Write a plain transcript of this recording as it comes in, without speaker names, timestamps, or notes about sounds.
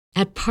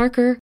At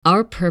Parker,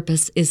 our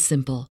purpose is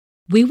simple.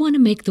 We want to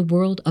make the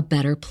world a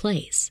better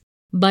place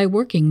by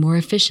working more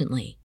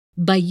efficiently,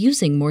 by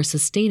using more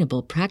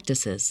sustainable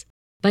practices,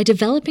 by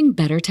developing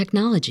better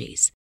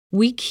technologies.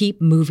 We keep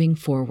moving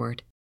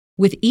forward.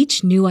 With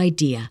each new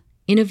idea,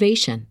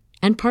 innovation,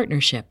 and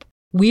partnership,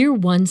 we're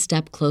one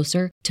step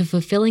closer to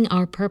fulfilling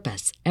our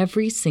purpose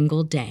every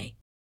single day.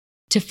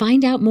 To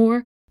find out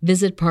more,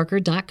 visit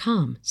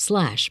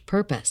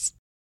parker.com/purpose.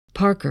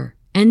 Parker,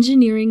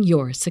 engineering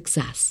your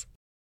success.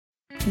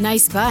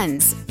 Nice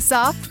buns,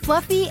 soft,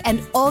 fluffy,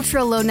 and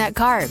ultra-low net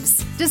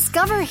carbs.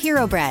 Discover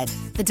Hero Bread,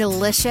 the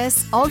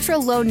delicious,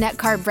 ultra-low net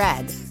carb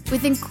bread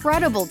with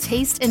incredible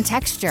taste and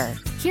texture.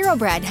 Hero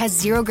Bread has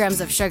 0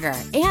 grams of sugar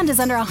and is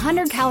under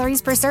 100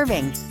 calories per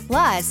serving.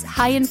 Plus,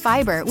 high in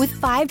fiber with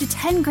 5 to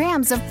 10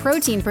 grams of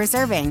protein per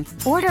serving.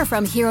 Order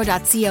from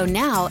hero.co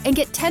now and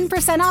get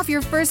 10% off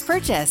your first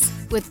purchase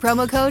with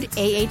promo code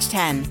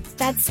AH10.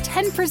 That's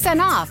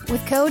 10% off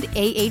with code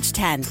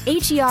AH10.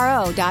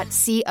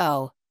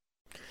 HERO.co.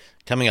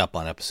 Coming up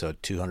on episode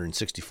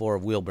 264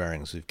 of Wheel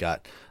Bearings, we've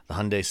got the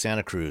Hyundai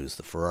Santa Cruz,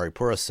 the Ferrari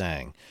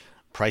Prancing,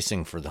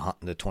 pricing for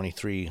the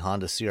 23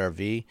 Honda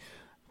CR-V,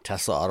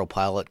 Tesla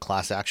Autopilot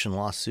class action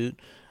lawsuit,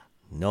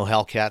 no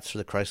Hellcats for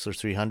the Chrysler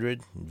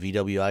 300,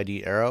 VW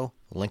ID Aero,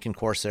 Lincoln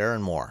Corsair,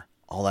 and more.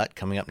 All that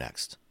coming up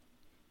next.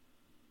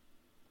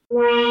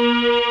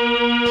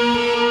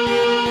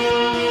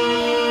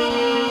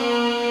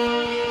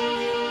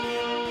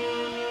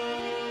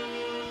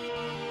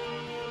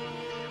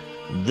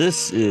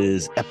 This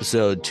is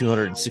episode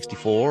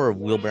 264 of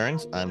Wheel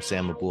Bearings. I'm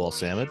Sam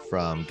Abu-Al-Samad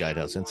from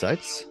Guidehouse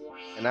Insights.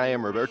 And I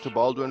am Roberto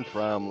Baldwin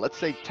from, let's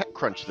say,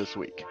 TechCrunch this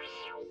week.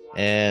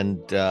 And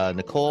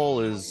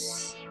Nicole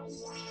is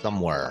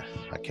somewhere.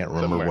 I can't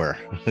remember where.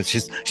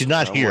 She's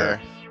not somewhere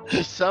here.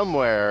 She's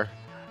somewhere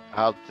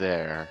out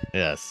there.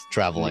 Yes,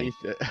 traveling.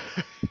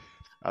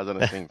 I was going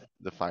to sing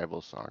the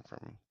Fievel song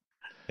from...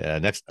 Yeah,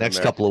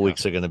 next couple of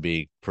weeks are going to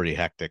be pretty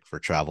hectic for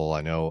travel.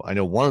 I know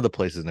one of the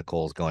places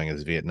Nicole's going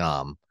is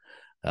Vietnam.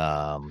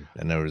 And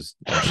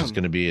she's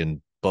going to be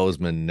in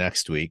Bozeman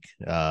next week,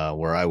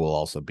 where I will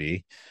also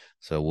be.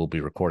 So we'll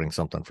be recording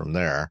something from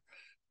there.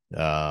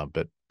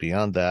 But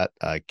beyond that,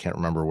 I can't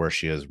remember where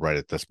she is right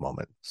at this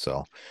moment.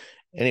 So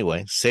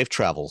anyway, safe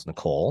travels,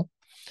 Nicole.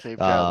 Safe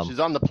travels. She's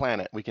on the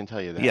planet. We can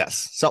tell you that.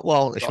 Yes.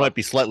 So, she might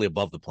be slightly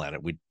above the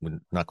planet. We're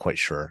not quite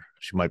sure.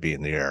 She might be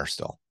in the air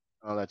still.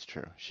 Oh, that's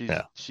true. She's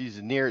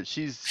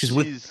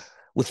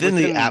within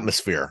the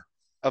atmosphere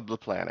of the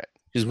planet.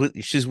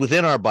 She's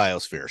within our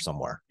biosphere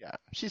somewhere. Yeah,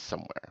 she's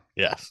somewhere.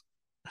 Yes.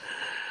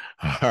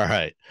 All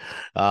right.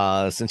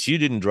 Since you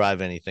didn't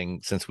drive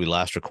anything since we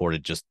last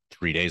recorded just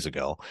 3 days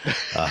ago,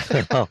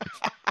 I'll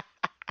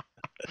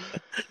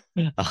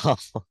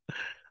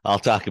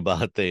talk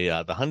about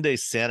the Hyundai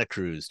Santa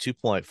Cruz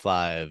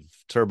 2.5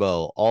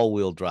 turbo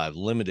all-wheel drive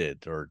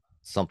limited or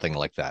something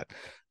like that.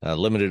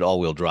 Limited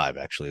all-wheel drive,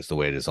 actually, is the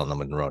way it is on the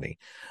Monroney.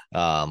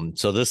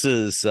 So this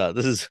is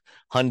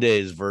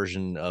Hyundai's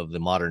version of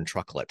the modern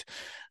trucklet,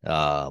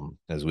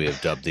 as we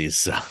have dubbed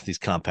these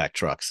compact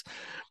trucks.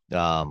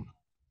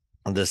 This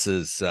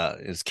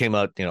came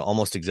out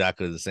almost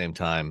exactly the same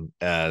time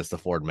as the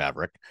Ford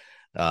Maverick.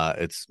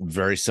 It's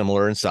very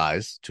similar in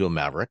size to a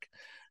Maverick.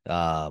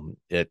 The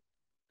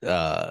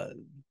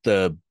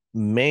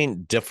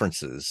main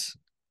differences,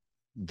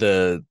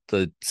 the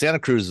Santa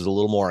Cruz is a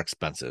little more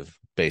expensive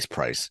base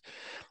price.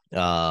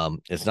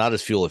 It's not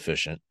as fuel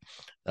efficient,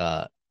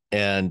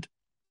 and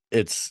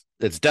it's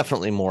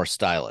definitely more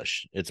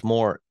stylish. It's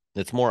more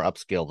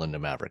upscale than the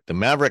Maverick. The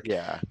Maverick,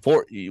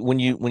 when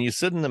you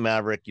sit in the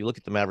Maverick, you look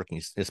at the Maverick, and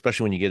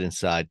especially when you get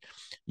inside,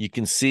 you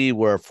can see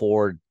where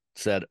Ford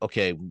said,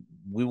 okay,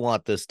 we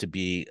want this to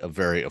be a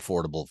very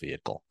affordable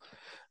vehicle.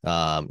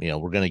 We're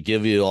going to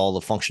give you all the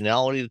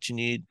functionality that you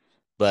need,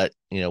 but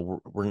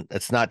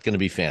it's not going to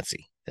be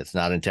fancy. It's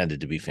not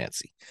intended to be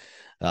fancy.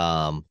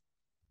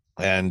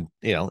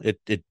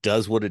 It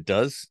does what it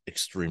does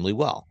extremely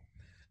well.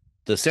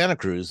 The Santa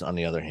Cruz, on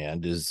the other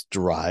hand, is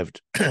derived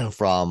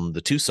from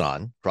the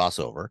Tucson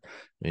crossover. I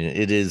mean,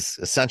 it is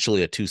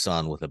essentially a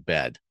Tucson with a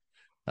bed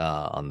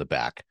on the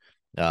back.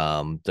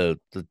 The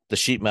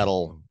sheet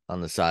metal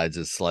on the sides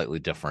is slightly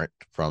different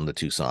from the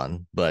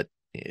Tucson, but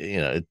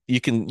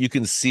you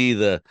can see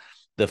the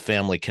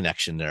family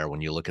connection there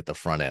when you look at the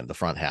front end, the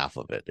front half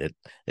of it. It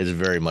is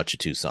very much a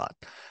Tucson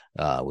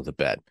with a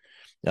bed,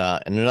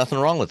 and there's nothing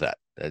wrong with that.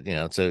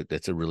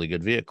 It's a really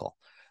good vehicle.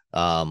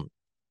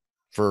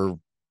 For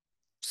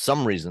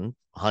some reason,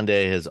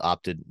 Hyundai has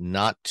opted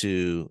not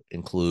to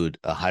include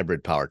a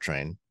hybrid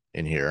powertrain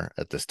in here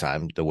at this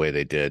time, the way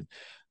they did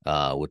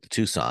with the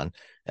Tucson.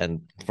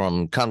 And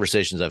from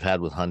conversations I've had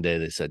with Hyundai,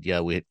 they said,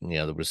 there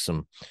was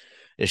some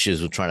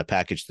issues with trying to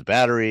package the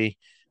battery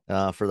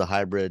for the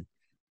hybrid.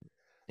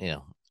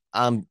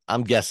 I'm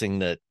guessing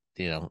that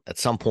at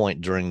some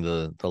point during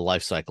the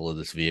life cycle of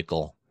this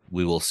vehicle,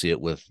 we will see it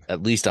with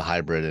at least a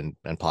hybrid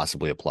and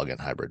possibly a plug-in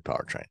hybrid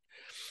powertrain.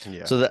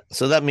 Yeah. So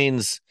that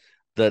means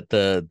that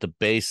the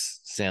base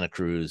Santa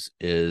Cruz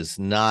is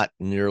not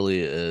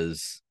nearly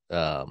as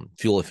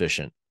fuel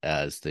efficient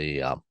as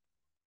the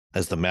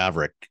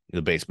Maverick,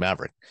 the base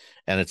Maverick,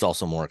 and it's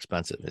also more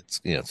expensive. It's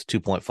it's a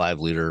 2.5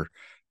 liter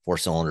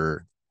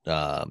 4-cylinder,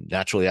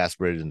 naturally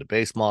aspirated in the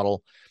base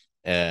model,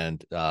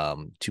 and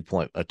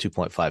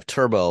 2.5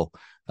 turbo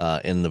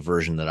in the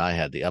version that I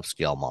had, the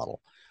upscale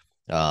model.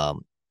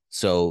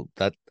 So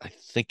that I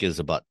think is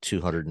about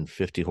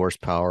 250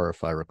 horsepower,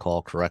 if I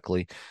recall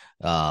correctly.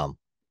 And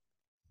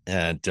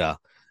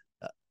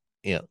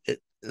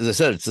as I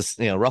said, it's just,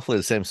 roughly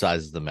the same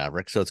size as the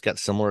Maverick, so it's got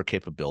similar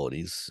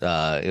capabilities.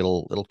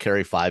 It'll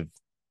carry five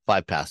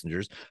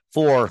passengers,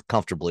 4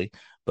 comfortably,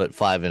 but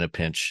 5 in a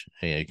pinch.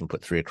 You can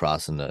put 3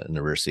 across in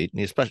the rear seat,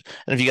 and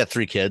if you got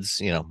 3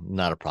 kids,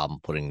 not a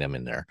problem putting them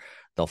in there.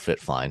 They'll fit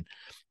fine,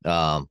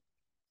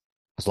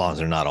 as long as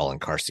they're not all in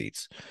car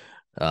seats.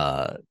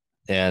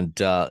 It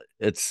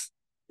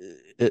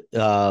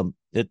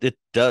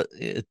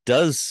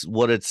does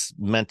what it's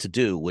meant to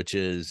do, which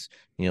is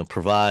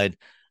provide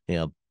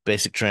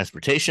basic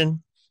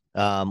transportation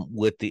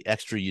with the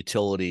extra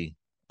utility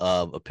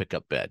of a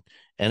pickup bed.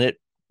 And it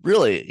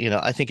really,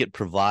 I think it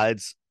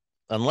provides,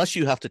 unless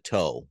you have to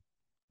tow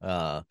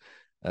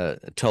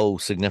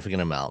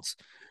significant amounts,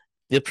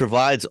 it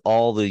provides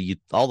all the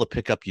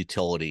pickup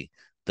utility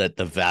that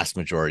the vast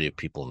majority of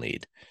people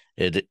need.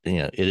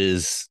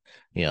 It's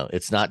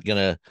not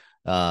gonna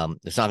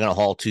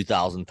haul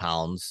 2,000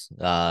 pounds.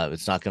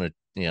 It's not gonna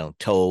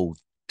tow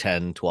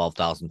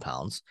 10,000-12,000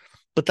 pounds,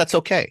 but that's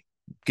okay,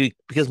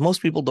 because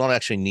most people don't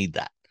actually need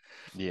that.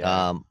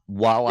 Yeah.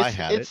 While I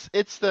had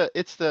it's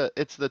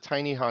the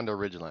tiny Honda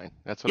Ridgeline.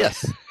 That's what.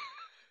 Yes.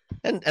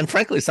 And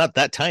frankly, it's not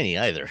that tiny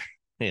either.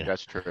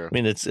 That's true. I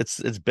mean,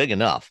 it's big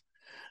enough.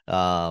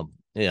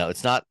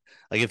 It's not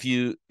like, if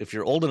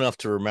you're old enough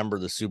to remember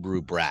the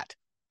Subaru Brat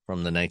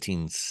from the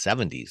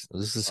 1970s.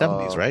 This is the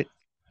 70s, right?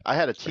 I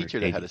had a teacher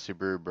that had a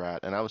Subaru Brat,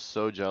 and I was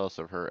so jealous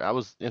of her. I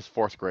was in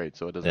 4th grade,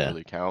 so it doesn't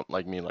really count.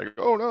 Like me, like,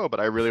 oh no, but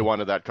I really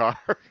wanted that car.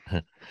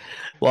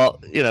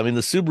 Well, I mean,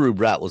 the Subaru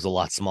Brat was a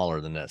lot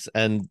smaller than this,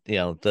 and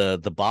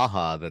the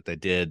Baja that they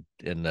did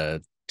in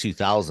the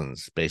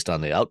 2000s, based on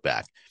the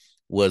Outback,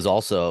 was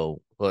also,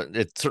 well,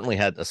 it certainly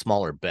had a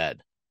smaller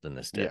bed than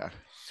this did. Yeah.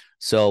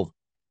 So,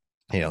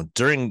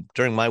 during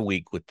my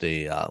week with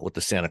the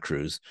Santa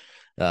Cruz,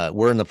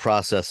 we're in the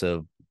process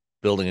of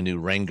building a new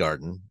rain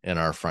garden in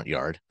our front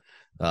yard,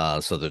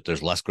 so that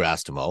there's less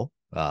grass to mow.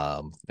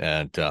 And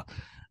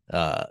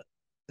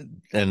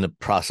in the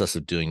process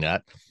of doing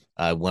that,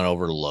 I went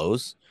over to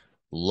Lowe's,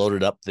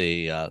 loaded up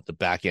the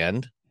back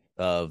end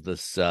of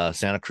this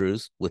Santa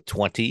Cruz with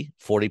 20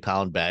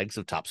 40-pound bags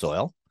of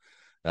topsoil,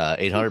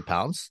 800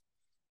 pounds.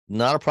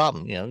 Not a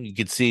problem. You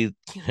could see,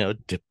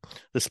 the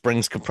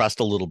springs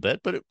compressed a little bit,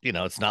 but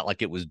it's not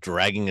like it was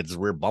dragging its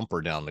rear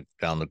bumper down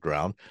the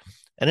ground,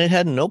 and it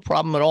had no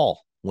problem at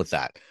all with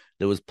that.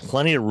 There was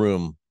plenty of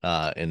room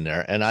in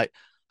there, and I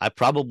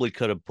probably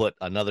could have put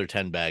another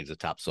 10 bags of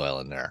topsoil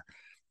in there.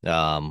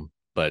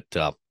 But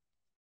I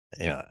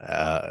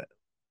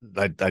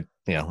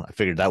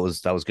figured that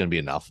was going to be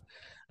enough.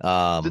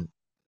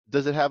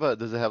 Does it have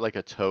like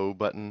a tow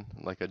button,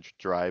 like a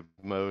drive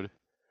mode?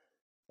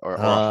 Or a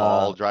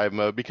haul drive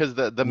mode? Because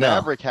the No.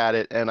 Maverick had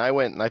it, and I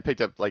went and I picked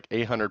up like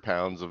 800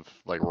 pounds of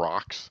like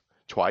rocks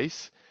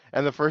twice.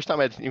 And the first time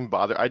I didn't even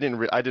bother. I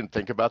didn't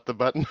think about the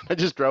button. I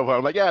just drove home.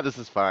 I'm like, yeah, this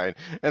is fine.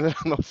 And then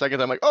on the second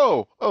time, I'm like,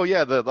 oh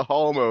yeah, the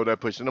haul mode I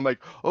pushed, and I'm like,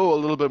 oh, a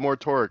little bit more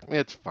torque.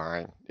 It's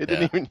fine. It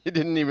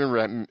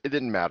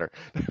didn't matter.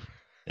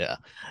 Yeah.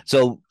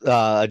 So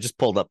I just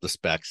pulled up the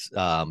specs.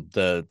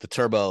 The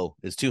turbo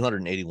is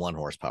 281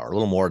 horsepower, a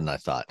little more than I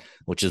thought,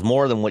 which is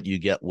more than what you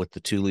get with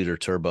the 2-liter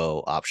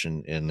turbo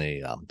option in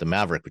the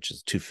Maverick, which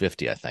is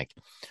 250, I think,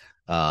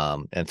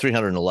 and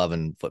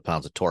 311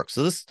 foot-pounds of torque.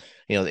 So this,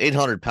 the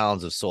 800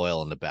 pounds of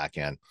soil in the back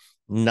end,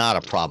 not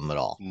a problem at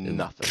all.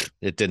 Nothing.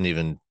 It didn't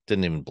even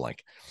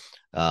blink.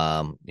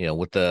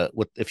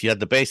 If you had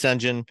the base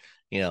engine,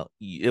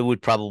 it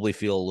would probably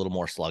feel a little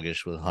more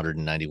sluggish with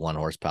 191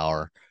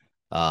 horsepower.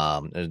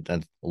 And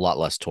a lot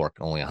less torque,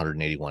 only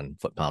 181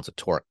 foot-pounds of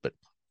torque, but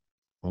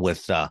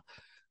with the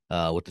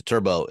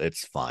turbo,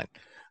 it's fine.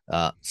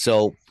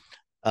 So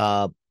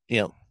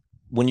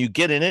when you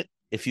get in it,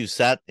 if you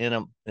sat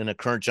in a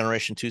current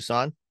generation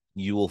Tucson,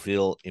 you will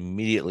feel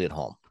immediately at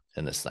home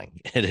in this thing.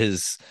 It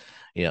is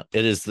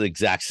the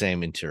exact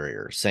same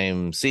interior,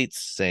 same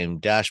seats, same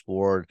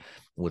dashboard,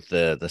 with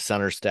the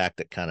center stack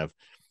that kind of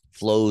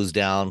flows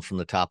down from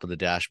the top of the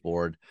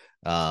dashboard.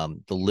 The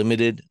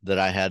Limited that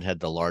I had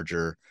the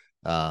larger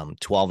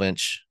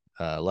 12-inch,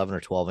 11 or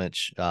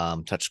 12-inch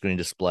touchscreen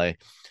display.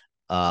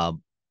 The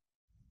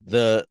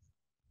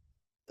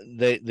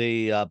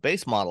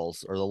base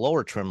models, or the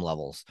lower trim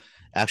levels,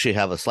 actually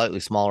have a slightly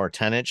smaller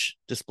 10-inch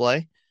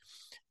display.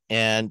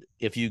 And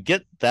if you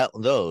get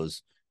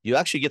those, you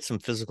actually get some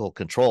physical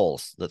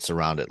controls that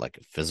surround it, like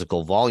a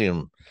physical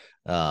volume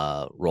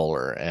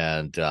roller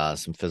and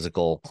some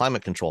physical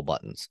climate control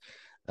buttons,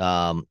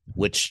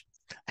 which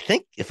I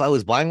think if I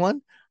was buying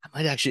one, I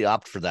might actually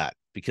opt for that,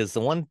 because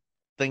one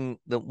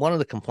of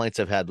the complaints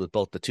I've had with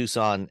both the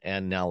Tucson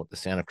and now with the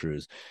Santa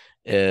Cruz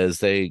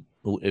is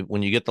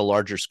when you get the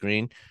larger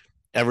screen,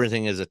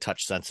 everything is a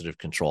touch sensitive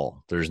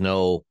control.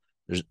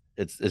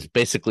 It's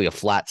basically a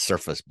flat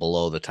surface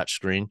below the touch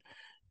screen.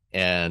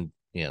 And,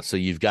 so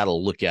you've got to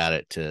look at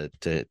it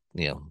to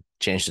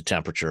change the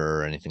temperature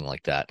or anything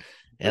like that.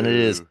 And it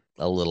is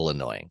a little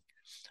annoying.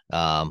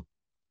 I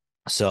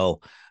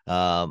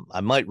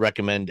might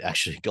recommend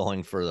actually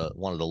going for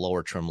one of the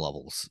lower trim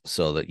levels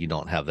so that you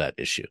don't have that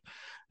issue.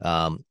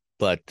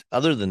 But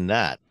other than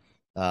that,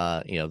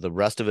 the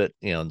rest of it,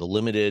 the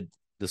limited,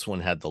 this one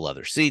had the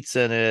leather seats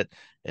in it.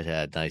 It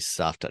had nice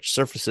soft touch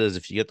surfaces.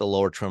 If you get the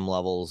lower trim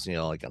levels,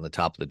 like on the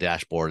top of the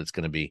dashboard, it's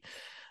going to be,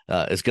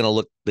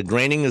 the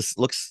graining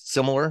looks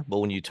similar, but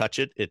when you touch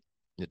it,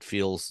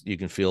 you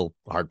can feel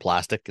hard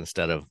plastic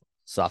instead of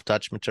soft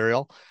touch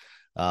material.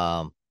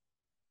 But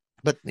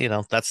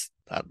that's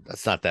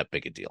not that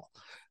big a deal.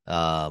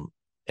 But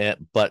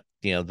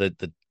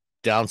the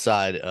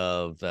downside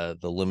of the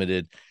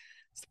limited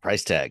is the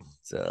price tag.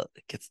 So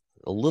it gets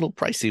a little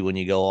pricey when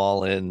you go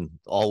all in,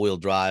 all-wheel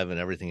drive and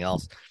everything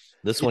else.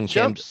 This one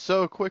jumps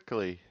so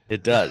quickly.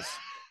 It does,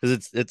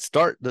 because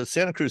the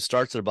Santa Cruz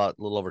starts at about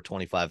a little over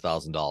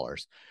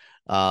 $25,000.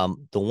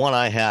 The one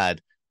I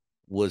had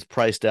was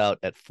priced out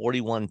at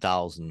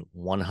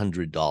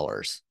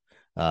 $41,100.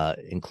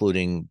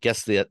 Including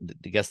guess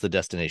the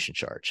destination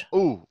charge.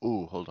 Ooh,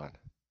 hold on.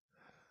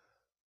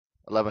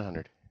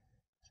 1,100.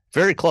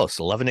 Very close,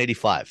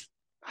 1,185.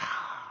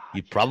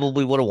 You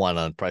probably would have won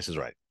on Price is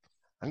Right.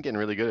 I'm getting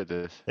really good at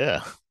this.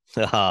 Yeah.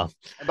 By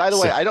the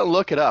way, I don't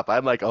look it up.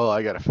 I'm like, oh,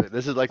 I gotta fit.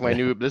 This is like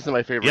this is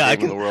my favorite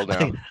game in the world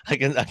now. I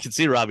can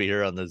see Robbie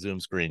here on the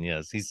Zoom screen.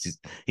 Yes, he's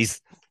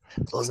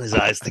closing his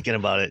eyes thinking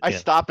about it. I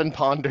stop and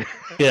ponder.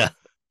 Yeah.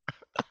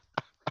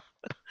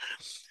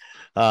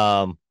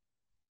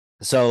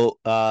 So,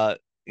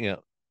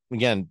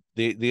 again,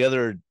 the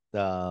other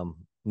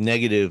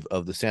negative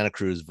of the Santa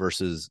Cruz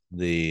versus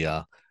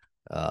the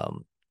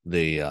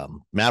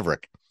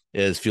Maverick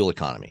is fuel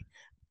economy.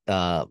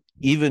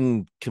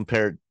 Even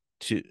compared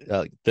to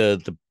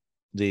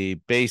the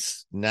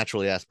base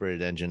naturally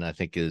aspirated engine, I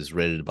think is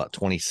rated about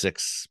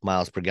 26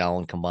 miles per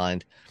gallon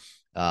combined.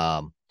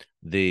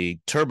 The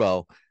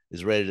turbo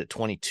is rated at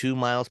 22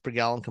 miles per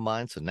gallon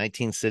combined, so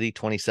 19 city,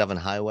 27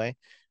 highway.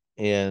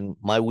 In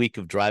my week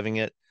of driving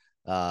it,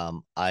 I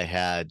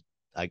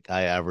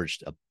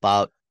averaged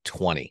about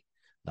 20,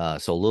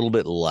 so a little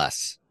bit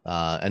less,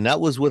 and that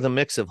was with a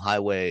mix of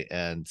highway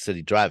and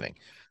city driving.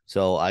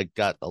 So I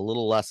got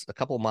a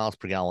couple of miles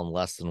per gallon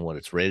less than what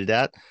it's rated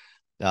at.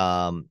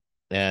 For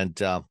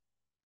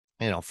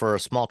a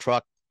small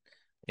truck,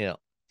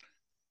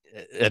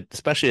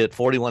 especially at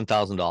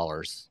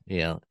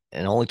 $41,000,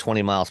 and only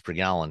 20 miles per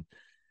gallon.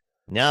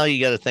 Now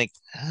you got to think,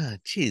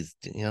 geez,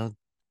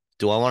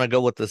 do I want to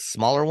go with the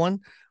smaller one,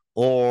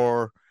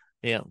 or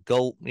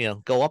go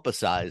up a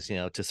size,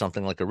 to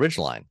something like a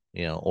Ridgeline,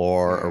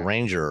 or a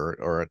Ranger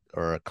or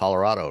a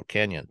Colorado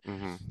Canyon.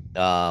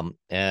 Mm-hmm.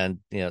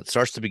 It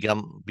starts to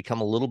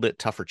become a little bit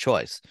tougher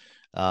choice,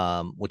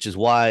 which is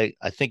why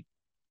I think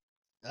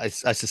I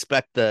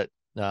suspect that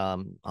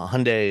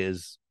Hyundai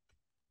is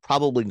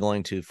probably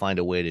going to find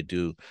a way to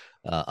do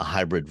a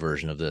hybrid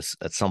version of this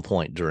at some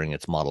point during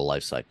its model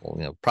life cycle.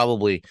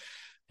 Probably,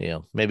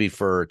 maybe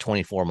for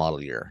 24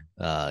 model year.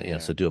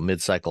 So do a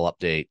mid-cycle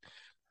update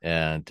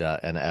and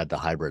add the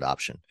hybrid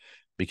option,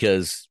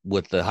 because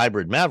with the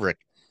hybrid Maverick,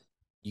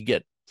 you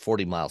get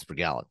 40 miles per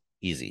gallon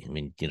easy. I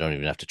mean, you don't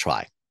even have to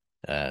try.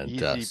 And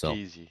easy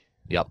peasy.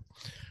 Yep.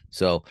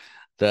 So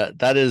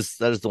that is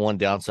the one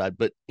downside.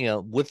 But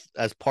with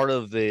as part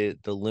of the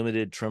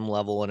limited trim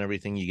level and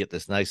everything, you get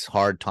this nice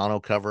hard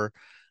tonneau cover,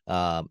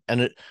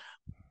 and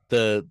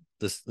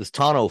this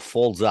tonneau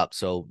folds up.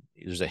 So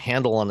there's a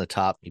handle on the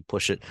top. You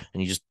push it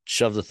and you just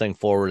shove the thing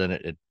forward,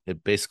 and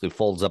it basically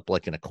folds up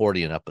like an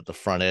accordion up at the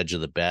front edge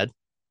of the bed.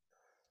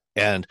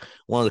 And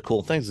one of the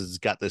cool things is it's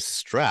got this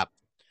strap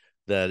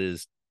that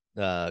is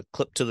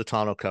clipped to the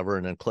tonneau cover,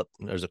 and then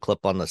there's a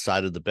clip on the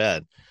side of the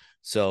bed.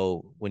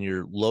 So when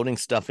you're loading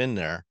stuff in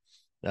there,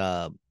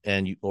 and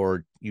then you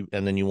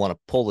want to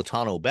pull the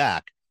tonneau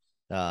back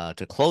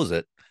to close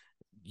it,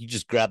 you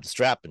just grab the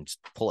strap and just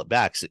pull it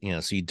back. So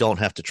you don't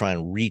have to try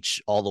and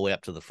reach all the way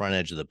up to the front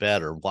edge of the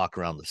bed or walk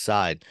around the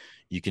side.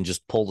 You can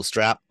just pull the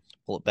strap,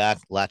 pull it back,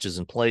 latches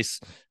in place,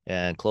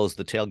 and close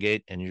the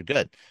tailgate, and you're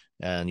good.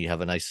 And you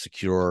have a nice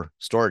secure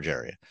storage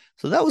area.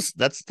 So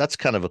that's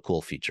kind of a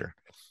cool feature.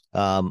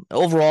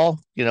 Overall,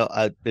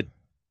 it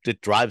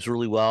drives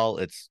really well.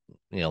 It's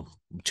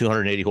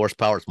 280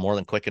 horsepower. It's more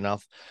than quick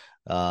enough.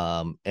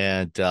 Handling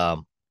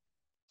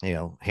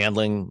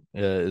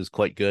is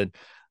quite good.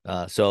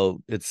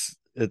 So it's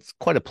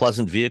quite a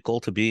pleasant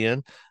vehicle to be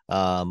in.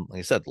 Like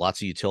I said,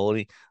 lots of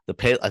utility.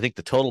 I think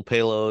the total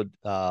payload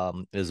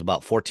is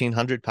about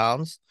 1,400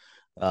 pounds.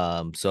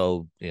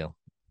 So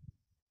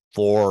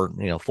four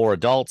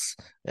adults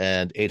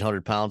and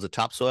 800 pounds of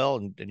topsoil,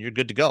 and you're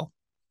good to go.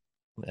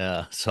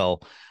 So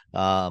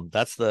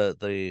that's the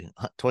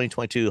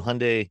 2022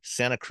 Hyundai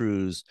Santa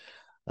Cruz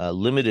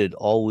limited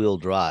all-wheel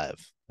drive.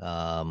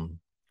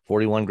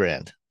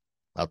 $41,000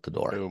 out the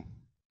door. Boom.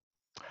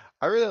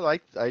 I really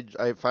liked.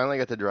 I finally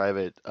got to drive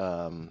it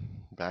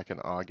back in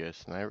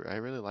August, and I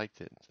really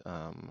liked it.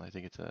 I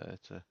think it's a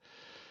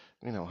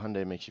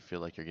Hyundai makes you feel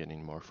like you're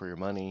getting more for your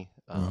money.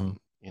 Hmm.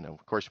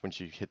 Of course, once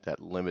you hit the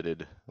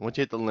limited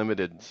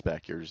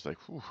spec, you're just like,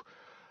 whew.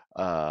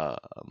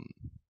 Um,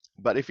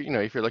 but if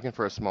you're looking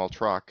for a small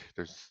truck,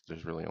 there's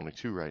really only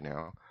two right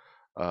now.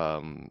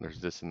 There's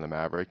this and the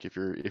Maverick. If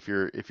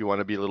you want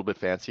to be a little bit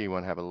fancy, you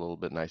want to have a little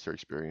bit nicer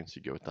experience,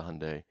 you go with the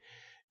Hyundai.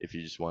 If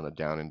you just want a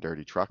down and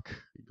dirty truck,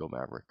 you go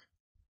Maverick.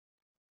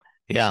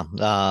 Yeah.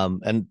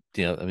 And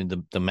I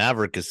mean, the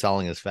Maverick is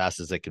selling as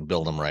fast as they can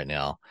build them right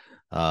now.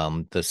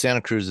 The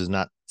Santa Cruz is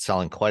not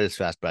selling quite as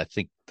fast, but I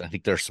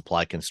think they're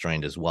supply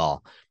constrained as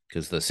well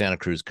because the Santa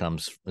Cruz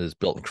is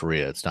built in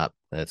Korea. It's not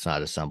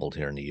assembled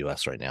here in the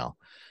US right now.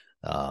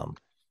 Um,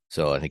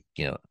 so I think,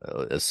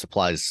 as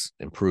supplies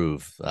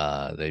improve,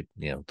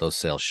 those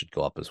sales should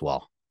go up as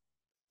well.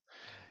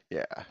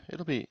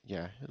 It'll be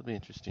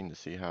interesting to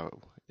see how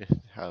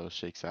it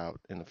shakes out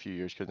in a few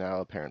years because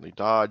now apparently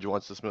Dodge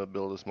wants to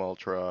build a small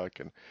truck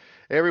and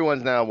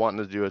everyone's now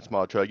wanting to do a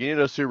small truck.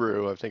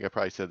 Subaru, I think I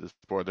probably said this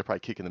before, they're probably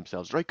kicking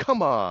themselves, right?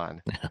 Come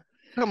on.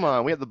 Come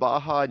on, we have the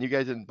Baja and you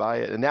guys didn't buy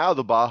it. And now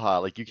the Baja,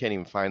 like you can't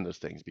even find those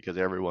things because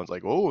everyone's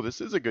like, "Oh,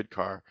 this is a good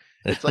car."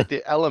 It's like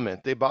the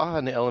Element. The Baja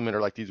and the Element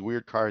are like these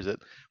weird cars that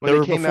when They they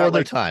were came before out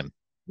their like time.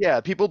 yeah,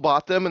 people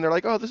bought them and they're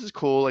like, "Oh, this is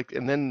cool." Like,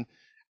 and then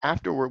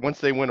afterward, once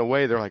they went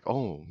away, they're like,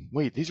 "Oh,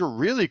 wait, these are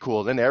really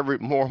cool." Then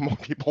more and more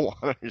people want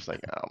them. You're just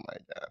like, "Oh my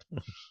God."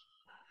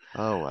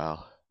 Oh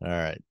well. All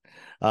right.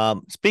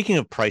 Speaking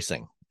of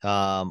pricing,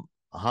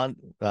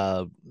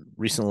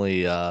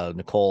 recently,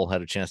 Nicole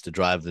had a chance to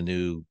drive the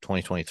new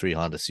 2023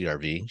 Honda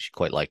CRV. She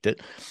quite liked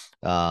it.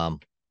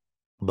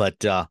 But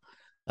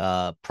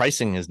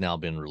pricing has now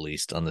been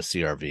released on the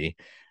CRV,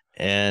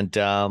 and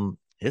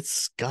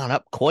it's gone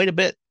up quite a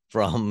bit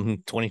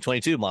from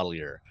 2022 model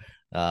year.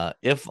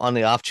 If on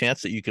the off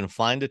chance that you can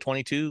find a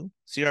 22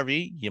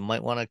 CRV, you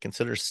might want to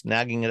consider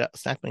snapping it up,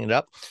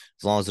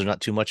 as long as there's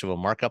not too much of a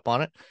markup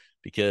on it,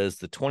 because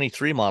the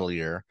 23 model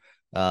year,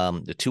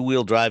 the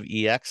two-wheel drive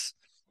EX,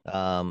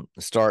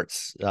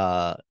 starts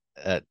at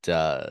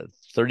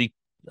 30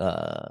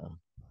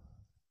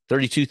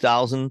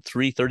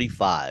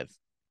 32,335,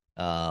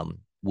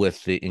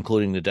 with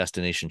including the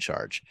destination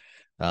charge,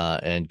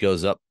 and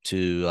goes up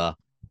to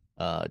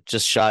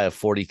just shy of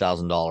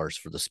 $40,000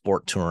 for the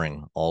sport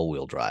touring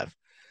all-wheel drive.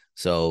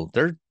 So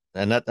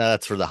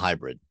that's for the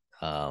hybrid.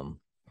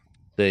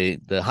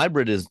 The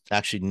hybrid is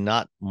actually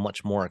not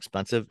much more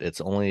expensive.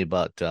 It's only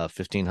about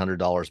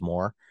 $1,500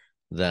 more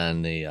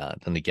than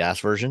the gas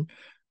version.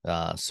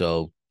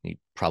 So you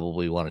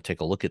probably want to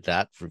take a look at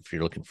that if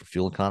you're looking for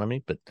fuel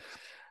economy. But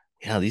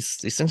yeah, these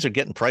things are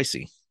getting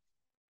pricey.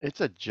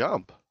 It's a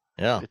jump.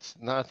 Yeah. It's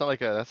not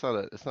like it's not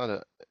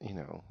a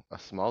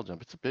small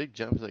jump. It's a big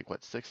jump. It's like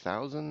what,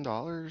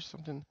 $6,000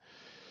 something?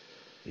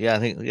 Yeah,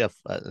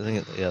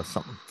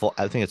 something.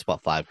 I think it's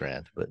about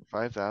 $5,000, but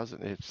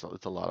 5,000. It's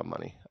a lot of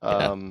money.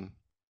 yeah.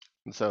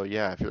 So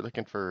yeah, if you're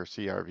looking for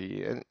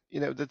CRV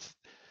and that's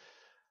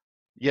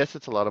yes,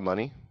 it's a lot of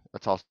money.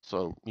 That's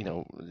also,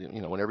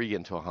 whenever you get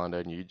into a Honda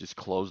and you just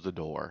close the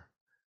door,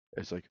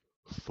 it's like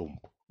thump,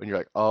 and you're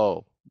like,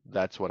 "Oh,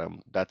 that's what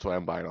I'm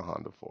buying a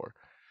Honda for."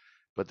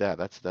 But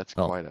that's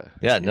Oh, quite a,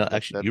 yeah. No,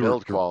 actually, that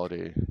build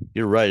quality.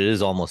 you're right. It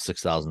is almost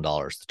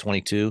 $6,000. The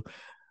 22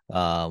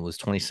 was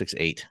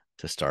 26,800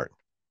 to start.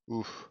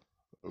 Oof.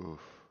 Oof.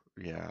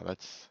 Yeah,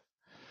 that's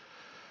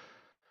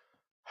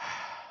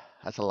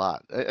a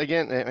lot.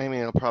 Again, I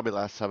mean, it'll probably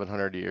last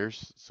 700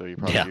 years, so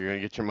Yeah. you're gonna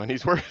get your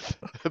money's worth.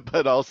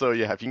 But also,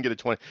 yeah, if you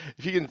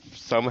can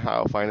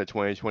somehow find a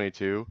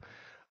 2022,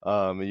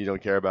 and you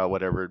don't care about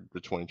whatever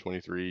the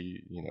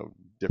 2023,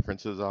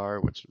 differences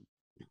are, which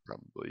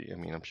probably, I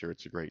mean, I'm sure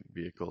it's a great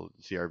vehicle.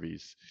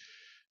 CRV's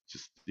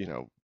just,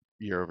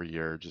 year over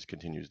year just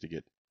continues to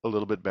get a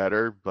little bit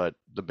better, but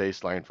the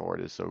baseline for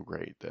it is so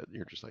great that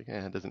you're just like,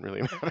 it doesn't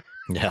really matter.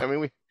 Yeah. I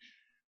mean,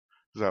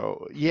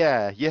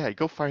 yeah,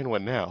 go find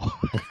one now.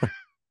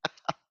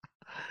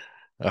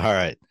 All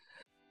right.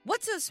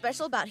 What's so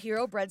special about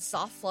Hero Bread's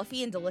soft,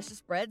 fluffy, and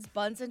delicious breads,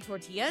 buns, and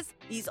tortillas?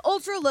 These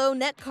ultra-low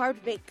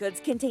net-carb baked goods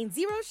contain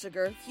zero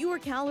sugar, fewer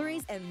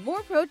calories, and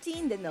more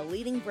protein than the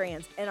leading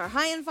brands, and are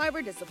high in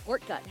fiber to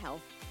support gut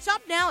health.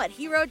 Shop now at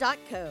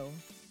hero.co.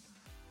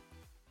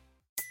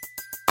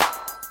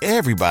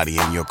 Everybody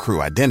in your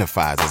crew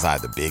identifies as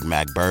either Big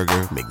Mac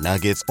Burger,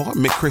 McNuggets, or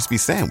McCrispy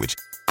Sandwich.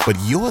 But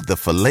you're the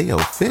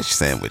Filet-O-Fish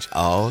Sandwich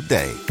all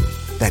day.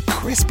 That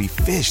crispy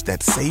fish,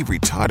 that savory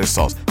tartar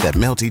sauce, that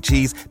melty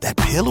cheese, that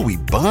pillowy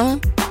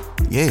bun.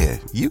 Yeah,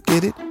 you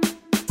get it.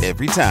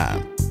 Every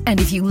time.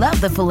 And if you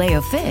love the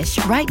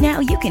Filet-O-Fish, right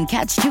now you can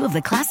catch two of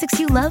the classics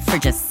you love for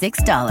just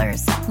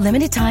 $6.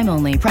 Limited time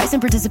only. Price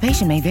and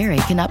participation may vary.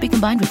 Cannot be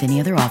combined with any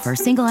other offer.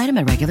 Single item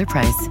at regular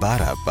price.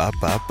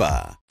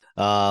 Ba-da-ba-ba-ba.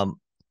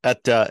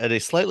 At a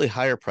slightly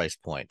higher price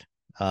point,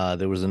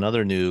 there was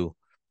another new.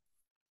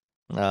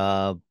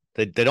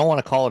 They don't want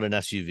to call it an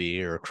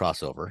SUV or a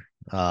crossover,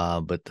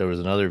 but there was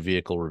another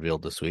vehicle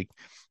revealed this week,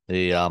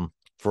 the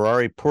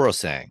Ferrari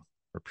Purosangue.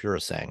 or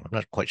Purasang. I'm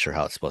not quite sure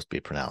how it's supposed to be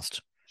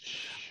pronounced.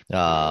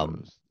 Yeah.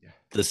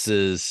 This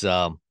is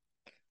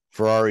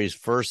Ferrari's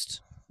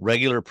first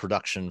regular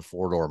production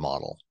four-door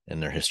model in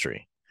their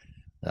history.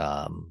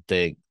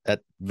 They,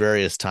 at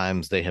various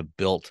times, they have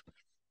built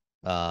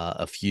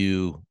a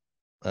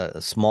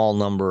small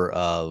number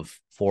of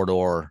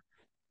four-door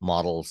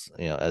models,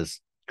 as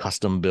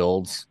custom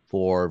builds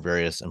for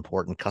various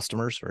important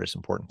customers, various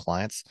important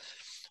clients.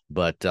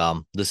 But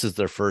this is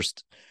their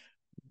first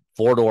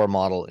four-door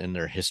model in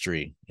their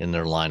history, in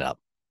their lineup.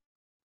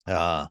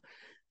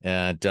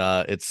 And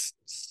it's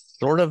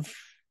sort of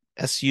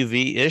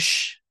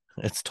SUV-ish.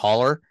 It's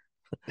taller.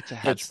 It's a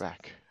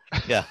hatchback.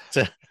 It's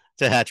a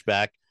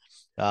hatchback.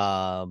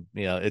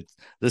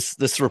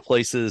 This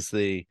replaces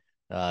the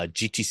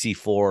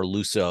GTC4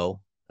 Lusso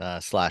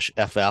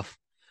 /FF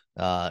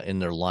in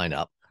their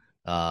lineup.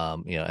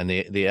 And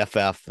the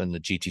FF and the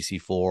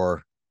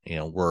GTC4,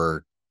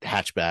 were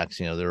hatchbacks.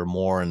 They were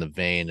more in the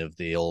vein of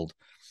the old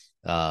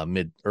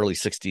early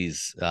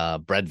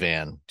 60s bread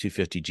van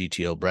 250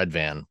 GTO bread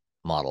van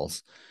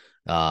models.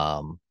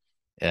 And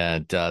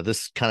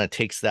this kind of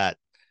takes that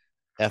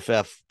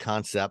FF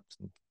concept,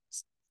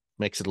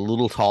 makes it a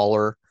little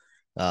taller,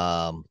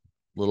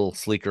 little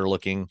sleeker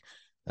looking,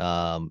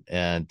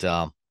 it's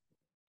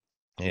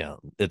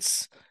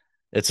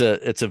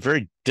a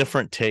very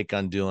different take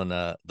on doing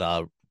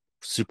the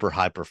super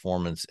high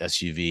performance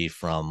SUV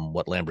from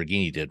what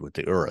Lamborghini did with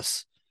the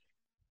Urus.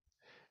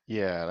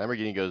 Yeah,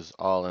 Lamborghini goes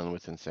all in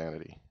with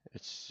insanity.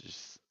 It's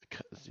just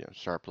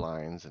sharp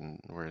lines, and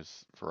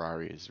whereas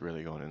Ferrari is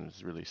really going in,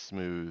 it's really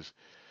smooth,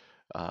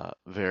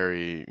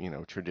 very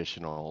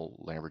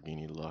traditional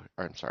Lamborghini look.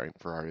 Or I'm sorry,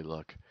 Ferrari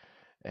look.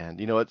 And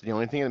you know what? The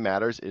only thing that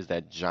matters is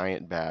that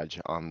giant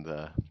badge on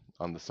the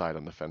side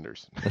on the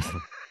fenders.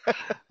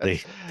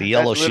 the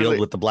yellow shield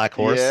with the black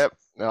horse. Yep.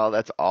 No,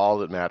 that's all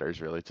that matters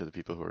really to the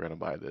people who are going to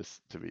buy this.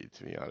 To be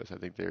honest, I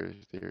think they're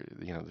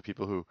the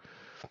people who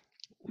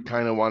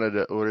kind of wanted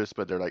a Urus,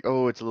 but they're like,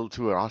 oh, it's a little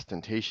too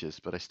ostentatious.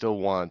 But I still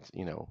want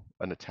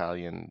an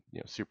Italian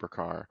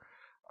supercar.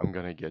 I'm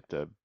gonna get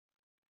the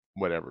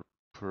whatever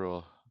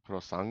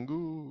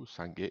Prosangu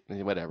Sangue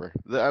whatever.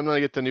 I'm gonna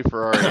get the new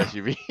Ferrari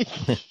SUV.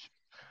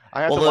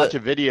 I have to watch a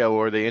video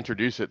where they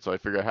introduce it, so I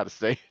figure out how to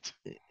say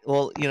it.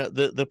 Well,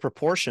 the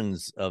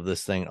proportions of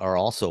this thing are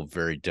also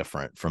very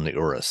different from the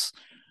Urus.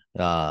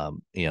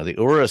 The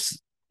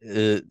Urus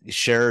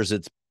shares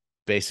its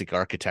basic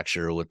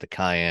architecture with the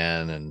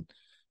Cayenne and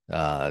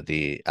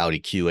the Audi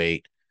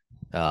Q8,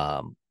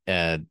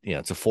 and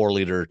it's a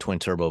 4-liter twin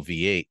turbo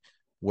V8,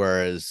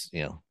 whereas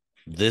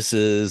this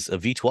is a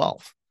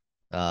V12.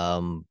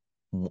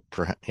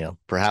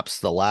 Perhaps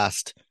the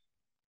last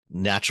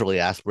naturally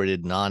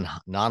aspirated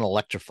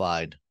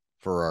non-electrified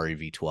Ferrari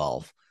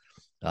V12.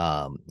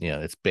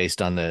 It's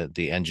based on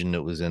the engine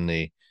that was in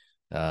the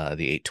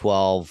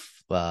 812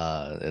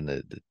 and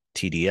the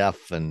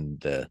TDF and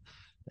the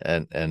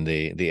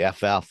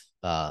FF.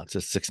 It's a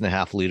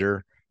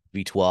 6.5-liter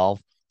V12,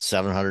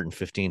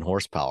 715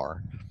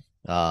 horsepower.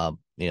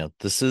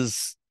 This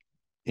is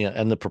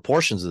and the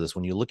proportions of this,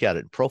 when you look at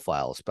it in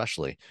profile,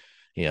 especially,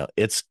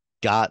 it's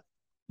got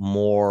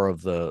more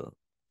of the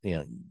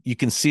you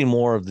can see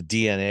more of the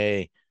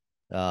DNA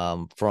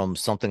from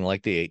something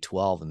like the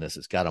 812 in this.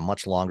 It's got a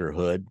much longer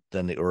hood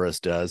than the Urus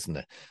does,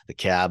 and the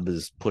cab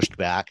is pushed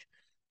back.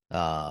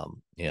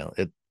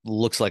 It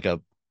looks like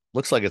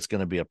it's going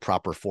to be a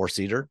proper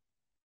 4-seater.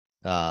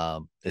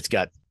 It's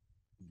got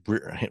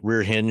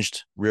rear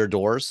hinged rear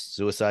doors,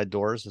 suicide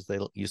doors, as they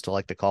used to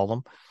like to call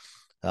them.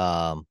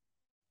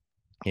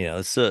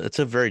 It's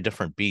a very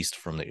different beast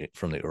from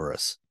the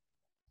Urus.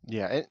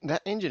 Yeah, and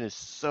that engine is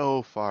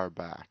so far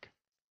back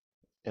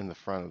in the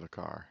front of the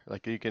car.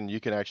 Like you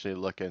can actually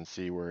look and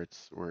see where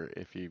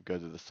if you go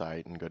to the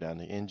site and go down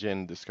the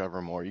engine,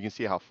 discover more, you can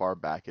see how far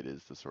back it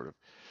is to sort of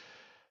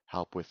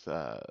help with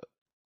that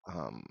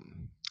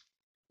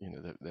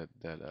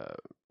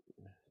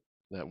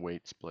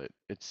weight split.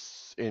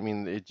 It's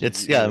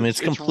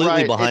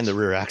completely behind the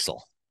rear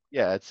axle.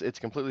 Yeah, it's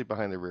completely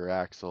behind the rear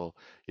axle.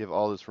 You have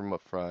all this room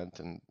up front,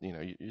 and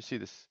you see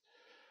this.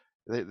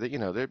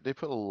 They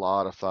put a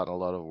lot of thought and a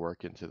lot of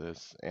work into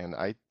this, and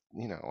I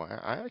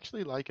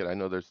actually like it. I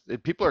know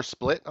people are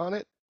split on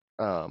it.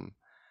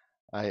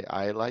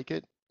 I like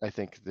it. I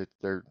think that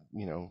they're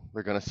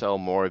going to sell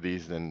more of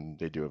these than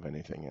they do of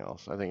anything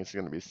else. I think it's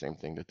going to be the same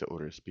thing that the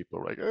Urus people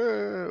are like,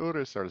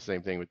 Urus are the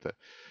same thing with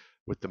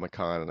the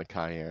Macan and the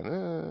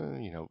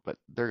Cayenne, but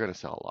they're going to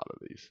sell a lot of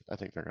these. I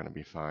think they're going to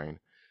be fine.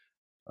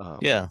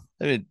 Yeah,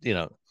 I mean,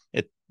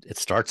 it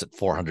starts at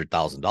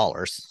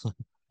 $400,000.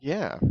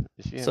 Yeah.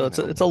 So it's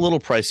a little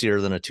pricier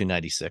than a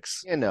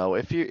 296.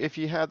 If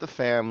you have the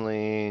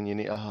family and you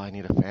need, I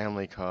need a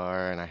family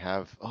car, and I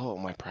have,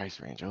 my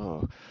price range. I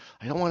don't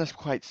want to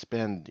quite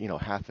spend,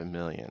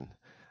 $500,000.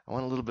 I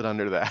want a little bit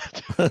under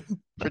that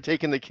for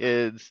taking the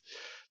kids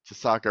to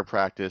soccer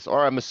practice,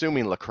 or I'm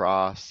assuming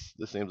lacrosse.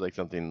 This seems like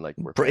something like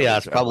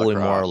it's probably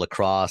more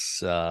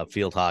lacrosse,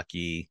 field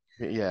hockey.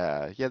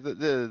 Yeah,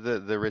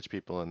 the rich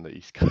people in the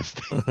East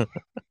Coast.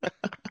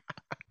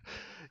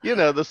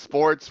 The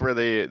sports where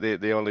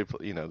they only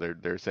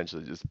they're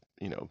essentially just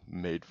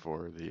made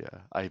for the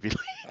Ivy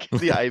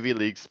League the Ivy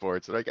League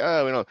sports. They're like,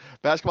 oh,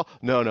 basketball,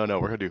 no,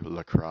 we're gonna do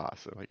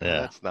lacrosse. I'm like, oh,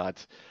 Yeah. that's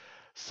not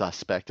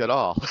suspect at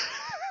all.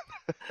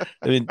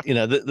 I mean,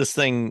 this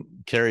thing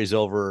carries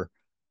over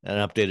an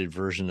updated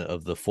version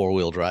of the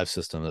four-wheel drive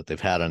system that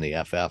they've had on the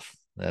FF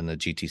and the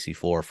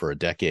GTC4 for a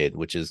decade,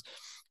 which is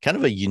kind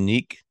of a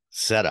unique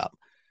setup,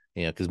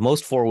 because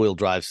most four-wheel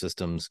drive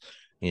systems,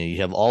 you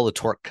have all the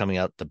torque coming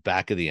out the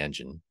back of the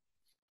engine.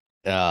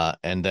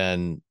 And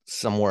then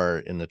somewhere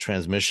in the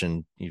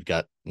transmission, you've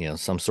got,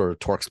 some sort of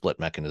torque split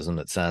mechanism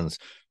that sends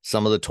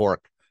some of the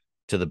torque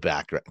to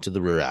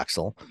the rear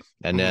axle,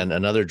 and then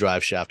another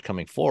drive shaft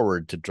coming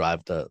forward to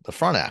drive the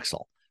front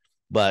axle.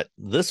 But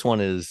this one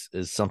is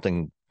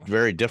something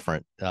very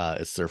different.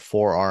 It's their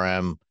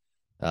 4RM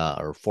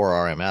or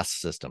 4RMS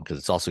system, because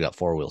it's also got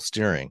four-wheel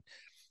steering.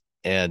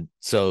 And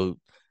so,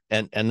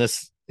 and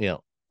this,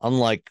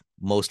 unlike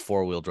most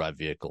four-wheel drive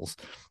vehicles,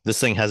 this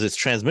thing has its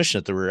transmission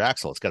at the rear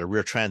axle. It's got a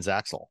rear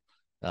transaxle,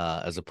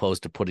 as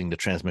opposed to putting the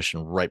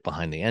transmission right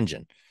behind the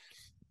engine.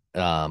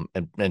 And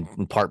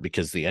in part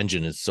because the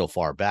engine is so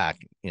far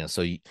back, this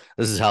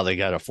is how they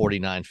got a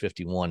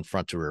 49-51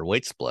 front to rear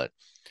weight split.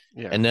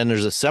 Yeah. And then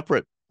there's a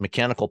separate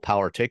mechanical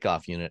power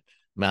takeoff unit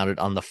mounted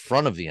on the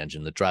front of the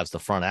engine that drives the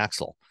front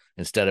axle,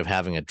 instead of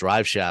having a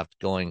drive shaft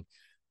going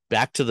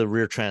back to the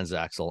rear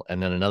transaxle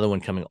and then another one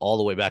coming all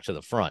the way back to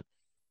the front.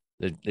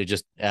 They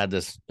just add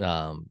this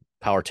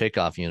power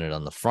takeoff unit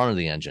on the front of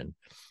the engine.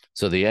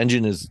 So the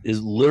engine is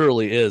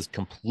literally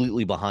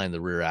completely behind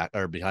the rear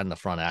or behind the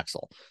front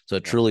axle. So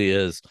it truly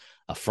is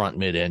a front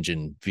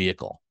mid-engine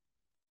vehicle.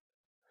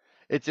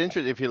 It's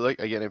interesting if you look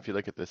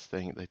at this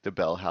thing, like the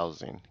bell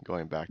housing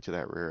going back to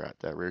that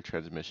rear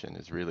transmission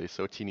is really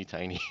so teeny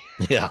tiny.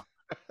 Yeah.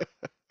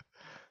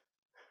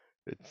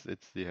 It's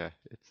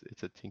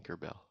a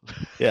Tinkerbell.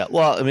 Yeah.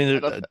 Well, I mean,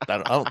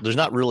 there's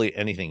not really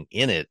anything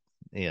in it,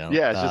 Yeah,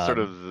 it's just sort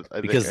of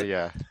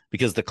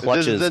because the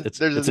clutch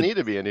doesn't need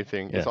to be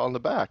anything. Yeah. It's all in the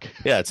back.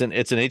 Yeah, it's an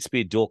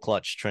 8-speed dual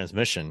clutch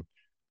transmission,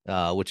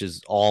 which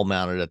is all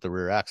mounted at the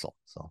rear axle.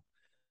 So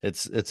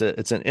it's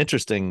an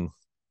interesting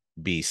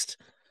beast.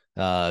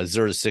 0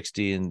 to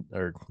 60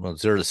 0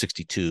 to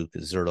 62,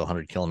 because 0 to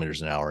 100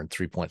 kilometers an hour in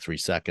 3.3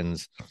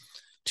 seconds,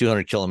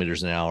 200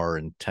 kilometers an hour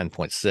in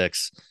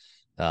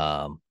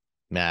 10.6,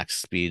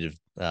 max speed of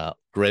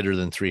greater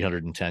than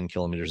 310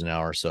 kilometers an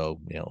hour, so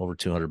over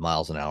 200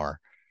 miles an hour.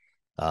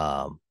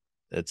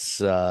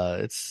 It's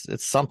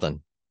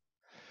something.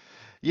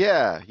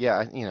 Yeah.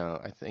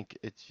 I think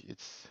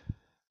it's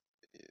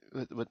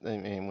what I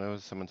mean. What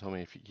was someone told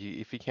me,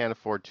 if you can't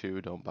afford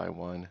two, don't buy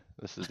one.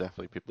 This is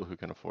definitely people who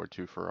can afford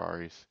two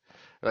Ferraris.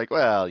 They're like,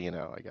 well,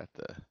 I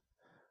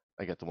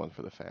got the one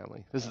for the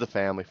family. This is the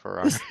family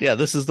Ferrari.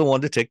 This is the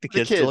one to take the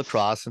kids to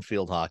lacrosse and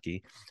field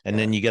hockey, and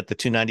then you get the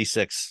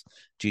 296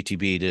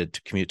 GTB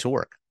to commute to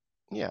work.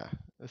 Yeah,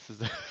 this is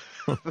this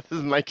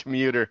is my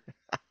commuter.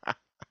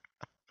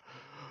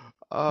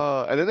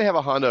 And then they have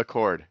a Honda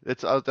Accord.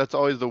 That's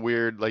always the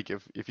weird. Like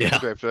if you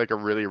drive through like a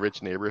really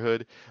rich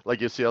neighborhood, like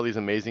you see all these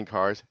amazing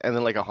cars, and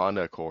then like a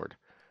Honda Accord.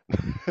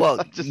 Well,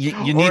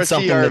 you need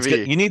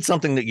something you need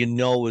something that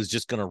is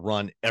just going to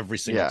run every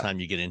single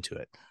time you get into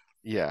it.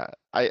 Yeah,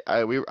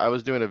 I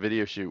was doing a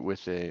video shoot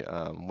with the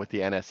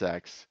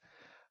NSX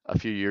a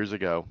few years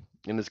ago,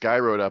 and this guy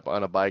rode up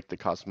on a bike that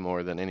cost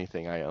more than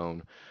anything I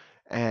own.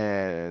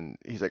 And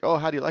he's like, "Oh,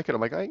 how do you like it?"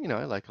 I'm like, I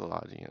like it a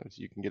lot.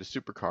 You can get a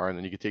supercar, and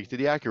then you can take it to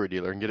the Acura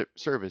dealer and get it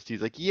serviced.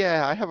 He's like,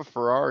 "Yeah, I have a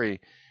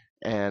Ferrari,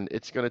 and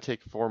it's going to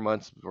take 4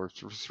 months or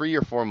 3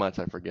 or 4 months,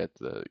 I forget,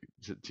 to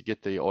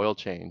get the oil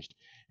changed.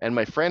 And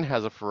my friend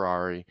has a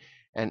Ferrari,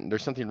 and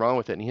there's something wrong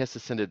with it, and he has to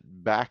send it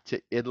back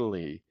to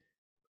Italy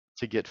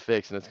to get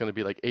fixed, and it's going to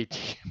be like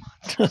 18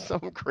 months or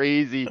some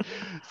crazy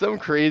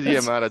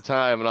amount of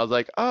time." And I was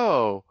like,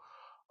 "Oh,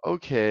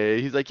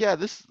 okay." He's like, "Yeah,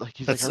 this like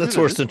he's that's like that's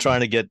worse than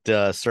trying to get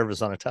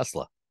service on a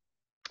Tesla."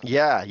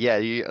 Yeah.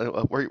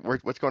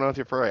 What's going on with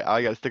your Ferrari?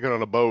 I got to stick it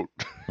on a boat,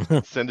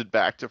 send it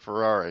back to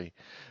Ferrari,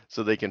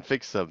 so they can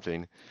fix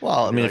something.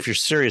 Well, I mean, if you're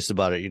serious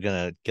about it, you're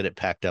gonna get it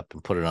packed up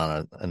and put it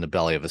in the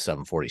belly of a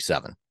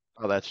 747.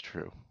 Oh, that's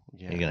true.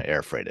 Yeah. You're gonna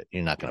air freight it.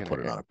 You're not gonna put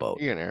it on a boat.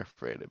 You're gonna air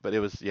freight it, but it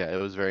was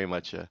very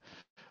much a,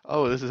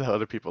 oh, this is how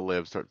other people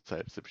live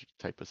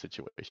type of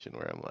situation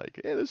where I'm like,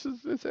 "Hey, it's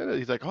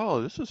he's like,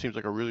 "Oh, seems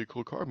like a really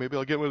cool car. Maybe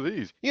I'll get one of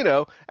these."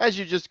 As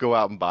you just go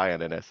out and buy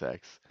an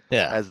NSX.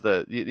 Yeah.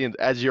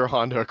 As your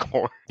Honda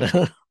Accord.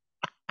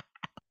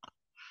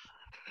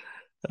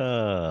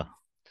 Well,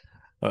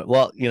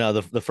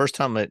 the first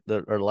time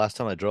or last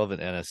time I drove an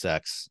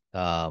NSX,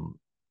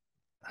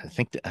 I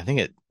think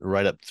it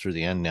right up through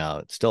the end now,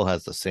 it still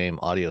has the same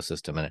audio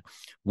system in it,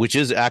 which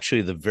is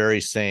actually the very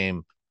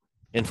same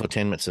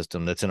infotainment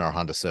system that's in our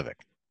Honda Civic.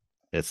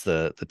 It's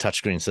the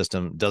touchscreen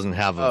system. It doesn't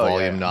have a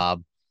volume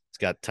knob. It's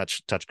got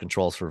touch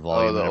controls for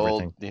volume and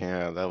everything.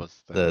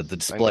 The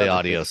display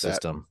audio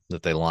system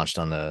that they launched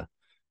on the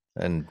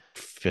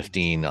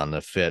 15 on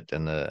the Fit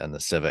and the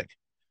Civic.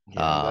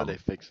 Yeah, I'm glad they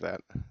fixed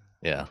that.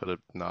 Yeah. put a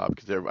knob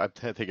because I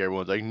think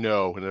everyone's like,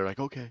 no. And they're like,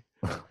 okay.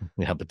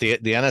 Yeah. But the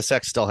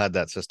NSX still had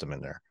that system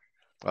in there.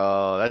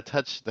 Oh, that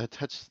touch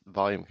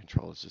volume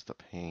control is just a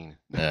pain.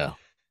 Yeah.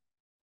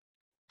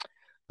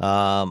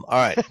 All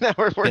right. Now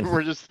we're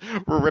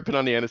ripping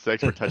on the NSX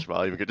for touch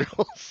volume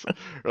controls.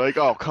 We're like,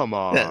 oh, come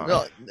Yeah, on.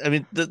 no, I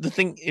mean the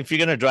thing, if you're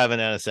gonna drive an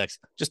NSX,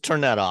 just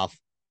turn that off,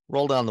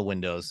 roll down the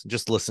windows,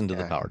 just listen to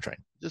the Yeah, powertrain.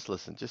 just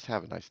listen, just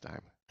have a nice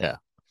time. Yeah.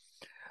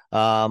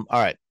 All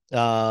right.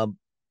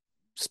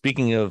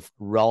 Speaking of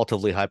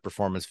relatively high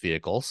performance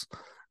vehicles,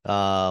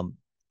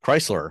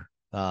 Chrysler,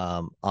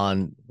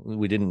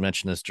 we didn't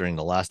mention this during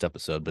the last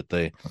episode, but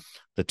the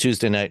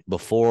Tuesday night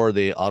before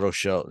the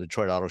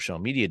Detroit Auto Show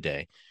Media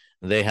Day,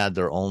 they had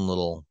their own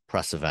little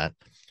press event.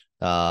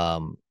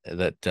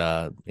 That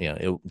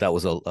that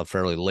was a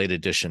fairly late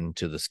addition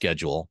to the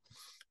schedule,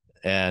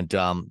 and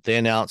they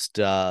announced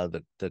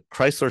the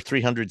Chrysler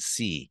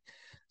 300C.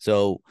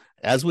 So,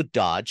 as with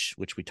Dodge,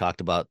 which we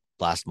talked about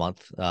last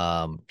month,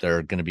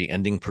 they're going to be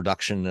ending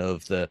production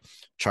of the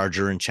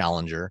Charger and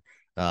Challenger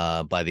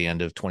by the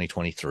end of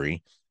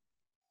 2023,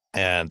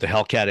 and the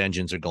Hellcat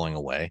engines are going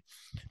away.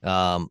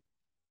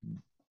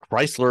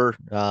 Chrysler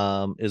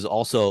is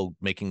also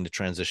making the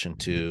transition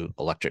to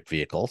electric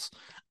vehicles.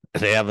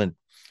 They haven't,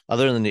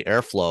 other than the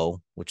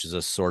Airflow, which is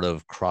a sort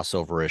of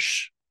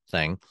crossover-ish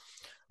thing,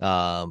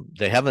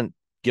 they haven't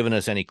given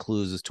us any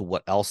clues as to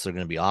what else they're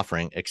going to be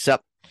offering,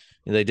 except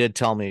they did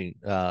tell me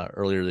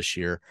earlier this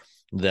year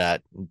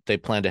that they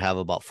plan to have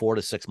about 4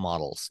 to 6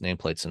 models,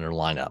 nameplates in their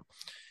lineup.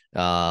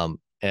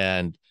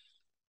 And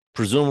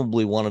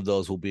presumably one of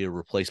those will be a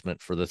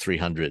replacement for the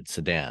 300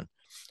 sedan.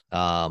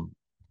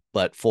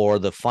 But for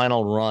the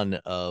final run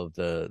of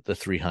the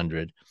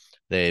 300,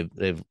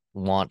 they've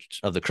launched,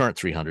 of the current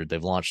 300,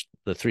 they've launched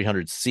the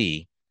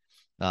 300C,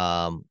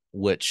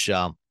 which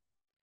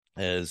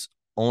is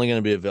only going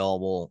to be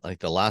available. I think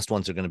the last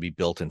ones are going to be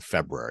built in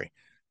February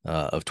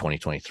of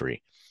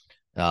 2023.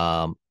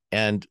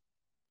 And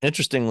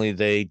interestingly,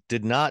 they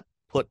did not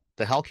put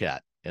the Hellcat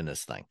in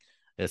this thing.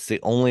 It's the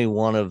only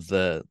one of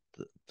the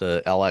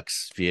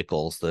LX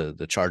vehicles,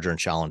 the Charger and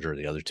Challenger,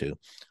 the other two,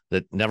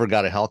 that never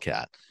got a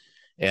Hellcat.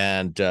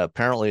 And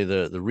apparently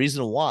the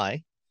reason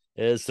why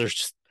is there's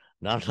just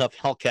not enough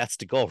Hellcats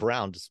to go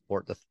around to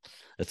support the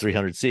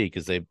 300C,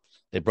 because they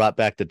brought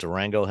back the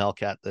Durango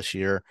Hellcat this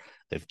year.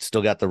 They've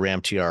still got the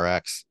Ram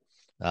TRX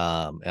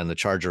and the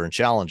Charger and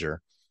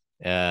Challenger,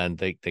 and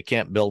they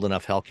can't build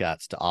enough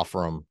Hellcats to offer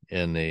them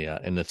in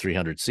the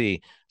 300C.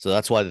 So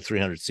that's why the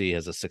 300C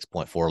has a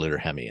 6.4 liter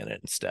Hemi in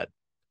it instead.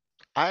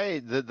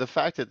 The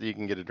fact that you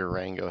can get a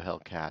Durango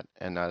Hellcat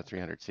and not a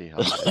 300C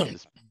Hellcat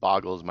just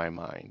boggles my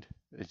mind.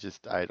 It's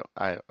just I don't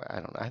know.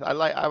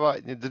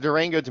 The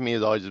Durango to me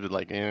has always been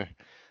like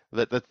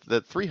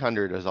the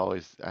 300 is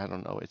always, I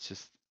don't know. It's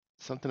just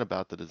something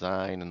about the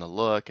design and the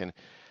look, and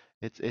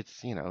it's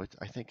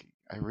I think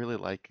I really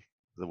like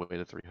the way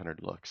the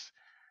 300 looks,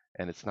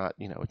 and it's not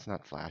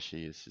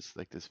flashy. It's just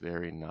like this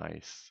very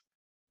nice,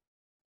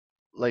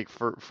 like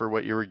for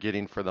what you were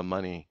getting for the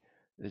money.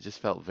 It just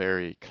felt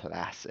very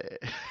classy.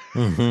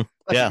 Mm-hmm.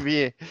 Yeah.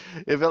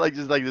 It felt like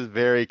just like this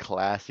very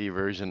classy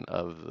version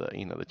of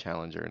the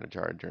Challenger and the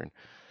Charger,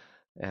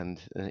 and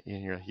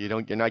you're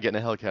not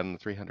getting a Hellcat in the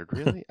 300,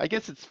 really. I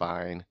guess it's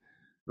fine,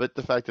 but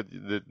the fact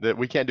that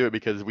we can't do it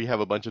because we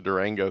have a bunch of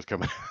Durangos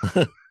coming,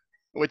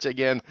 which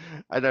again,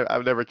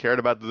 I've never cared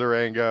about the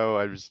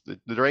Durango.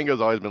 The Durango's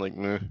always been like,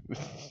 meh.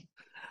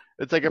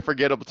 It's like a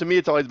forgettable. To me,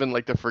 it's always been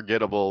like the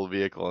forgettable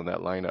vehicle in that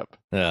lineup.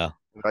 Yeah.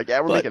 Like, yeah,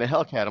 we're making a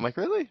Hellcat. I'm like,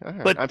 really? All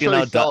right. But I'm sure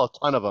they sell a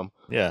ton of them.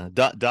 Yeah,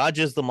 Dodge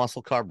is the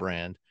muscle car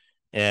brand,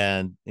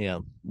 and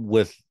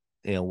with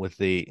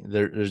the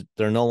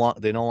they no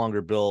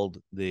longer build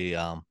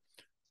the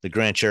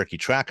Grand Cherokee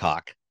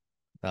Trackhawk,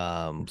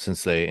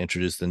 since they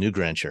introduced the new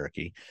Grand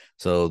Cherokee.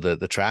 So the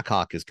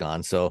Trackhawk is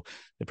gone. So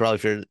they probably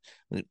figured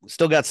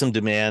still got some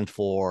demand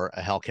for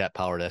a Hellcat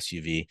powered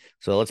SUV.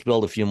 So let's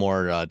build a few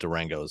more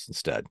Durangos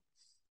instead.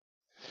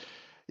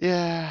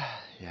 Yeah,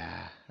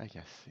 I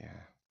guess, yeah.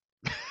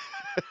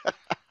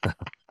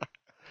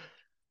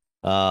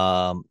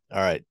 All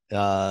right.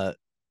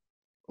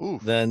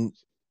 Oof. Then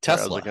Sorry,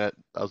 Tesla.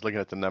 I was looking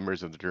at the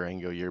numbers of the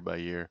Durango year by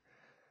year.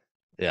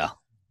 Yeah,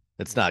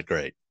 it's not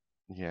great.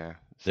 Yeah,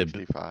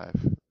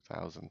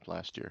 65,000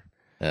 last year.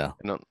 Yeah.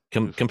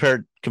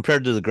 Compared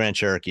to the Grand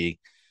Cherokee,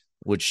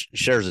 which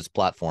shares its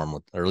platform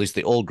with, or at least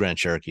the old Grand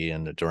Cherokee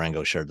and the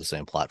Durango shared the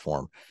same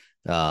platform.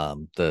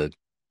 The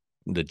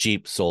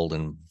Jeep sold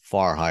in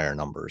far higher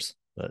numbers,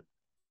 but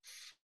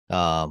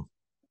all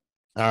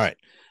right.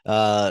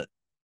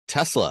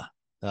 Tesla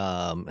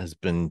has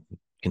been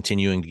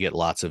continuing to get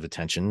lots of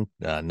attention,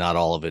 not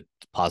all of it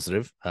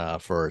positive,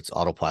 for its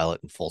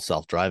autopilot and full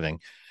self-driving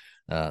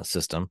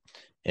system.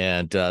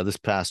 And this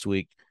past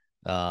week,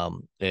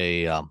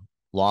 a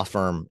law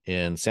firm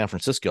in San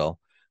Francisco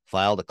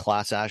filed a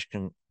class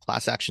action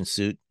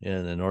suit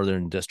in the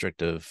Northern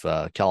District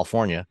of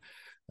California,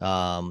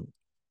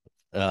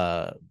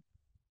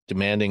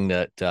 demanding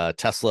that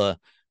Tesla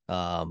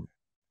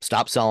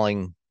stop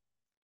selling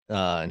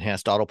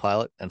enhanced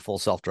autopilot and full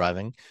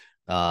self-driving,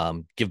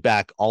 give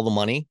back all the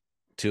money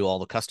to all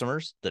the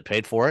customers that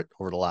paid for it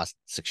over the last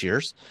 6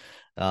 years,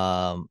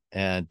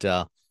 and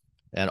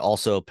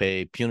also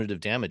pay punitive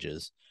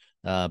damages,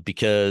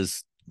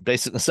 because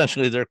basically,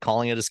 essentially, they're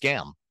calling it a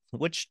scam,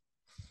 which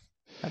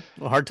I have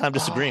a hard time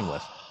disagreeing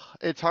with.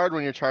 It's hard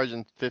when you're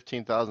charging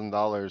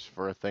 $15,000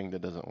 for a thing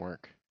that doesn't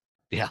work.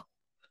 Yeah,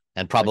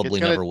 and Like probably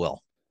never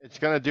will. It's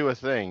gonna do a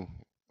thing.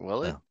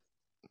 Will it?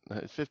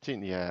 Yeah.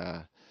 15,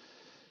 yeah.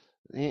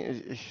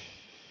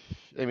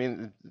 I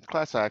mean,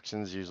 class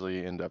actions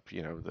usually end up,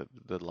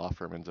 the law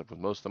firm ends up with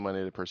most of the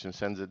money. The person who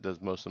sends it does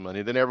most of the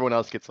money. Then everyone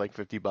else gets like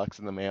 $50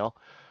 in the mail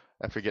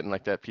after getting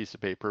like that piece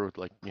of paper with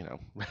like,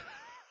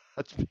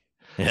 that's,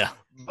 Yeah.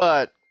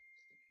 but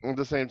at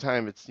the same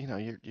time, it's,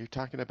 you're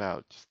talking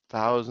about just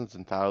thousands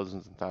and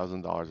thousands and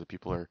thousands of dollars that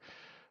people are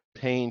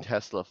paying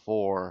Tesla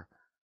for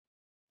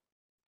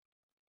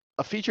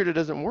a feature that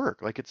doesn't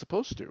work like it's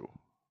supposed to.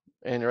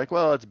 And you're like,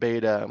 well, it's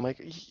beta. I'm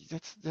like,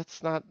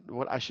 that's not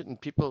what I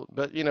shouldn't people,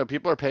 but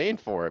people are paying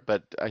for it.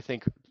 But I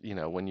think,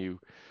 when you,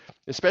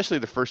 especially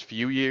the first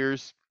few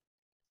years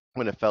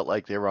when it felt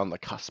like they were on the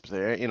cusp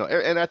there,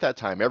 and at that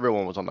time,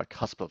 everyone was on the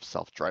cusp of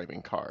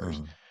self-driving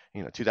cars.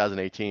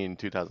 2018,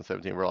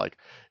 2017, we're like,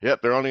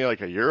 yep, they're only like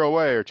a year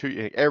away or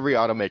two. Every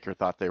automaker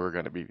thought they were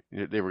going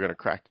to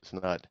crack this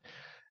nut.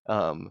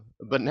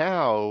 But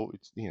now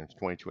it's, it's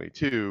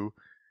 2022.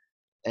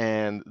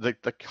 And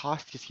the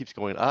cost just keeps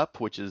going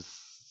up, which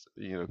is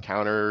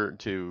counter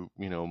to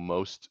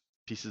most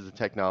pieces of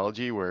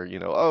technology where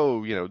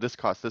this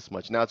costs this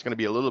much. Now it's going to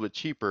be a little bit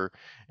cheaper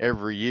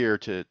every year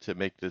to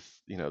make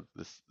this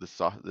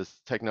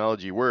this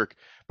technology work,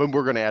 but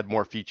we're going to add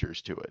more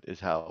features to it. Is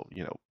how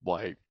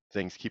why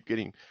things keep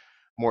getting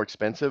more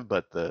expensive,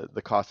 but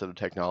the cost of the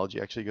technology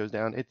actually goes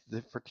down.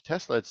 For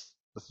Tesla, it's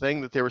the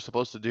thing that they were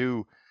supposed to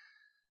do,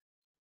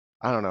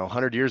 I don't know,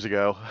 100 years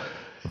ago.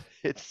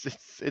 It's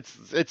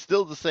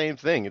still the same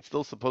thing. It's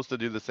still supposed to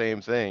do the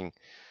same thing,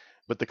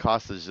 but the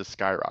cost has just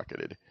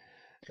skyrocketed.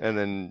 And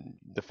then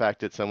the fact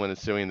that someone is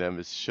suing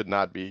them should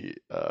not be.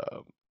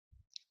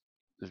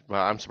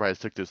 Well, I'm surprised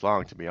it took this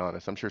long, to be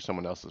honest. I'm sure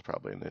someone else is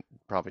probably in it.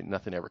 Probably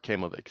nothing ever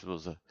came of it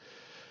because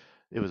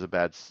it was a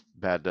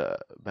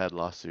bad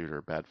lawsuit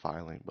or bad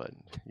filing. But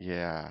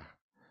yeah,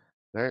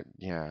 they're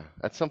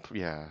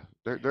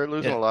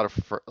losing a lot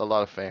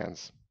of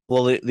fans.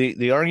 Well,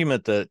 the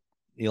argument that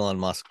Elon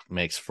Musk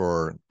makes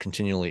for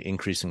continually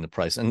increasing the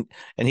price, and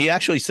he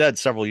actually said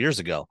several years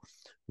ago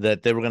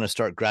that they were going to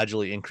start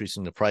gradually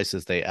increasing the price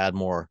as they add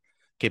more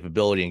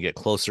capability and get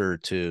closer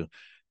to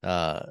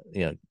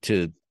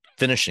to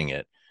finishing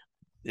it.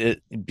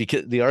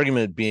 Because the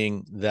argument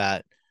being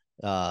that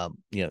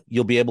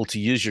you'll be able to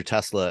use your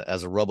Tesla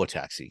as a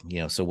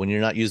robotaxi. So when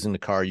you're not using the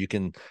car, you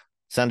can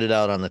send it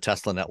out on the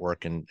Tesla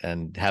network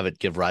and have it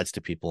give rides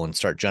to people and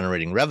start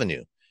generating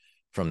revenue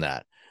from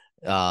that.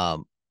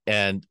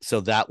 And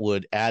so that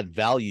would add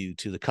value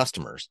to the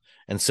customers,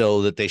 and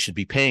so that they should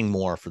be paying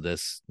more for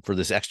this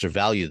extra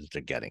value that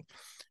they're getting.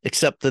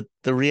 Except that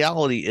the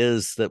reality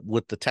is that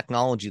with the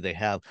technology they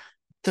have,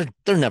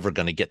 they're never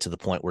going to get to the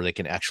point where they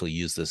can actually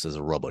use this as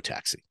a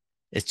robotaxi.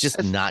 It's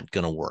just not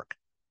going to work.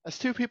 As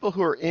two people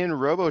who are in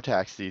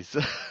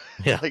robotaxis,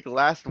 Yeah. like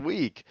last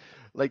week,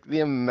 like the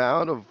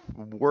amount of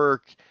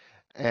work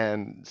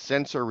and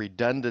sensor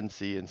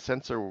redundancy and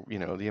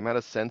the amount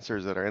of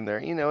sensors that are in there,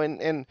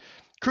 and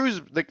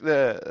Cruise,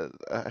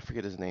 I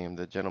forget his name,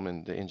 the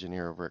gentleman, the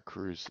engineer over at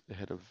Cruise, the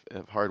head of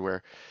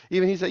hardware.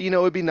 Even he said,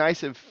 it'd be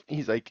nice if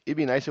we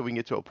can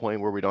get to a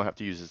point where we don't have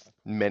to use as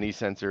many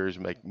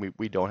sensors, like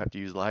we don't have to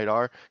use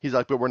LiDAR. He's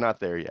like, but we're not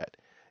there yet.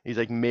 He's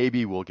like,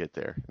 maybe we'll get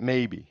there.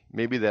 Maybe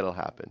that'll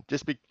happen.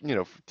 Just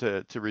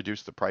to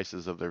reduce the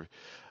prices of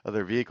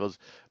their vehicles.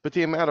 But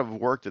the amount of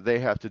work that they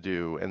have to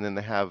do, and then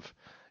they have,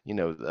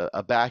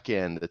 a back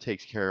end that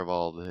takes care of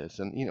all this,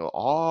 and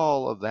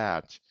all of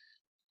that.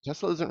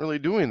 Tesla isn't really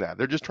doing that.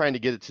 They're just trying to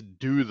get it to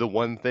do the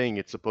one thing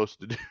it's supposed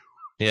to do.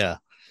 Yeah.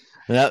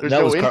 There's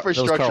no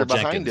infrastructure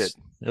behind it.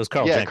 It was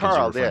Carl Jenkins.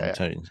 Carl,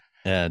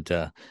 And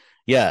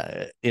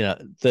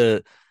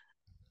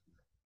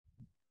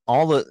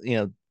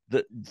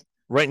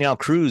right now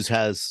Cruise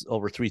has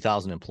over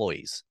 3,000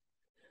 employees.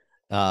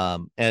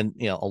 And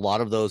a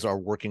lot of those are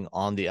working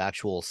on the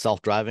actual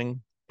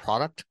self-driving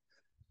product,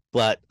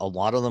 but a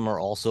lot of them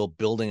are also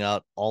building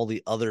out all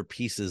the other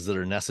pieces that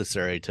are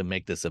necessary to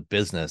make this a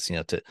business,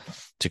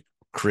 to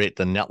create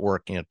the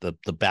network,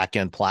 the back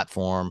end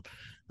platform,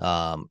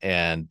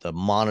 and the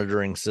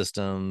monitoring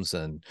systems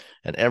and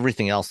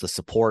everything else, the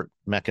support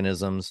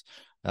mechanisms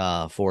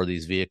for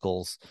these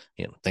vehicles,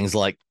 things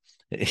like,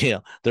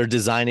 they're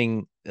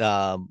designing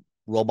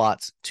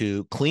robots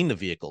to clean the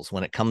vehicles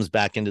when it comes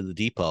back into the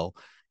depot.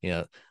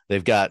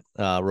 They've got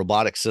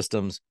robotic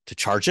systems to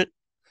charge it.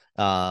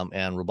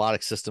 And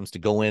robotic systems to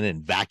go in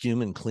and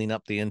vacuum and clean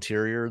up the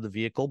interior of the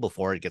vehicle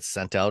before it gets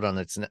sent out on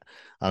its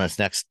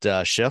next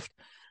shift.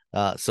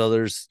 So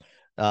there's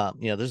a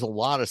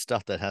lot of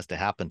stuff that has to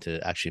happen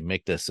to actually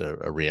make this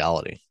a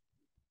reality.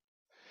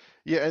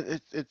 Yeah,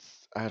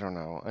 it's I don't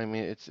know. I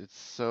mean, it's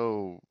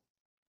so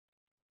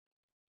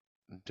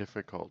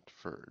difficult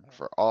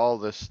for all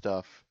this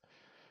stuff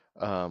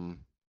um,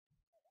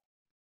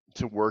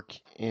 to work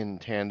in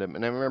tandem.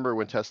 And I remember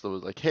when Tesla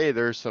was like, "Hey,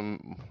 there's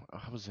some." I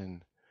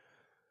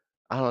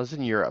don't know, it was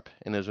in Europe,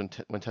 and it was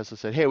when Tesla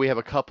said, "Hey, we have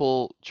a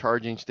couple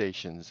charging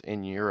stations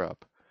in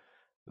Europe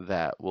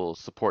that will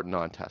support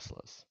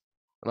non-Teslas."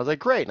 And I was like,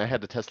 "Great!" And I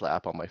had the Tesla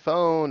app on my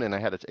phone, and I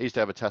used to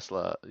have a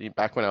Tesla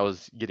back when I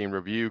was getting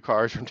review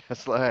cars from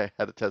Tesla. I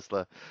had a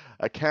Tesla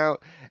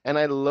account, and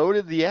I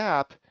loaded the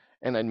app,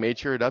 and I made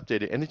sure it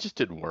updated, and it just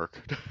didn't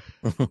work.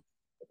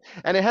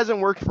 And it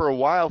hasn't worked for a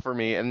while for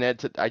me, and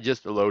I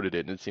just loaded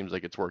it, and it seems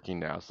like it's working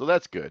now, so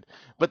that's good.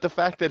 But the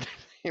fact that,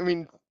 I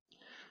mean,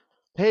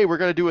 hey, we're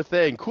gonna do a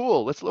thing.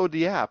 Cool. Let's load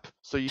the app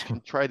so you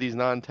can try these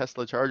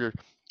non-Tesla chargers.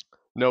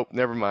 Nope,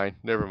 never mind.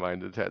 Never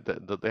mind.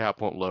 The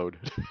app won't load.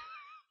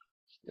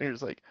 And you're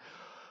just like,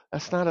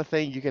 that's not a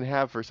thing you can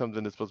have for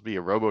something that's supposed to be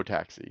a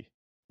robo-taxi.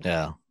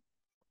 Yeah.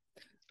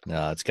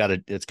 No, it's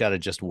gotta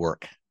just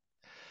work.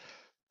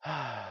 All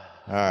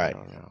right.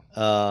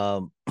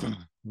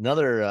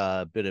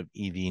 Another bit of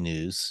EV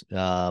news.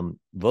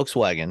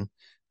 Volkswagen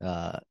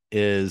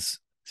is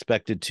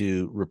expected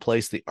to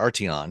replace the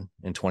Arteon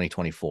in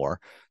 2024.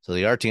 So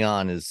the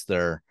Arteon is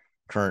their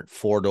current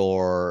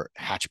four-door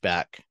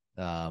hatchback,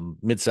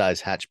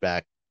 midsize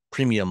hatchback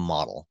premium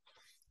model.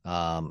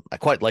 I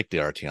quite liked the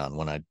Arteon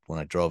when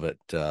I drove it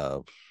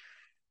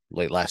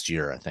late last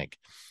year, I think.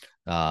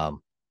 And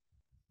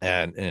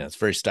it's a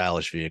very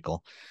stylish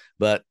vehicle.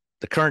 But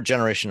the current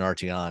generation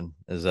Arteon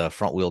is a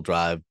front-wheel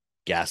drive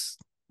gas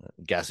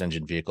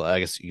engine vehicle. I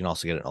guess you can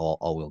also get it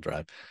all-wheel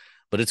drive,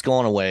 but it's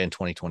going away in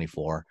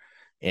 2024,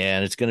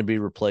 and it's going to be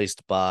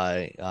replaced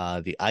by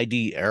the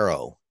ID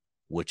Aero,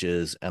 which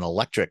is an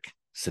electric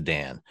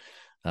sedan,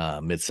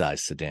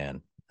 mid-size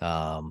sedan.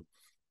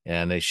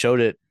 And they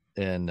showed it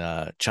in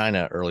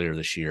China earlier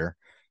this year.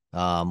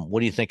 What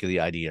do you think of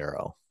the ID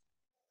Aero?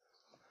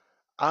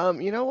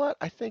 You know what?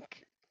 I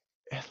think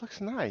it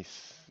looks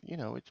nice.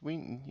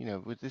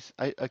 With this,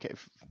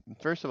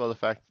 first of all, the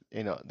fact,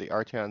 the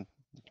Arteon,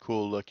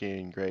 cool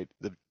looking, great.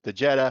 The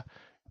Jetta,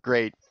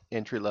 great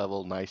entry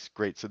level, nice,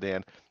 great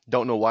sedan.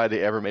 Don't know why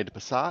they ever made a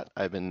Passat.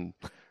 I've been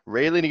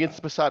railing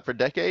against the Passat for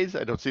decades.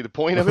 I don't see the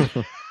point of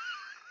it.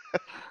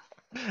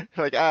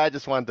 Like, I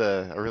just want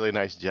a really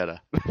nice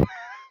Jetta.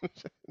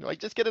 Like,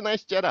 just get a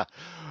nice Jetta.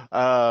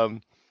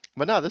 But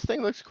no, this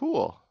thing looks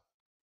cool.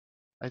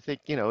 I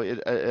think,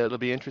 it'll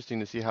be interesting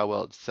to see how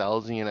well it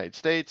sells in the United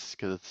States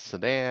because it's a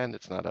sedan.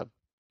 It's not a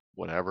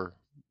whatever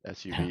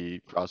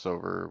SUV,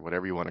 crossover,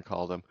 whatever you want to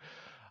call them.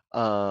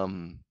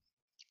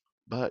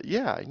 But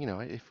yeah,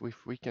 if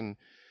we can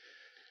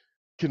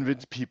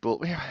convince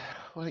people, yeah,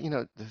 well,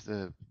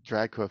 the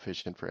drag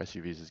coefficient for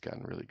SUVs has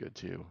gotten really good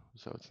too.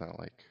 So it's not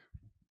like,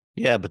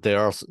 yeah, but they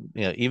are also,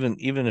 even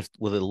if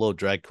with a low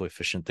drag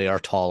coefficient, they are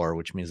taller,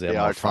 which means they have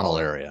more frontal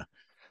area.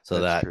 So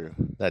that's true.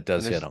 That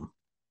does hit them.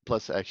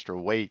 Plus extra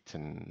weight,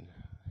 and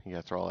you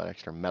got to throw all that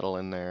extra metal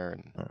in there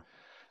and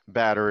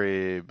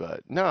battery.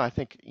 But no, I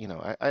think,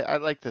 I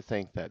like to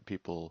think that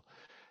people,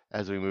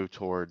 as we move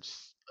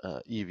towards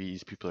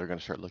EVs, people are going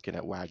to start looking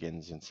at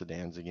wagons and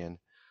sedans again.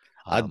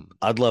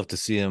 I'd love to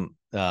see him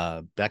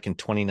back in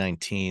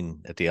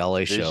 2019 at the LA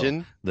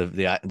Vision? show.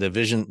 The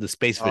Vision, the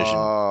Space Vision.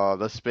 Oh,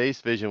 the Space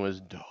Vision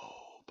was dope.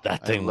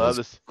 That thing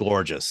was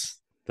gorgeous.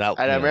 I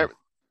remember.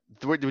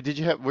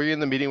 Were you in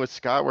the meeting with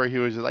Scott where he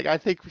was like, I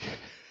think.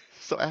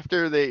 So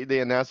after they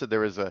announced that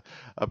there was a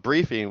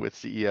briefing with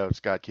CEO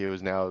Scott Key, who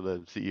is now the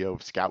CEO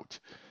of Scout,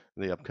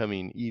 the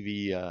upcoming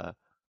EV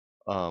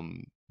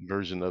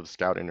version of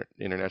Scout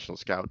International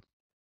Scout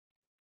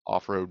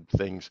off-road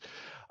things.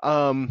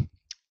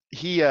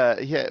 He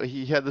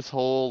had this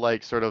whole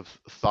like sort of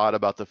thought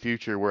about the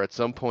future where at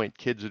some point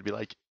kids would be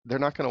like, they're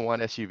not going to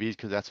want SUVs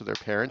because that's what their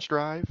parents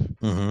drive.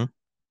 Mm-hmm.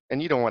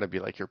 And you don't want to be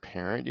like your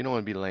parent. You don't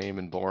want to be lame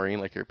and boring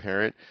like your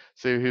parent.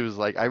 So he was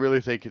like, I really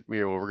think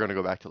we're going to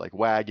go back to like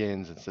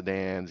wagons and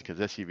sedans because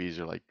SUVs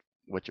are like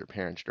what your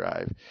parents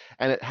drive.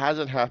 And it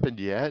hasn't happened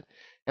yet.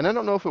 And I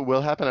don't know if it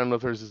will happen. I don't know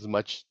if there's as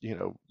much,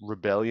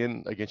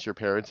 rebellion against your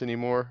parents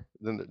anymore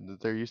than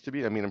there used to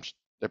be. I mean,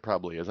 there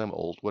probably is. I'm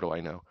old. What do I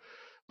know?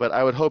 But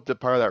I would hope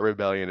that part of that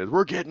rebellion is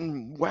we're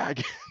getting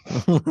wagons.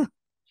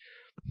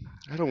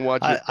 I don't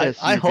want your SUV,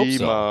 I hope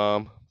so.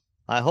 Mom.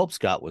 I hope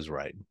Scott was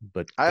right,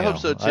 but I hope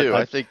so too.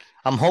 I think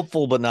I'm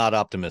hopeful, but not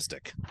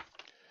optimistic.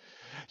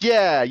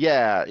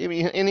 Yeah. I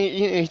mean, and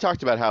he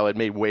talked about how it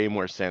made way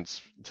more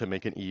sense to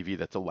make an EV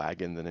that's a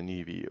wagon than an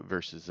EV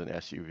versus an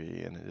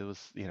SUV, and it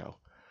was,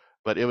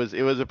 but it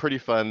was a pretty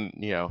fun,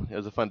 it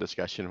was a fun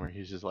discussion where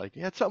he's just like,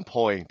 yeah, at some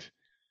point,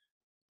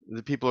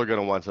 the people are going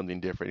to want something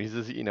different. He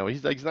says,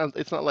 he's like,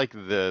 it's not like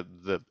the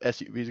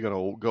SUV is going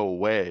to go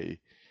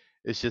away.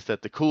 It's just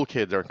that the cool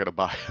kids aren't going to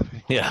buy them.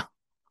 Yeah.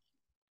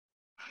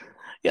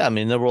 Yeah, I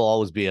mean, there will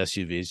always be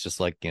SUVs, just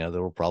like, there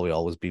will probably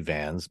always be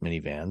vans,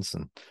 minivans,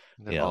 and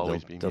they'll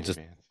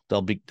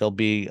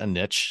be a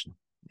niche,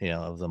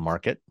 of the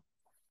market.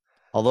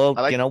 Although,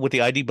 with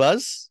the ID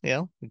Buzz,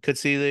 we could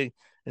see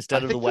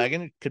instead of the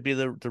wagon, it could be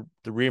the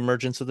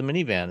reemergence of the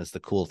minivan is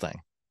the cool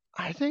thing.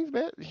 I think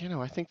that,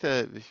 I think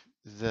the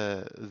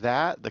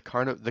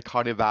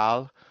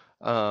Carnival,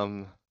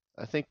 um,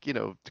 I think,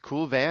 the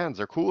cool vans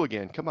are cool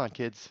again. Come on,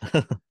 kids.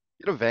 Get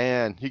a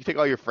van. You can take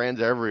all your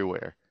friends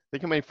everywhere.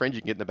 Think how many friends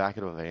you can get in the back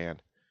of a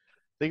van.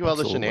 Think of all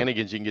the Absolutely.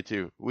 shenanigans you can get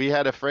to. We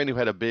had a friend who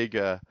had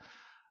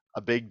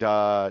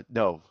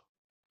no,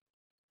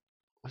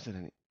 was it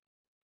an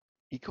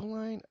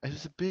Ecoline? It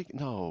was a big,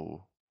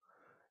 no.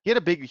 He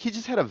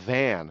just had a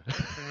van.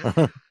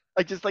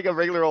 Like just like a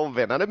regular old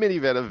van, not a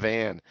minivan, a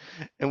van.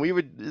 And we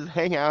would just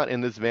hang out in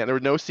this van. There were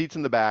no seats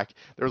in the back.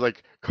 There was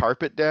like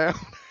carpet down.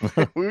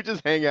 We would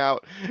just hang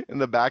out in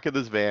the back of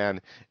this van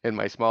in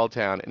my small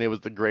town, and it was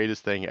the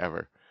greatest thing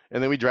ever.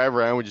 And then we drive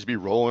around, we'd just be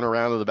rolling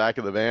around in the back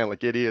of the van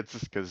like idiots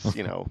because,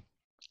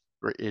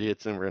 we're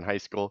idiots and we're in high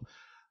school.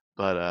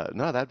 But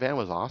no, that van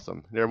was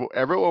awesome.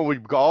 Everyone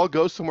would all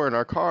go somewhere in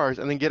our cars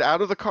and then get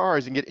out of the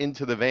cars and get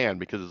into the van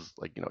because it's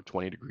like,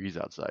 20 degrees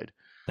outside.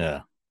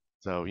 Yeah.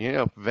 So,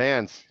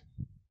 vans.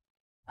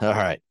 All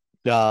right.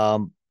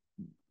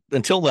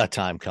 Until that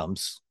time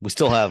comes, we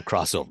still have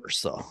crossovers.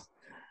 So,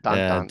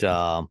 Dun,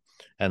 dun.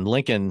 And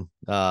Lincoln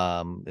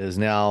is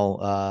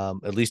now,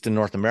 at least in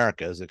North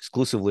America, is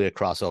exclusively a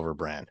crossover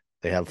brand.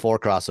 They have 4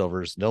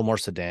 crossovers, no more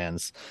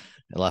sedans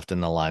left in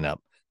the lineup.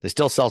 They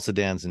still sell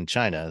sedans in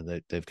China.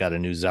 They've got a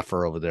new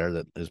Zephyr over there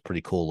that is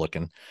pretty cool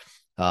looking.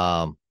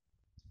 But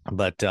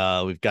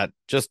we've got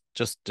just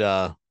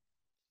the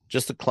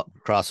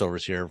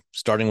crossovers here,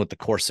 starting with the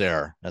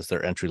Corsair as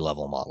their entry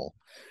level model.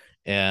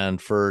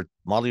 And for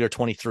model year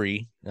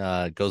 23,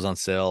 it goes on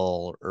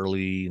sale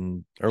early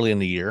in the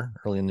new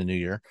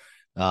year.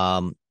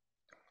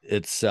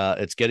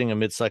 It's getting a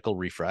mid-cycle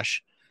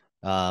refresh,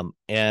 and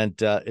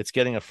it's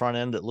getting a front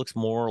end that looks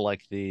more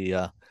like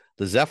the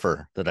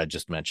Zephyr that I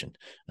just mentioned,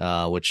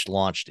 which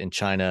launched in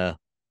China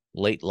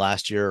late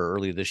last year or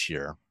early this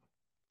year.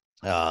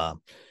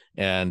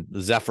 And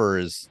the Zephyr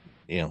is,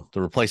 the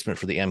replacement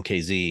for the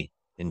MKZ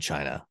in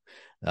China.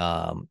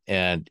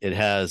 And it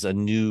has a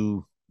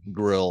new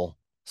grill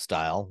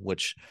style,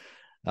 which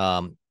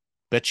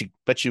bet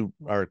you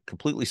are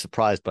completely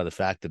surprised by the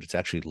fact that it's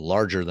actually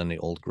larger than the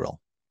old grill.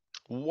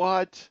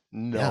 What?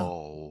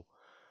 No.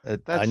 Yeah.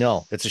 I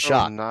know. It's a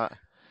shock.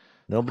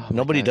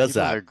 Nobody does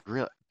that.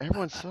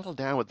 Everyone settle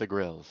down with the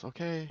grills,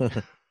 okay?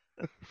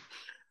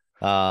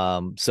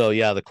 So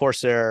yeah, the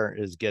Corsair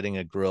is getting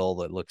a grill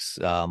that looks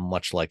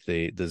much like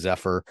the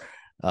Zephyr.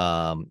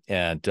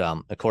 And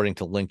according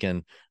to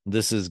Lincoln,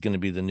 this is going to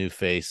be the new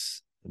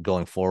face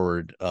going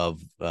forward of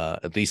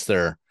at least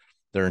their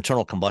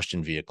internal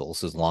combustion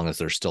vehicles, as long as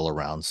they're still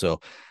around. So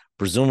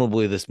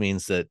presumably this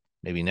means that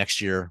maybe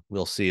next year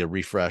we'll see a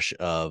refresh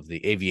of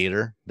the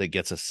Aviator that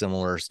gets a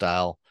similar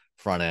style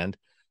front end.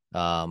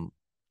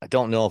 I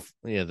don't know if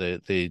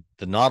the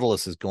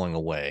Nautilus is going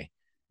away,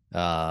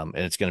 and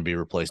it's going to be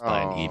replaced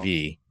by an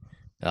EV.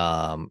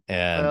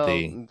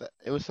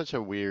 It was such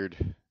a weird.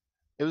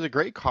 It was a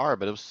great car,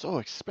 but it was so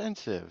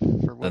expensive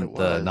for what it was.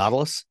 The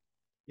Nautilus?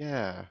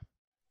 Yeah.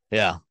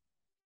 Yeah,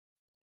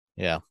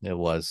 it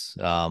was.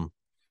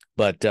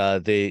 But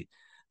the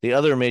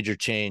other major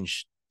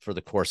change for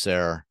the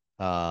Corsair,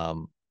 actually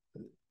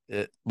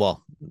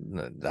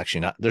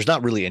not. There's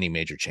not really any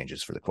major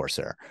changes for the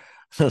Corsair.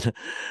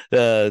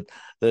 They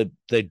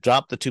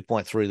dropped the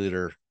 2.3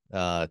 liter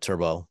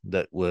turbo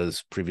that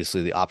was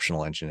previously the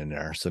optional engine in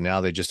there. So now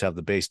they just have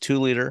the base 2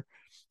 liter,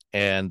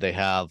 and they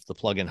have the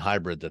plug-in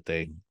hybrid that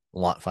they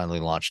finally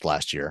launched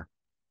last year.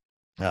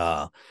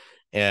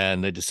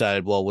 And they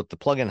decided, well, with the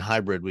plug-in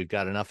hybrid, we've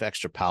got enough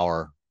extra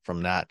power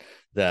from that,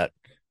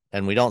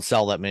 and we don't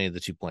sell that many of the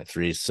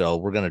 2.3s, so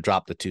we're going to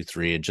drop the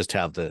 2.3 and just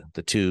have the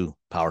 2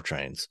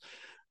 powertrains.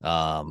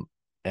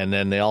 And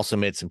then they also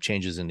made some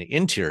changes in the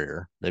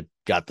interior. They've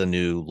got the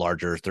new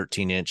larger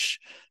 13-inch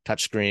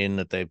touchscreen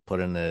that they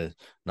put in the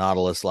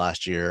Nautilus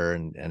last year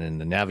and in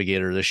the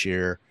Navigator this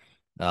year.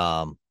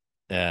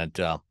 And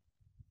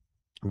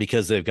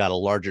because they've got a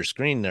larger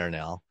screen there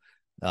now,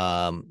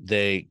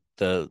 the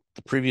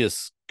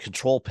previous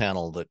control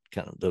panel that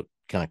kind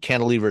of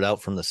cantilevered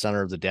out from the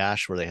center of the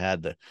dash, where they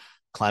had the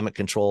climate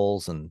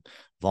controls and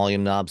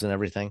volume knobs and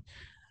everything,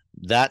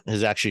 that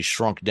has actually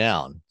shrunk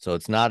down. So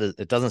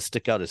it doesn't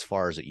stick out as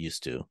far as it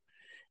used to.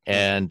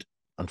 And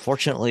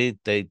unfortunately,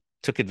 they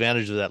took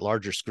advantage of that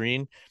larger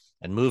screen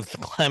and moved the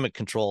climate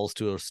controls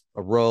to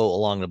a row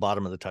along the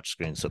bottom of the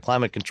touchscreen. So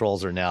climate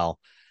controls are now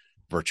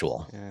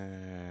virtual.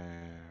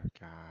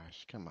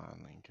 Gosh, come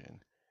on, Lincoln.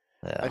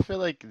 Yeah. I feel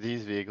like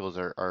these vehicles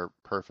are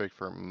perfect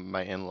for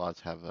my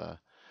in-laws.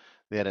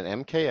 They had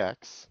an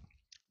MKX,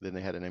 then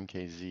they had an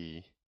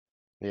MKZ.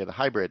 They had the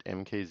hybrid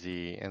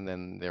MKZ, and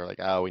then they were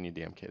like, oh, we need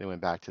the MK. They went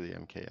back to the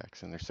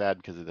MKX, and they're sad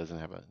because it doesn't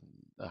have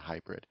a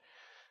hybrid.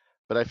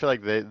 But I feel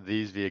like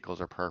these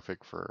vehicles are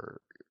perfect for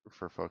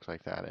folks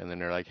like that. And then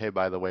they're like, hey,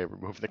 by the way,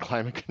 remove the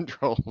climate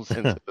controls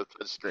into the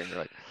touchscreen. You're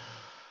like,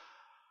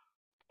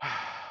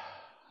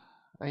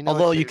 I know.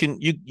 Although you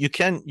can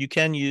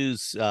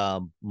use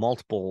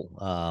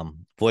multiple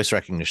voice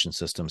recognition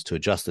systems to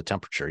adjust the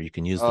temperature. You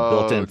can use the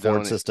built-in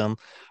Ford system,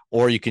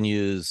 or you can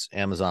use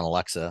Amazon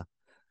Alexa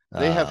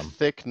They have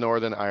thick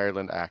Northern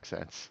Ireland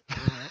accents.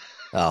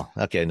 Oh,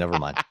 okay, never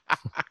mind.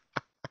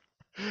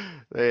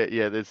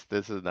 Yeah, this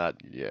is not.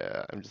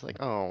 Yeah, I'm just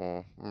like,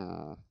 oh,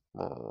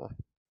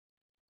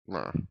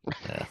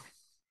 Yeah,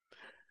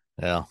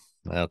 yeah,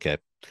 okay.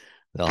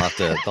 They'll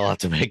have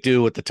to make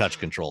do with the touch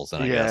controls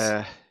then, I guess.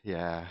 yeah,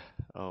 yeah.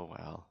 Oh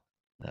well.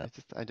 Yeah.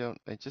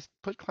 I just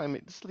put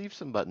climate. Just leave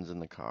some buttons in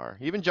the car.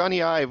 Even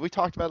Johnny Ive, we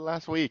talked about it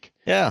last week.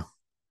 Yeah.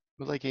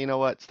 Was like, you know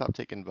what? Stop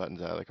taking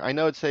buttons out. Like, I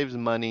know it saves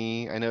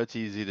money. I know it's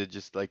easy to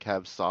just like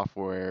have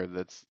software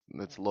that's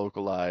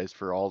localized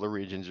for all the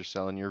regions you're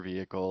selling your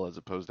vehicle, as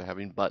opposed to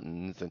having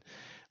buttons and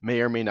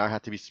may or may not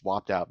have to be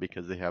swapped out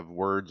because they have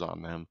words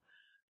on them.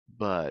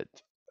 But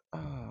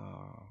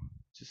oh,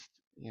 just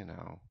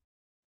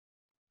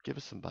give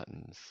us some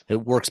buttons.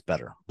 It works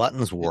better.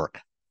 Buttons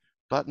work.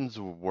 Buttons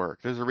work.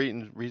 There's a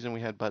reason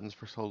we had buttons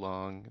for so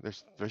long.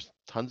 There's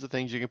tons of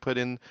things you can put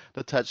in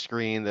the touch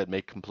screen that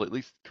make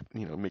complete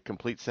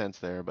sense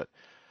there, but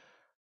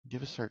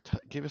give us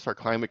our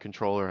climate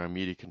controller and our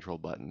media control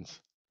buttons.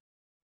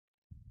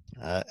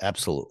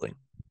 Absolutely.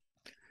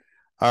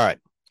 All right.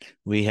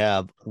 We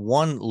have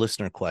one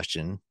listener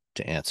question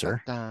to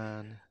answer.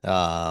 Dun.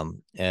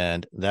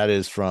 And that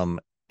is from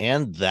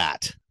Dan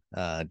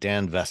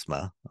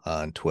Vesma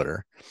on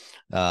Twitter.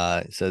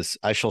 It says,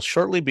 I shall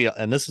shortly be,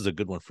 and this is a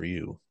good one for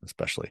you,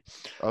 especially.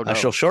 Oh, no. I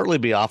shall shortly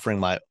be offering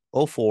my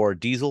 04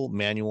 diesel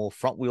manual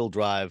front wheel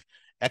drive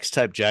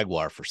X-Type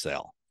Jaguar for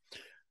sale.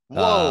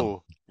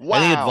 Whoa. Wow.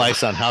 Any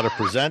advice on how to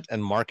present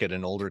and market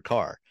an older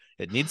car?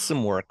 It needs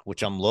some work,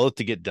 which I'm loath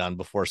to get done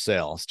before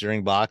sale.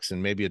 Steering box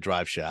and maybe a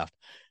drive shaft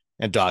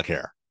and dog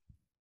hair.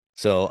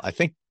 So I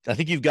think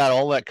you've got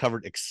all that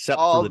covered except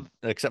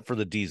for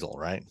the diesel,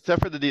 right?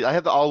 Except for the diesel. I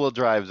have the all-wheel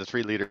drive, the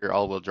 3-liter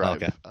all-wheel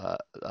drive, okay.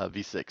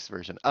 V6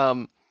 version.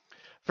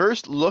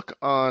 First, look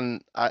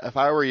on. If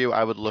I were you,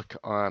 I would look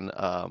on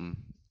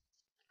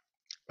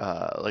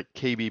like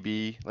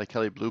KBB, like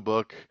Kelly Blue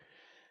Book,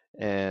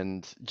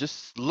 and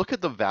just look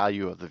at the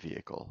value of the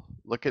vehicle.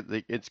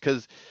 It's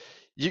because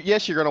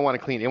yes, you're going to want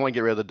to clean. You want to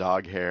get rid of the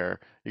dog hair.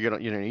 You're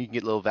going to, you can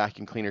get little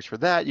vacuum cleaners for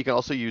that. You can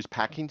also use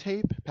packing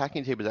tape.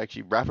 Packing tape is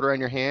actually wrap it around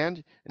your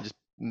hand and just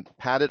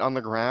pat it on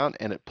the ground,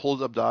 and it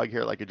pulls up dog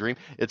hair like a dream.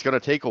 It's going to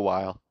take a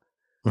while.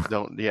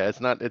 It's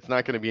not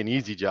going to be an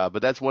easy job,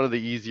 but that's one of the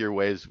easier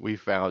ways we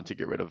found to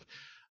get rid of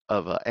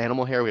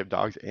animal hair. We have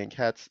dogs and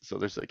cats, so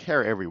there's like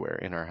hair everywhere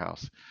in our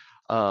house.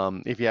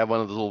 If you have one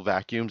of those little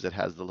vacuums that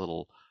has the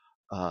little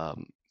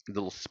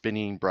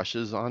spinning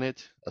brushes on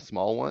it, a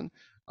small one,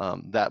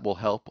 that will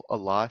help a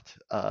lot.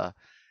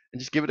 And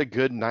just give it a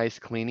good, nice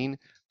cleaning.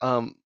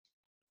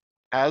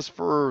 As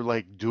for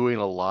like doing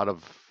a lot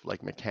of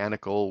like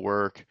mechanical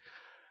work,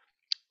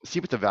 see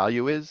what the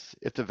value is.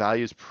 If the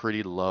value is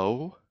pretty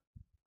low,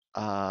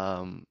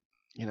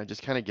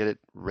 just kind of get it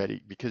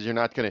ready, because you're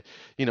not gonna,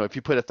 if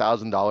you put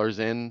 $1,000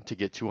 in to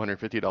get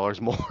 $250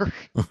 more,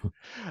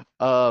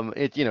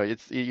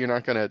 you're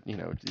not gonna,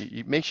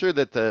 you make sure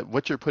that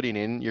what you're putting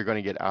in, you're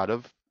going to get out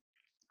of.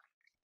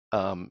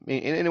 And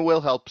it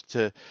will help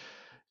to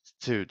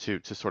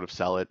sort of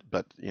sell it,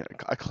 but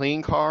a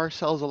clean car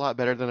sells a lot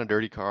better than a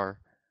dirty car.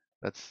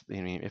 That's,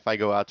 if I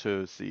go out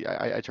to see,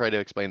 I tried to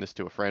explain this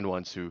to a friend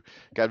once who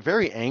got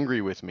very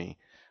angry with me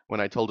when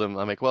I told him,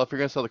 I'm like, well, if you're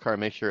gonna sell the car,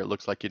 make sure it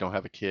looks like you don't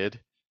have a kid,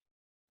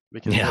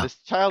 because he had his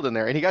child in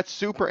there, and he got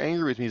super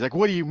angry with me. He's like,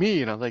 what do you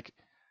mean? I'm like,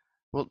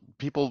 well,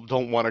 people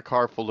don't want a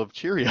car full of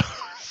Cheerios.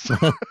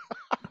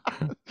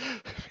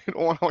 You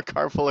don't want a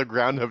car full of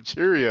ground up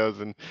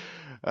Cheerios. And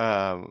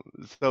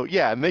so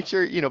yeah, make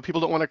sure people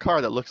don't want a car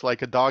that looks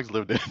like a dog's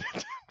lived in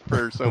it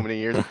for so many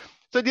years.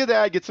 So I did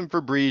that. Get some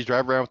Febreze,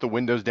 drive around with the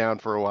windows down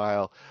for a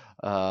while.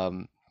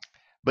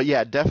 But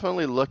yeah,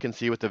 definitely look and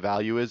see what the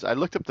value is. I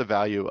looked up the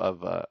value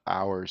of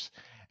ours,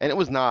 and it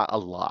was not a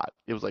lot.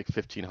 It was like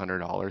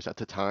 $1,500 at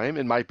the time.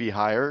 It might be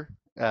higher.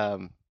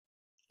 Again,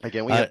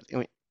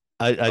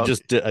 I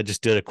just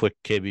did a quick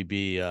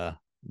KBB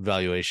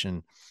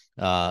valuation.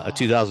 A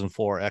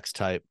 2004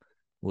 X-Type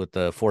with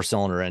the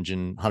 4-cylinder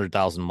engine,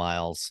 100,000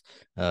 miles,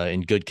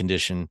 in good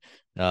condition.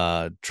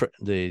 Let's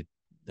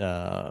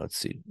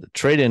see, the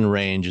trade-in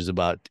range is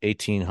about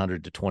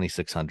 1,800 to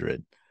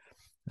 2,600.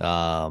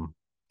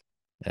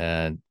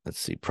 And let's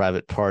see,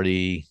 private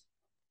party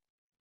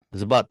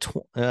is about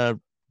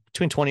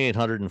between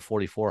 2,800 and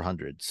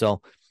 4,400.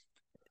 So,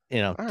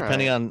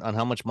 depending on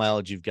how much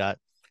mileage you've got,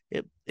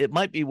 it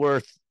might be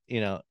worth,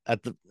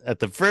 at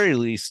the very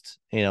least,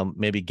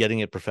 maybe getting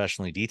it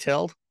professionally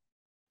detailed.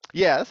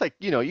 Yeah, that's like,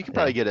 you can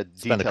probably get a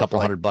spend a couple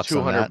 $100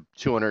 on that.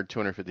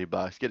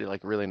 $250. Get it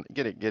like really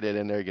get it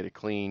in there, get it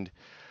cleaned.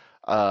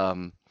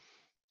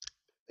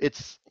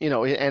 It's,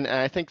 and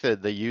I think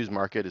that the used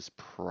market is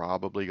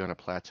probably going to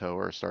plateau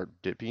or start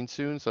dipping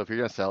soon. So if you're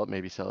going to sell it,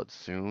 maybe sell it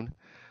soon.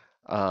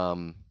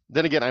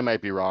 Then again, I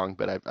might be wrong,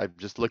 but I'm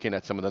just looking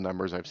at some of the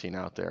numbers I've seen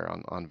out there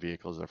on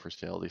vehicles that are for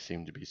sale. They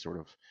seem to be sort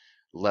of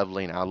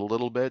leveling out a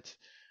little bit.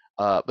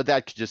 But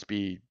that could just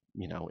be,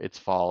 it's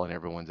fall and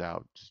everyone's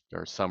out,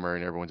 or summer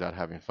and everyone's out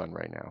having fun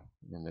right now.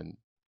 And then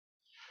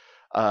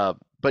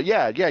But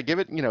yeah, give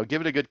it,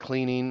 give it a good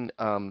cleaning.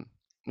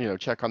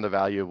 Check on the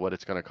value of what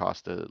it's going to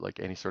cost to like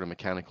any sort of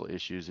mechanical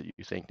issues that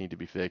you think need to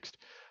be fixed.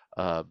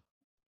 Uh,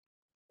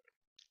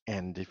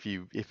 and if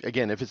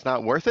it's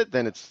not worth it,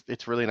 then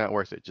it's really not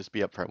worth it. Just be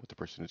upfront with the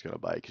person who's going to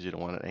buy it because you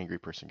don't want an angry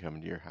person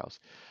coming to your house.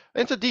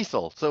 And it's a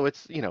diesel, so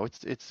it's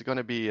going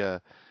to be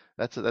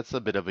that's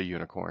a bit of a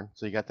unicorn.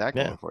 So you got that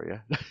Yeah. going for you.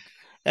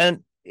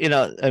 And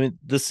I mean,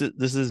 this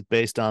is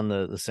based on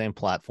the same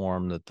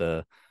platform that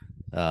the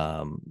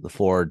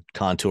Ford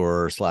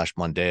Contour /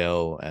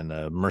 Mondeo and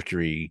the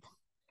Mercury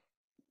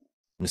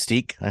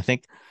Mystique, I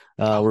think,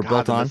 Oh were God,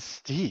 built the on.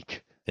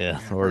 Mystique. Yeah,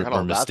 Man, I or forgot all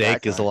about that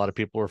Mistake, as a guy. lot of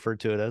people refer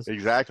to it as.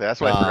 Exactly. That's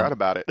why I forgot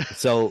about it.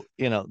 So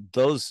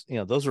those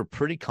were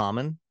pretty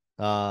common.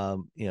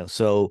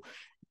 So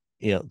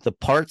the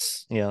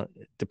parts,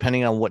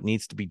 depending on what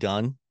needs to be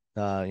done,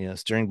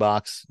 steering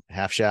box,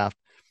 half shaft,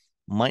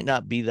 might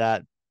not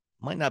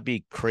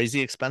be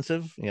crazy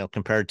expensive,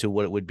 compared to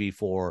what it would be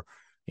for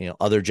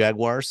other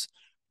Jaguars.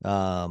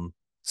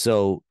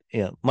 So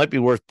might be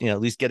worth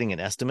at least getting an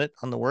estimate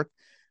on the work.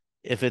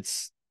 If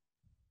it's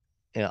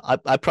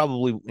I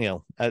probably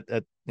at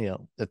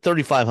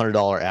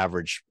 $3,500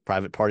 average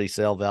private party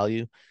sale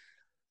value,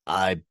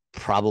 I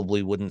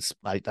probably wouldn't.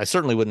 I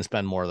certainly wouldn't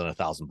spend more than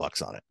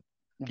 $1,000 on it.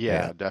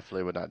 Yeah,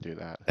 definitely would not do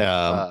that.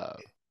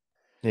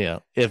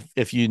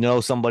 If you know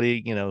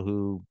somebody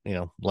who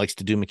likes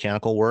to do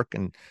mechanical work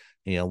and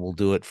will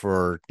do it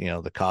for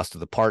the cost of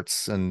the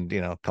parts and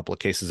a couple of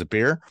cases of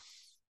beer,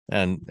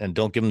 and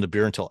don't give them the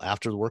beer until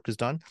after the work is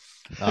done,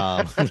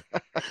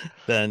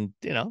 then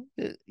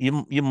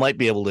you might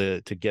be able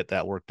to get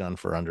that work done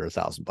for under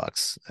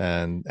 $1,000,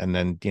 and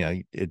then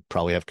it'd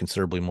probably have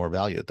considerably more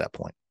value at that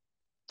point.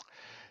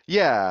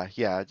 Yeah,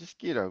 just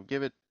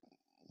give it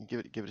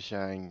a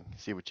shine,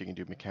 see what you can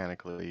do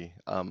mechanically.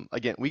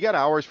 Again, we got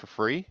ours for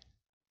free.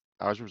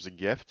 Ours was a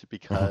gift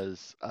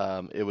because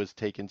it was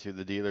taken to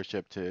the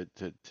dealership to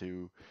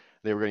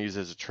they were going to use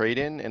it as a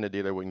trade-in, and the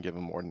dealer wouldn't give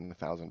them more than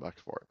 $1,000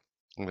 for it.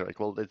 And they're like,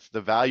 well, it's the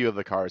value of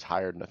the car is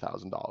higher than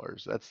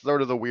 $1,000. That's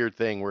sort of the weird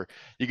thing where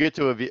you get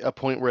to a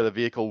point where the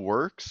vehicle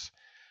works,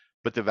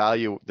 but the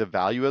value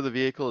of the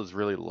vehicle is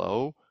really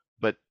low.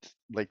 But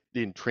like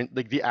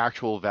the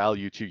actual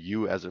value to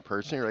you as a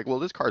person, you're like, well,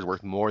 this car is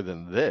worth more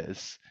than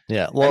this.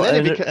 Yeah, well,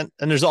 And then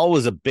and there's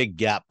always a big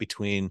gap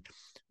between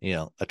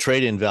a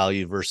trade-in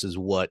value versus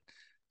what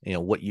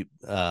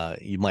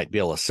you might be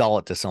able to sell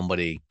it to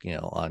somebody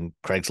on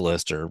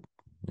Craigslist or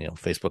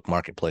Facebook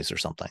Marketplace or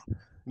something.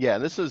 Yeah,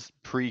 this is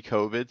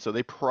pre-COVID, so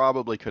they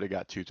probably could have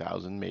got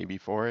 2,000 maybe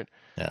for it.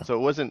 Yeah. So it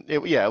wasn't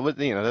it yeah, it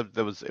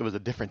was it was a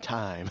different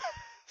time.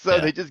 So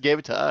Yeah. they just gave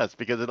it to us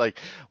because it's like,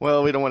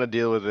 well, we don't want to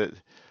deal with it.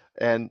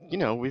 And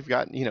we've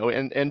got, and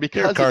You're a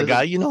because it car guy,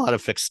 doesn't, you know how to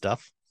fix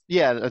stuff.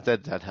 yeah,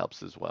 that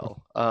helps as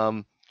well.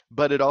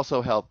 But it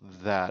also helped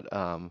that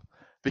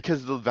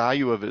because the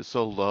value of it is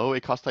so low,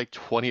 it costs like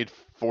 20 to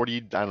 40, I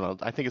don't know,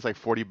 I think it's like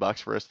 $40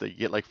 for us to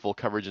get like full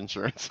coverage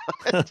insurance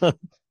on it.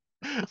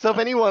 So if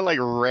anyone like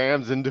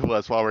rams into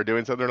us while we're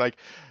doing something, they're like,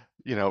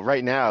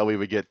 right now we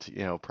would get,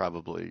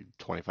 probably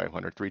 $2,500,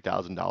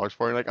 $3,000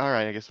 for it. Like, all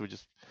right,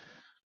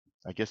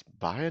 I guess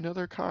buy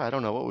another car. I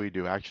don't know what we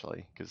do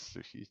actually, because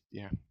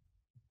yeah.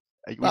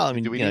 Well, I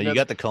mean, Do we need you another?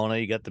 got the Kona,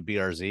 you got the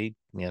BRZ.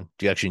 Yeah.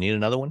 Do you actually need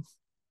another one?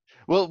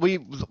 Well, we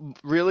use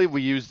the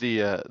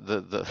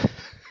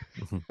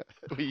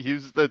we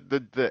use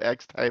the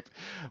X type.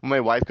 When my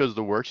wife goes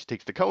to work, she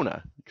takes the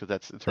Kona because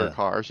it's her Yeah.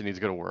 car. She needs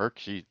to go to work.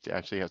 She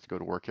actually has to go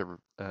to work every,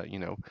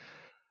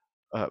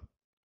 uh,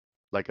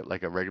 like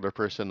a regular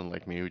person, and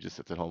like me who just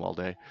sits at home all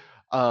day.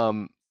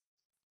 Um,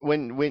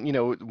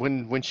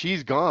 when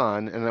she's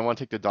gone and I want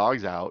to take the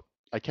dogs out,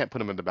 I can't put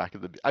them in the back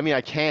of the. I mean,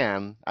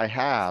 I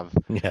have.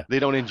 Yeah. They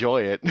don't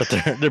enjoy it. But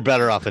they're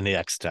better off in the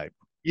X type.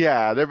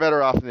 Yeah, they're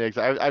better off in the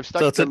exit. I've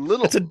So stuck the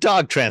little. it's a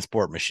dog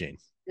transport machine.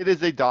 It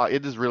is a dog.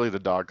 It is really the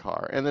dog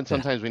car. And then Yeah.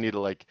 sometimes we need to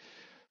like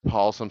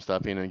haul some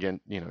stuff in. And again,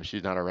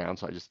 she's not around,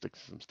 so I just stick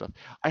some stuff.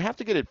 I have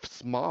to get it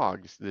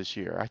smogged this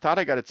year. I thought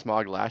I got it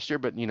smogged last year,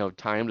 but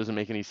time doesn't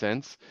make any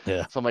sense.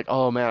 Yeah. So I'm like,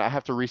 oh man, I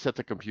have to reset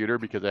the computer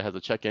because it has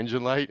a check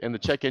engine light, and the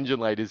check engine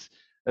light is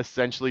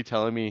essentially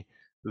telling me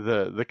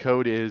the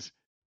code is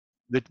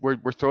that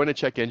we're throwing a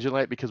check engine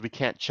light because we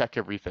can't check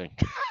everything.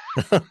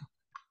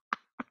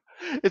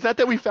 It's not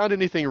that we found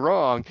anything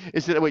wrong.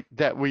 It's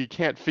that we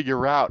can't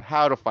figure out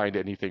how to find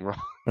anything wrong.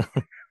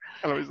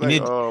 And I was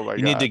like, oh my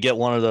You need to God. get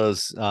one of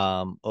those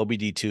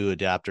OBD2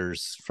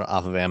 adapters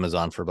off of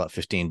Amazon for about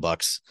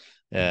 $15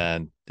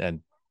 and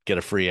get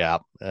a free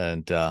app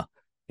and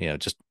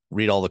just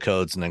read all the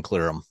codes and then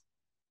clear them.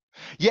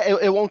 Yeah,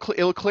 it won't.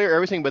 It'll clear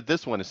everything, but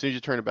this one, as soon as you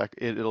turn it back,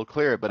 it'll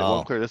clear it, but it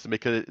won't Oh. clear this one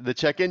because the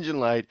check engine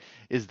light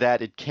is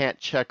that it can't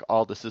check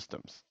all the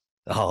systems.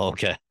 Oh,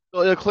 okay.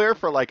 So it'll clear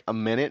for like a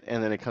minute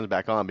and then it comes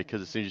back on because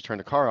as soon as you turn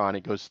the car on,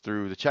 it goes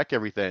through to check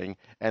everything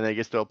and then it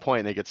gets to a point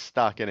and it gets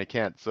stuck and it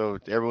can't. So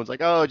everyone's like,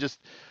 oh, just,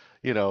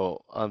 remove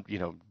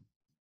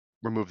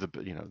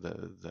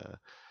the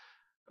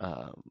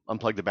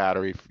unplug the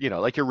battery,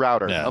 like your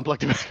router, unplug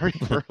the battery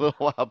for a little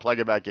while, plug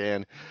it back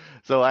in.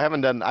 So I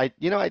haven't done, I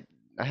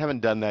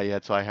haven't done that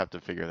yet, so I have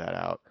to figure that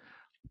out.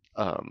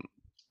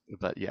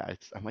 But yeah,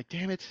 I'm like,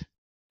 damn it.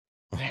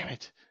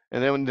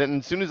 And then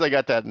as soon as I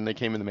got that and they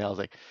came in the mail, I was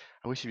like,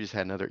 I wish you just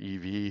had another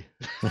EV.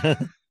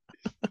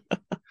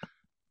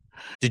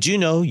 Did you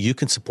know you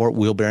can support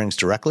Wheel Bearings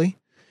directly?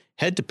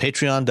 Head to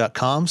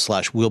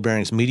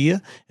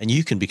patreon.com/wheelbearingsmedia and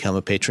you can become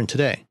a patron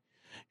today.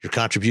 Your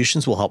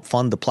contributions will help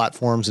fund the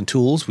platforms and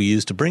tools we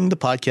use to bring the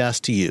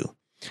podcast to you.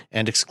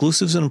 And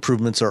exclusives and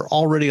improvements are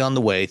already on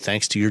the way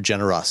thanks to your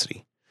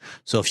generosity.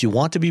 So if you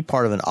want to be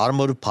part of an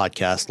automotive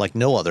podcast like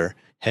no other,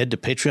 head to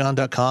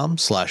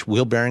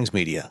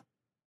patreon.com/wheelbearingsmedia.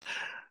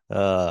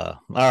 All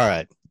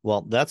right.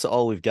 Well, that's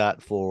all we've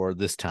got for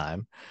this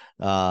time.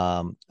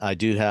 I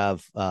do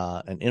have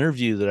an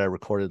interview that I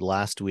recorded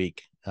last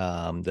week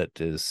that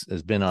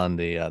has been on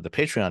the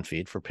Patreon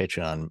feed for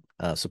Patreon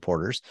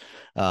supporters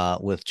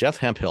with Jeff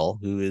Hemphill,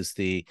 who is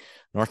the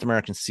North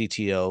American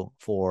CTO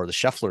for the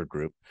Schaeffler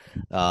Group.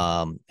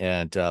 And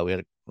we had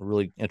a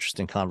really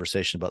interesting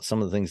conversation about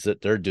some of the things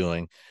that they're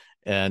doing.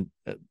 And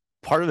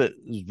part of it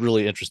was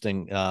really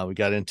interesting. We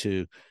got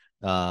into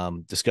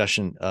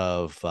discussion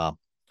of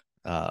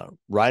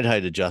ride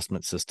height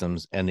adjustment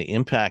systems and the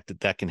impact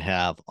that can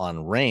have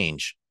on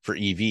range for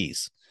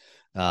EVs.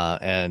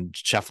 And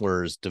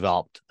Schaeffler's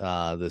developed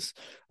this,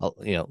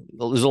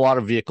 there's a lot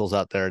of vehicles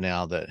out there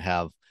now that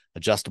have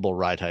adjustable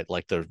ride height,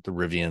 like the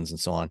Rivians and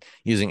so on,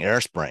 using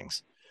air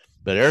springs.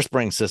 But air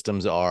spring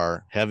systems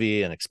are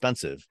heavy and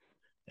expensive.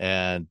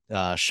 And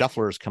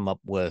Schaeffler's come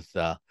up with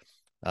an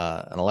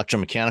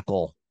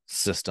electromechanical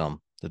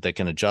system that they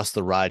can adjust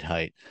the ride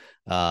height.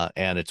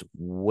 And it's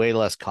way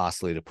less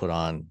costly to put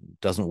on,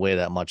 doesn't weigh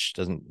that much,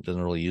 doesn't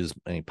really use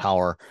any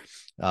power.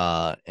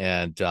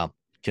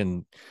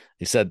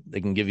 He said they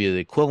can give you the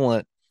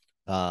equivalent,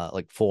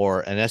 like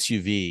for an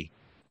SUV,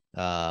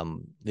 the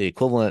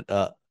equivalent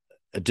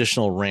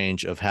additional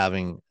range of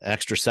having an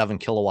extra 7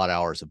 kilowatt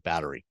hours of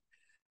battery.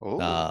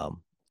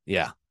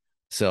 Yeah.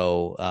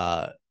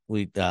 So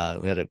we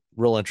had a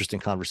real interesting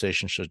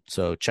conversation.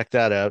 So check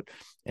that out,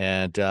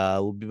 and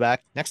we'll be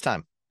back next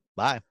time.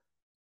 Bye.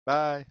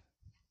 Bye.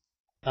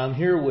 I'm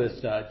here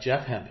with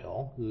Jeff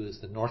Hemphill, who is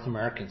the North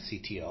American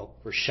CTO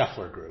for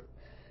Schaeffler Group.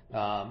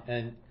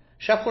 And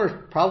Schaeffler is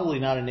probably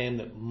not a name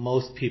that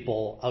most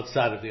people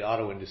outside of the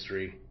auto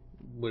industry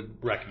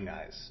would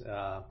recognize.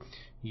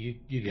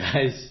 You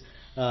guys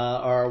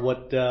are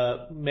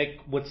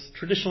make what's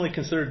traditionally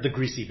considered the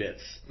greasy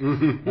bits,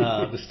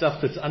 the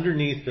stuff that's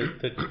underneath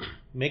that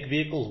make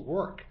vehicles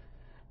work.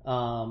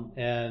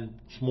 And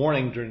this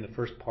morning, during the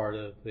first part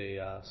of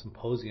the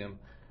symposium,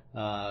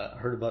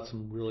 heard about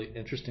some really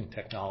interesting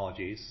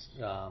technologies.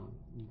 I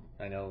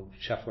know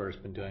Schaeffler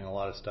has been doing a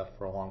lot of stuff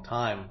for a long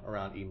time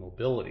around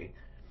e-mobility.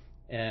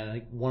 And I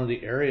think one of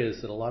the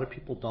areas that a lot of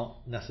people don't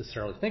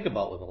necessarily think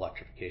about with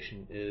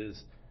electrification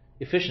is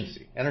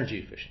efficiency, energy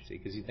efficiency,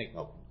 because you think,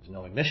 oh, there's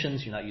no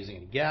emissions, you're not using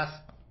any gas.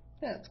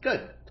 Yeah, it's good.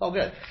 It's all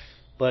good.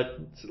 But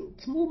it's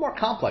a little more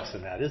complex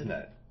than that, isn't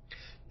it?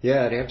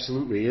 Yeah, it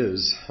absolutely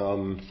is.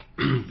 An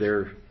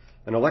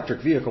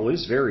electric vehicle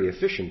is very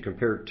efficient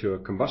compared to a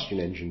combustion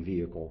engine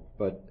vehicle,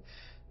 but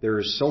there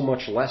is so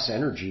much less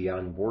energy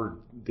on board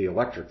the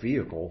electric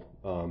vehicle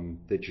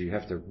that you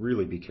have to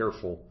really be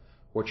careful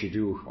what you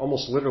do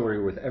almost literally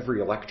with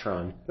every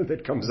electron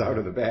that comes out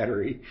of the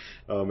battery.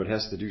 It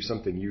has to do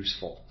something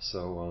useful.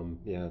 So,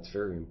 yeah, it's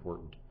very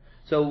important.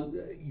 So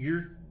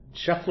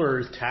Schaeffler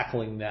is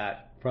tackling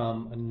that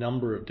from a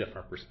number of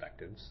different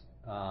perspectives.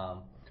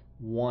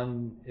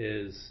 One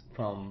is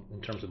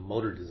in terms of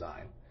motor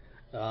design.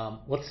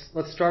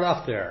 Let's start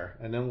off there,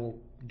 and then we'll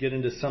get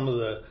into some of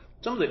the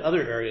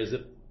other areas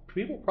that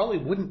people probably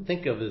wouldn't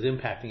think of as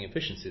impacting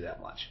efficiency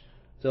that much.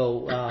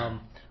 So,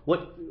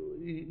 what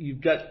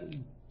you've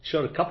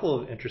showed a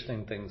couple of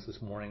interesting things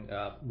this morning.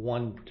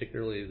 One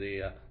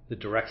particularly the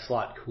direct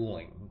slot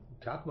cooling.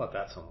 Talk about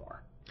that some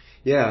more.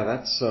 Yeah,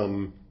 that's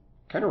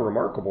kind of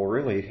remarkable,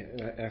 really.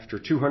 After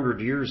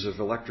 200 years of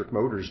electric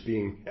motors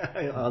being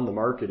on the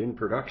market in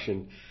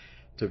production,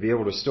 to be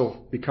able to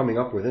still be coming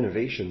up with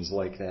innovations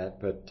like that.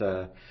 But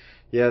the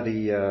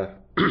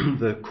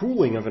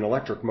cooling of an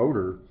electric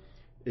motor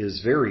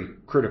is very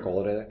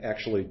critical. It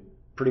actually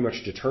pretty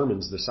much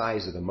determines the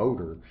size of the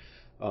motor.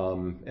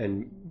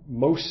 And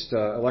most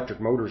electric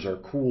motors are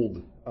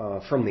cooled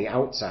from the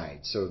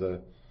outside.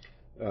 So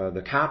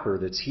the copper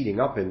that's heating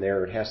up in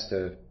there, it has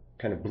to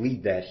kind of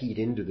bleed that heat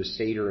into the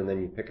stator, and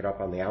then you pick it up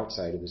on the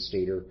outside of the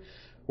stator.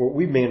 What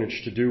we've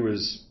managed to do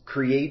is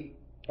create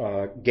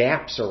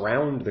gaps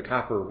around the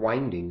copper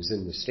windings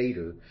in the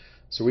stator,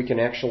 so we can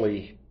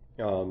actually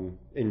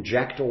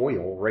inject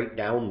oil right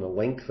down the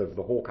length of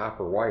the whole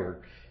copper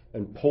wire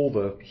and pull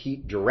the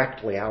heat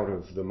directly out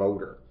of the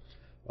motor.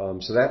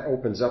 So that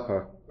opens up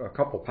a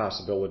couple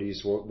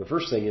possibilities. Well, the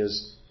first thing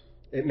is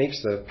it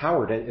makes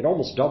it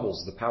almost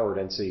doubles the power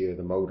density of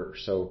the motor.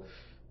 So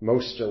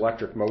most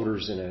electric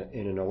motors in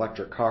an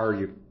electric car,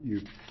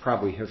 you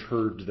probably have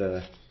heard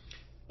the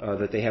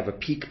that they have a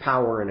peak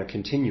power and a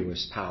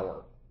continuous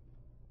power.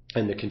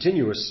 And the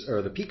continuous,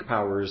 or the peak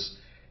powers,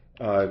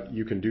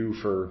 you can do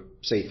for,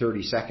 say,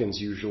 30 seconds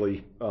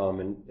usually,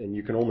 and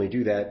you can only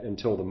do that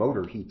until the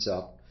motor heats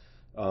up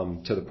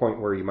to the point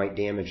where you might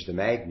damage the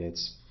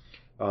magnets.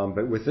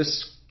 But with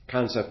this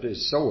concept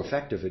is so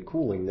effective at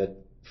cooling that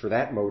for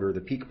that motor,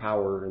 the peak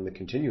power and the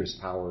continuous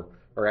power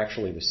are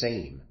actually the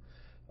same.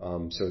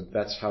 So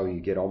that's how you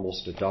get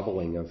almost a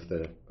doubling of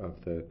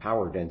the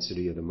power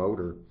density of the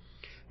motor.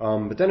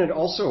 But then it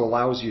also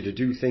allows you to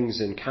do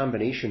things in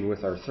combination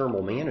with our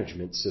thermal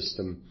management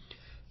system.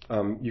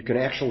 You can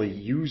actually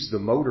use the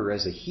motor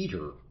as a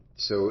heater.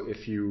 So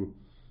if you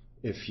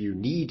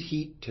need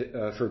heat,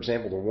 for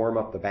example, to warm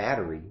up the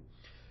battery,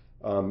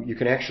 you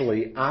can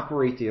actually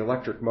operate the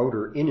electric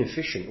motor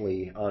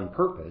inefficiently on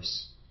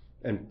purpose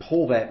and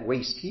pull that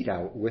waste heat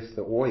out with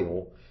the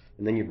oil.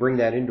 And then you bring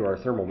that into our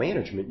thermal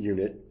management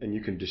unit, and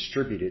you can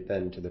distribute it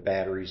then to the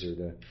batteries or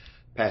the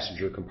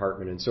passenger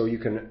compartment. And so you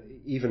can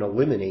even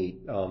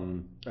eliminate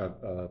an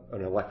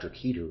electric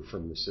heater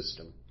from the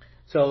system.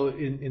 So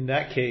in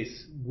that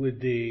case,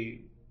 would the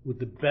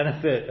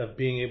benefit of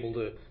being able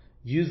to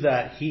use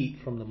that heat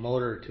from the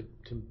motor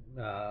to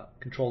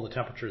control the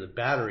temperature of the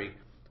battery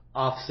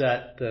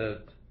offset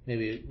the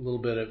maybe a little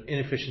bit of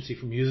inefficiency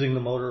from using the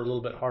motor a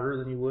little bit harder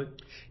than you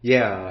would?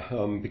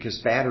 Yeah, because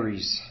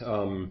batteries,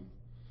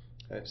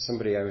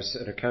 somebody, I was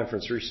at a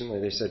conference recently,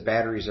 they said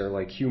batteries are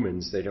like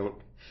humans. They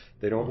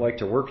don't like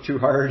to work too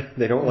hard.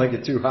 They don't like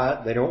it too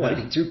hot. They don't like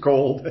it too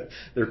cold.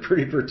 They're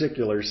pretty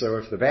particular. So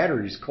if the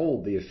battery's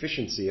cold, the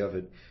efficiency of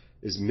it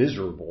is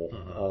miserable.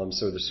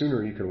 So the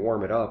sooner you can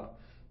warm it up,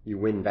 you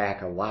win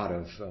back a lot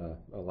of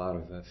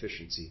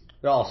efficiency.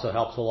 It also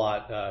helps a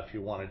lot if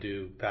you want to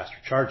do faster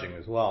charging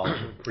as well.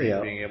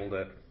 Being able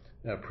to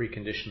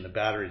precondition the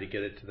battery to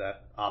get it to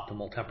that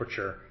optimal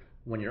temperature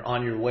when you're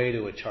on your way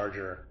to a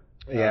charger.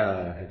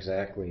 Yeah,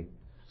 exactly.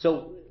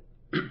 So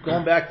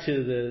going back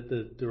to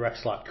the direct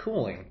slot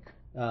cooling,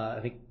 I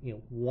think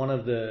one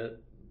of the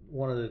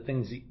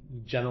things that you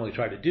generally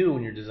try to do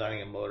when you're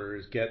designing a motor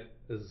is get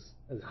as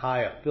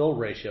high a fill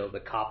ratio of the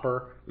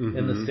copper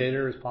in the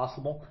stator as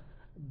possible.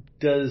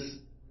 Does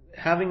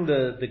having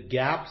the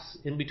gaps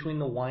in between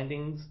the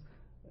windings,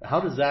 how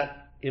does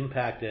that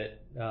impact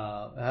it?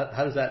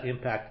 How does that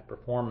impact the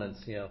performance?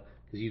 Because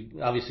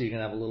obviously you're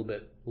going to have a little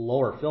bit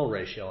lower fill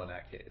ratio in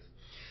that case.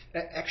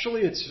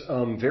 Actually, it's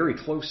very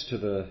close to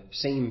the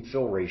same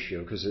fill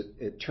ratio, because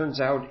it turns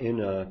out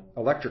in an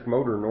electric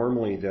motor,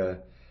 normally the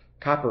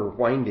copper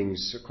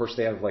windings, of course,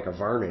 they have like a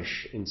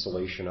varnish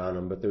insulation on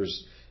them, but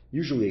there's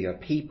usually a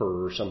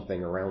paper or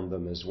something around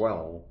them as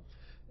well.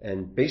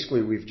 And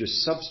basically, we've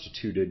just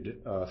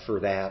substituted for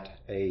that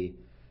a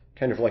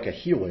kind of like a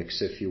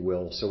helix, if you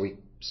will. So we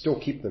still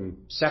keep them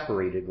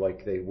separated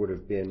like they would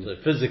have been. So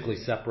physically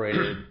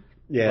separated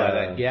by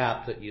that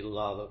gap that you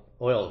allow the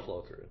oil to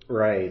flow through.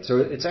 Right. So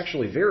it's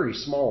actually very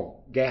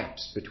small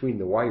gaps between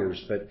the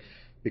wires, but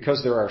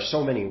because there are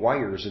so many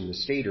wires in the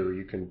stator,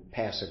 you can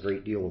pass a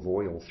great deal of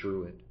oil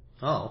through it.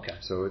 Oh, okay.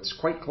 So it's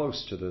quite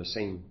close to the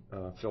same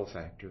fill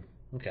factor.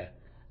 Okay.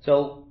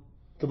 So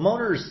the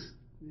motors,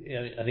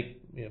 I think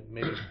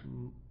maybe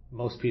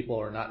most people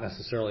are not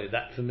necessarily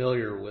that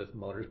familiar with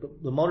motors,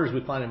 but the motors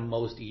we find in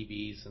most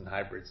EVs and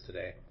hybrids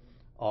today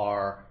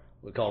are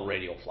what we call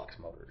radial flux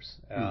motors.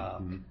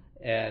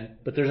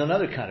 But there's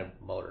another kind of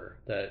motor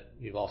that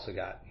you've also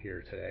got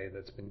here today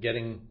that's been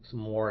getting some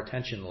more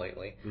attention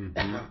lately.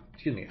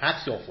 Excuse me,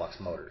 axial flux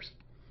motors.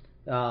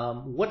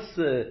 What's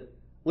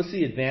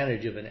the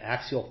advantage of an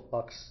axial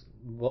flux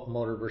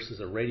motor versus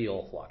a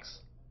radial flux?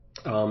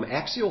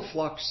 Axial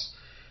flux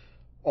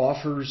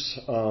offers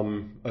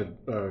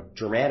a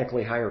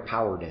dramatically higher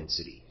power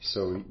density,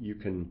 so you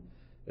can.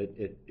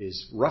 It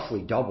is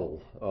roughly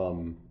double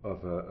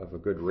of a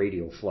good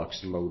radial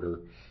flux motor,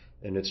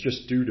 and it's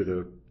just due to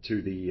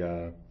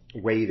the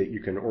way that you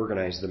can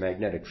organize the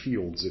magnetic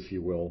fields, if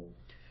you will.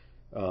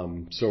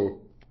 So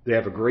they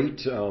have a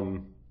great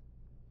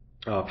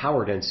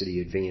power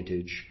density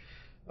advantage,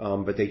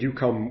 but they do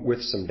come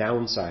with some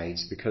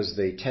downsides because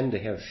they tend to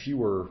have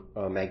fewer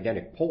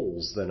magnetic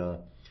poles than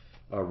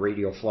a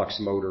radial flux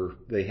motor.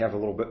 They have a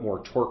little bit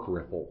more torque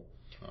ripple.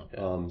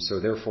 Okay. So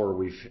therefore,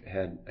 we've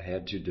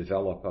had to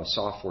develop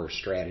software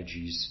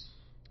strategies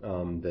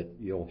that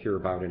you'll hear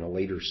about in a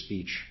later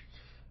speech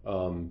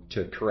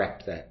to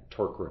correct that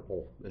torque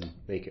ripple and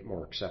make it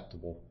more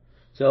acceptable.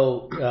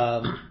 So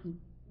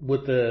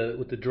with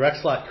the direct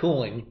slot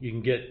cooling, you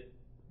can get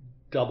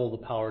double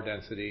the power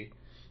density.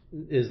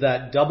 Is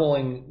that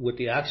doubling with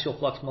the axial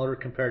flux motor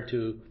compared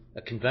to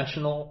a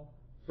conventional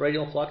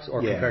radial flux,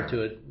 or compared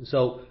to it?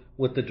 So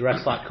with the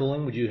direct slot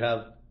cooling, would you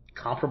have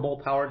comparable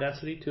power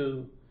density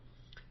to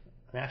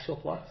an axial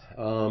flux?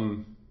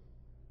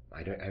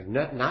 I've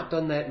not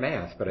done that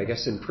math, but I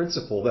guess in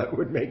principle that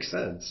would make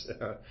sense.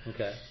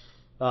 Okay.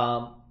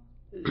 I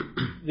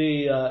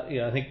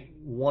think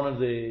one of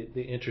the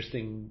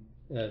interesting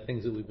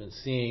things that we've been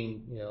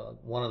seeing,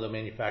 one of the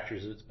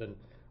manufacturers that's been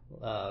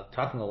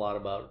talking a lot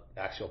about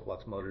axial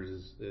flux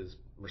motors is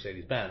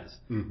Mercedes-Benz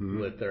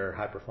with their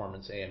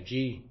high-performance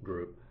AMG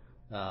group.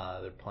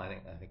 They're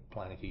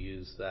planning to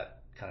use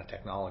that kind of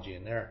technology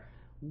in there.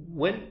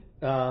 When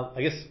I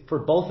guess for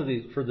both of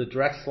these, for the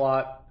direct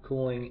slot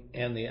cooling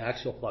and the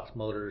axial flux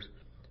motors,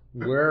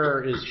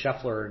 where is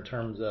Schaeffler in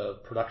terms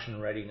of production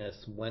readiness?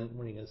 When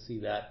are you going to see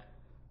that,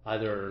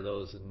 either of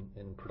those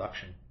in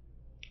production?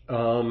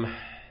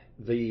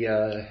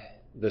 The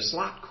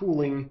slot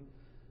cooling,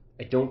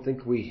 I don't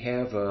think we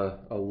have a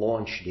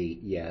launch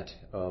date yet.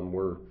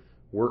 We're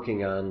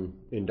working on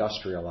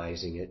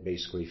industrializing it,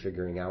 basically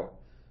figuring out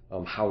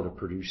how to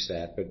produce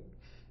that, but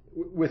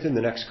within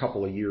the next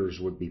couple of years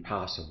would be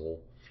possible.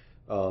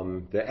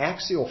 The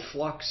axial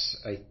flux,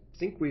 I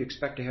think we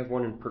expect to have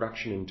one in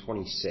production in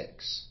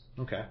 26.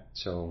 Okay.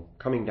 So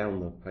coming down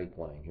the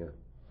pipeline here.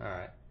 All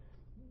right.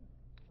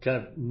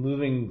 Kind of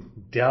moving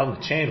down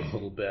the chain a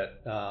little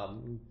bit.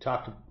 You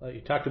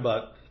talked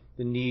about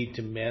the need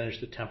to manage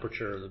the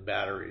temperature of the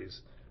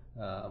batteries,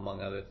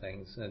 among other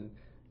things, and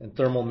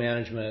thermal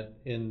management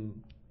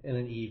in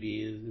an EV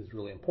is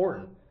really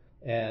important.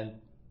 And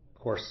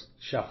of course,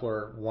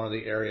 Schaeffler, one of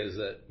the areas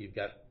that you've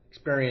got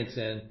experience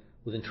in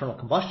with internal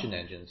combustion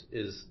engines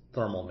is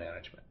thermal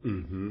management.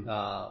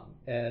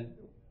 And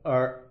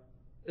are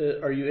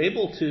you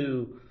able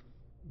to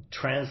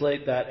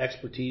translate that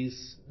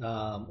expertise,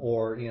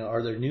 or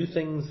are there new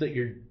things that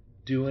you're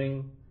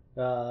doing,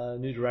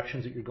 new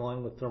directions that you're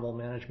going with thermal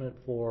management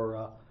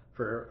for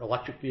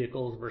electric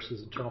vehicles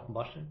versus internal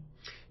combustion?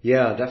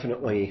 Yeah,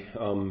 definitely.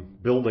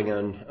 Building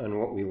on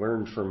what we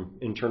learned from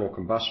internal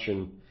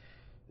combustion,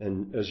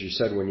 and as you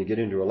said, when you get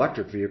into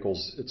electric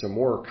vehicles, it's a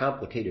more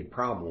complicated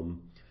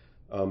problem.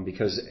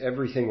 Because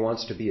everything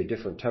wants to be a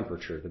different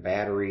temperature. The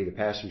battery, the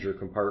passenger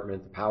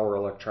compartment, the power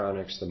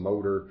electronics, the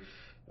motor.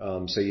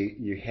 So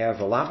you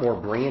have a lot more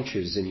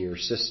branches in your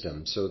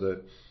system. So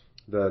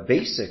the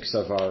basics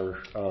of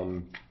our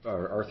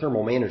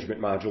thermal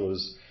management module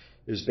is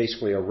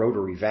basically a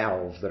rotary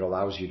valve that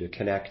allows you to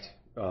connect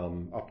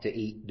up to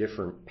 8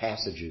 different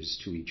passages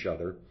to each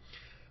other.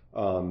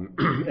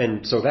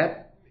 And so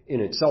that in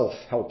itself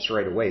helps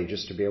right away,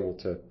 just to be able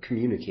to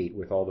communicate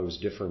with all those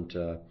different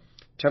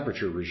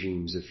temperature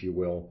regimes, if you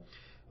will.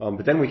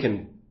 But then we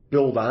can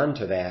build on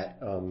to that.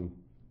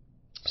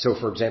 So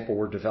for example,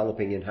 we're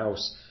developing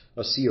in-house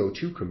a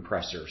CO2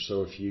 compressor.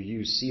 So if you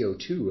use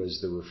CO2 as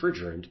the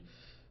refrigerant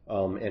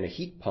and a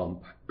heat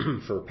pump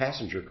for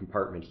passenger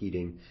compartment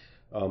heating,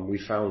 we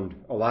found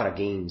a lot of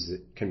gains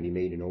that can be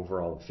made in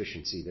overall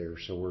efficiency there.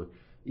 So we're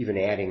even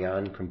adding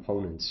on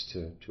components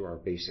to our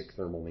basic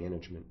thermal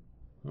management.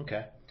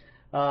 Okay.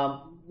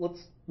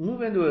 Let's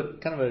move into a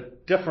kind of a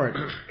different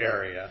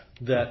area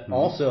that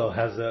also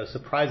has a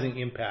surprising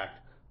impact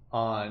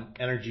on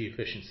energy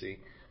efficiency.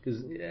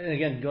 Because,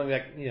 again, going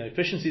back,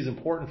 efficiency is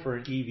important for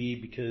an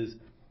EV because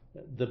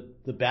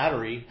the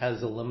battery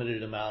has a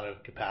limited amount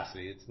of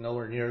capacity. It's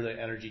nowhere near the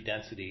energy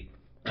density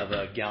of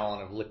a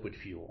gallon of liquid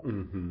fuel.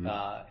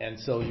 And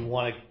so you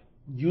want to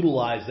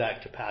utilize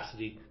that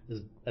capacity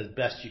as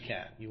best you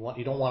can. You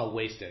don't want to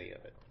waste any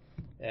of it.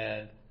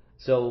 And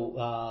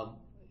so,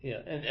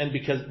 and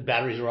because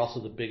batteries are also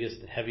the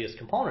biggest and heaviest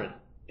component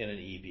in an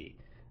EV.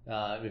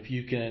 If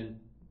you can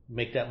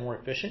make that more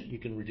efficient, you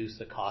can reduce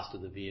the cost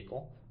of the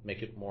vehicle,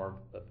 make it more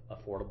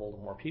affordable to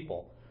more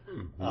people.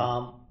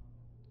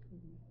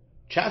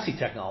 Chassis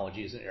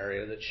technology is an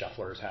area that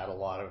Schaeffler has had a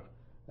lot of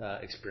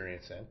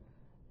experience in.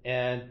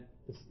 And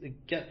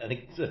again, I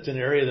think it's an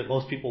area that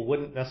most people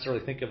wouldn't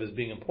necessarily think of as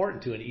being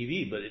important to an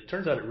EV, but it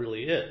turns out it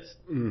really is.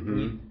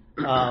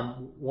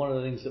 One of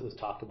the things that was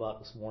talked about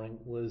this morning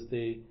was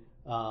the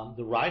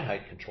ride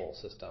height control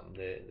system,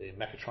 the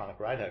mechatronic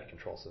ride height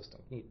control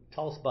system. Can you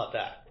tell us about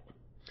that?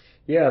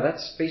 Yeah,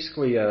 that's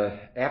basically an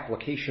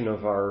application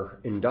of our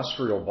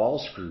industrial ball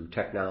screw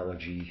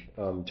technology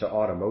to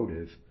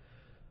automotive.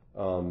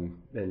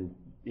 And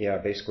yeah,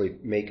 basically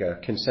make a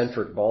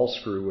concentric ball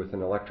screw with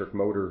an electric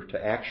motor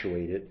to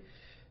actuate it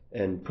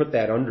and put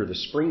that under the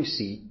spring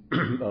seat,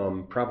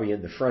 probably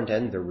in the front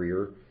and the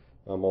rear,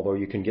 although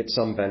you can get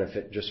some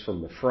benefit just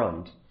from the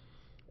front.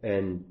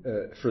 And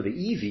for the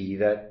EV,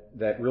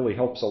 that really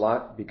helps a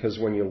lot because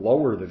when you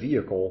lower the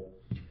vehicle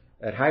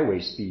at highway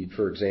speed,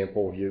 for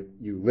example,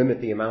 you limit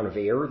the amount of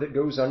air that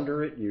goes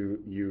under it,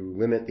 you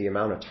limit the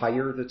amount of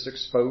tire that's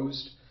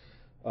exposed,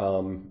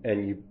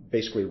 and you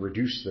basically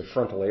reduce the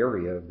frontal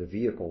area of the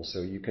vehicle,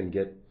 so you can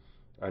get,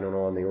 I don't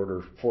know, on the order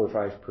of 4 or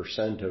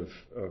 5% of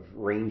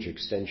range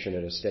extension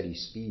at a steady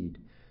speed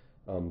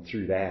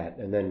through that.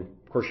 And then,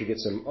 of course, you get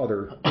some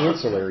other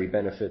ancillary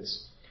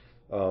benefits,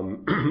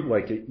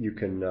 like you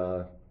can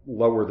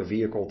lower the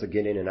vehicle to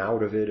get in and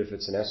out of it if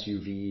it's an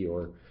SUV,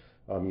 or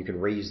you can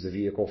raise the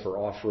vehicle for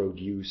off-road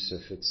use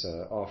if it's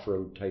an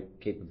off-road type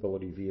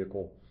capability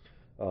vehicle.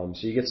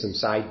 So you get some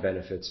side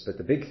benefits, but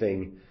the big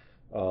thing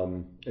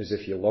is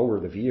if you lower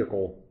the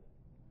vehicle,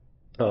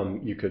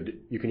 you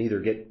can either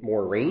get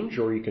more range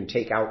or you can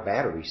take out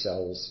battery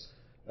cells,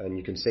 and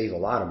you can save a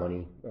lot of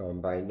money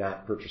by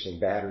not purchasing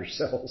battery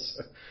cells.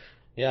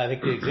 Yeah, I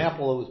think the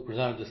example that was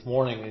presented this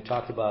morning, they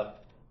talked about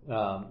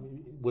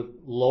with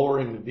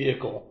lowering the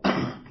vehicle,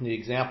 the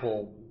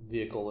example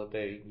vehicle that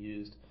they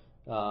used,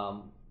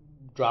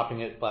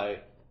 dropping it by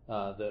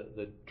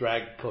the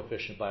drag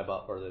coefficient by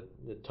about, or the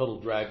total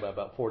drag by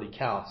about 40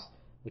 counts,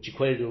 which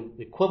equated to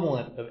the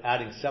equivalent of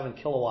adding 7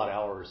 kilowatt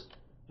hours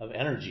of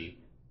energy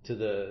to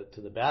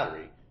the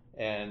battery.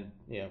 And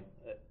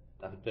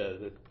I think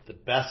the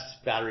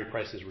best battery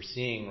prices we're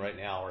seeing right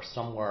now are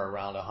somewhere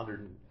around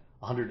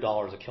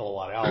 $100 a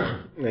kilowatt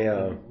hour.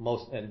 Yeah.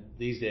 And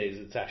these days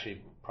it's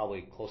actually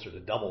probably closer to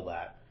double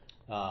that.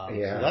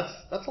 Yeah. So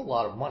that's a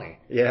lot of money.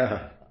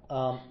 Yeah.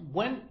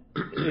 When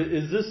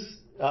is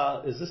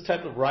this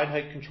type of ride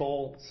height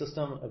control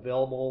system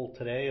available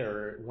today,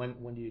 or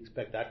when do you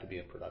expect that to be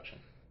in production?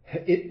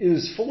 It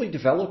is fully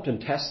developed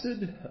and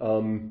tested.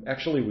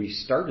 Actually, we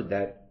started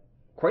that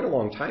quite a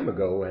long time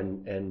ago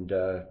and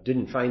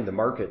didn't find the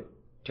market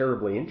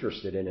terribly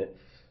interested in it.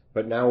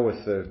 But now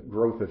with the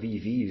growth of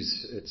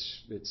EVs,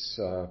 it's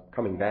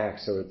coming back.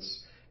 So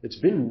it's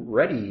been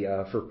ready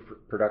for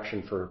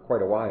production for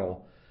quite a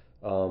while.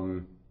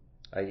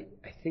 I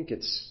think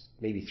it's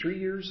maybe 3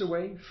 years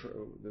away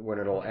when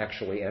it'll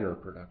actually enter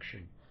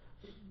production.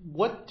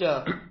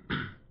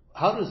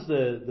 How does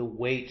the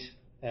weight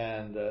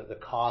and the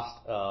cost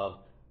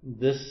of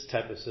this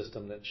type of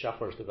system that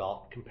Schaeffler's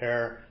developed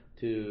compare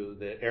to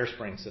the air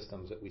spring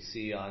systems that we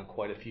see on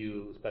quite a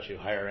few, especially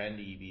higher end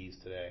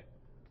EVs today?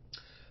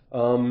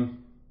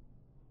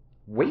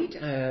 Weight,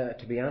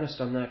 to be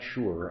honest, I'm not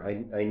sure.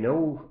 I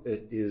know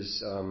it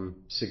is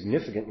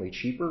significantly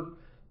cheaper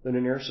than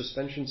an air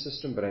suspension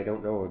system, but I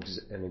don't know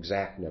an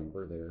exact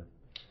number there.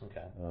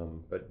 Okay.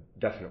 But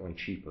definitely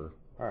cheaper.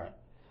 All right.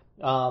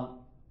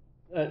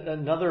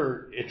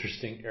 Another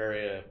interesting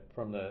area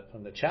from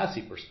the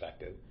chassis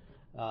perspective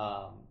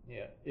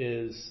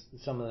is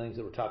some of the things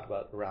that were talked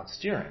about around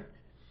steering.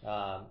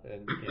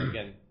 And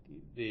again,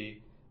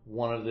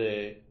 one of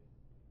the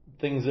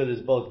things that is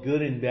both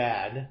good and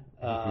bad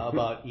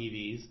about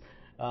EVs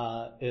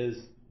is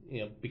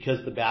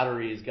because the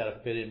battery has got to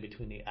fit in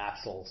between the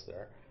axles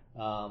there.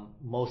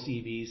 Most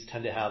EVs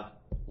tend to have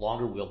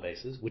longer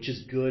wheelbases, which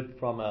is good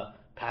from a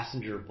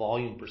passenger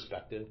volume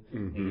perspective.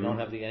 Mm-hmm. You don't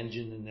have the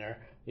engine in there.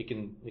 It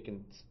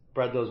can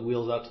spread those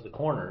wheels out to the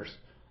corners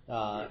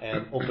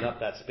and open up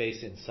that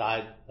space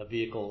inside a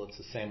vehicle that's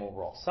the same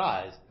overall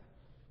size.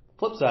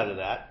 Flip side of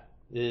that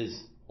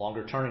is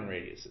longer turning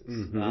radiuses,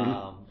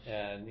 mm-hmm.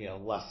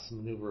 And less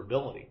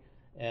maneuverability.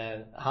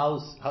 And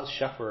how's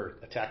Schaeffler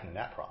attacking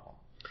that problem?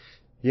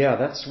 Yeah,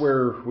 that's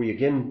where we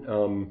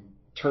again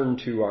turn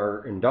to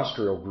our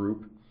industrial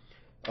group,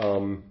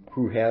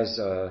 who has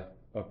a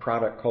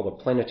product called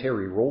a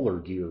planetary roller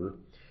gear.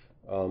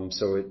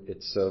 So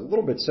it's a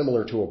little bit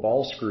similar to a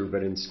ball screw,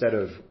 but instead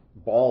of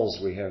balls,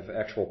 we have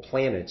actual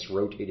planets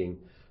rotating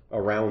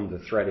around the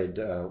threaded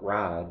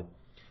rod.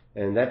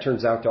 And that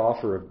turns out to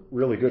offer a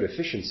really good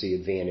efficiency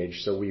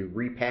advantage. So we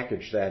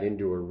repackaged that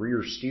into a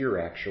rear steer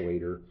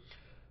actuator,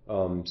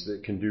 so that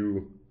it can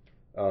do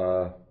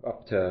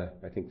up to,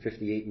 I think,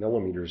 58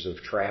 millimeters of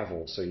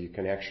travel. So you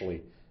can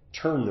actually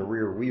turn the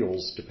rear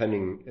wheels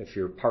depending if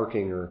you're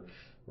parking or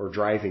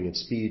driving at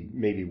speed,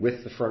 maybe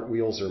with the front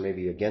wheels or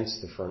maybe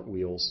against the front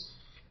wheels.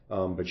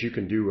 But you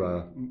can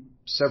do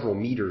several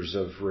meters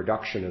of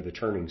reduction of the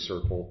turning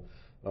circle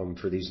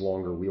for these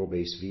longer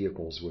wheelbase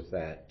vehicles with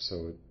that.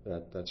 So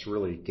that's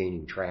really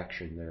gaining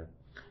traction there.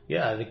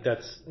 Yeah, I think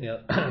that's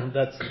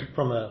that's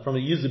from a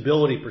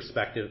usability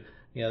perspective.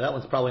 That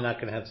one's probably not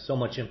going to have so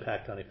much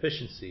impact on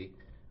efficiency,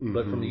 mm-hmm.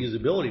 but from a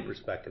usability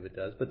perspective, it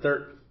does. But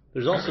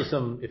there's also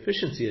some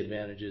efficiency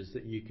advantages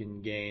that you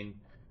can gain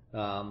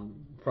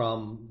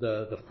from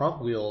the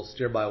front wheel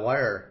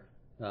steer-by-wire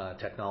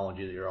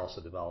technology that you're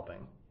also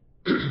developing.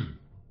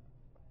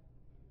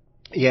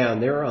 Yeah,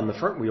 and there on the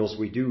front wheels,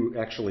 we do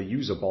actually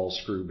use a ball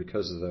screw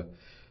because of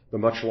the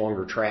much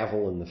longer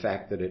travel and the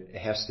fact that it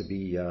has to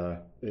be,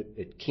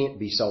 it can't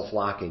be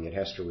self-locking. It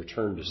has to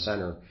return to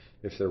center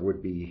if there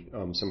would be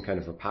some kind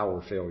of a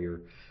power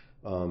failure.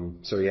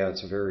 So yeah,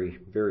 it's a very,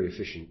 very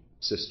efficient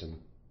system.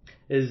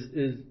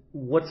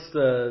 What's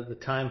the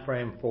time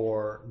frame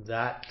for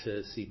that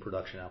to see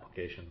production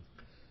application?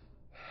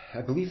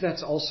 I believe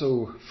that's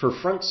also for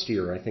front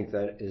steer. I think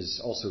that is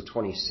also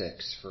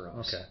 26 for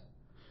us. Okay.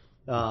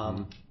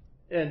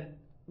 And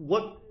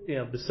what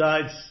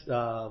besides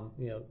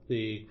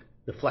the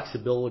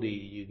flexibility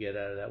you get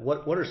out of that,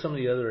 what are some of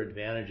the other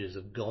advantages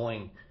of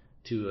going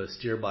to a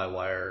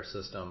steer-by-wire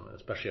system,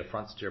 especially a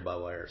front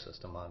steer-by-wire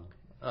system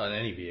on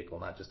any vehicle,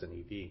 not just an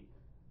EV?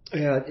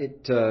 Yeah,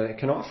 it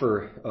can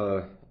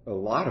offer a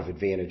lot of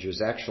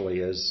advantages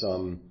actually. As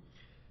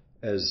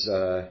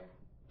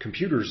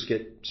computers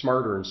get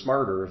smarter and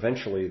smarter,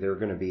 eventually they're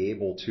going to be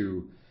able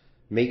to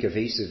make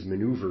evasive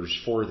maneuvers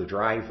for the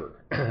driver.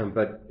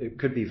 But it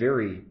could be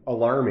very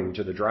alarming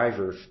to the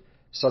driver if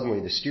suddenly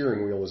the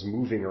steering wheel is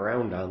moving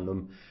around on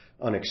them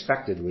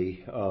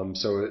unexpectedly.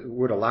 So it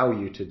would allow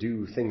you to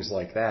do things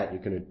like that. You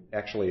can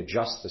actually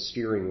adjust the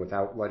steering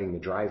without letting the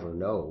driver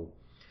know.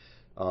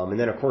 And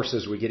then, of course,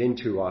 as we get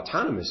into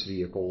autonomous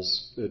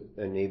vehicles, it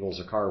enables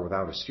a car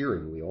without a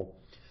steering wheel.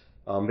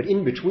 But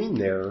in between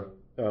there,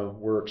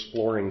 we're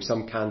exploring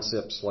some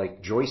concepts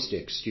like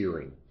joystick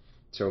steering.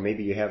 So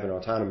maybe you have an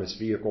autonomous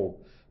vehicle,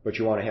 but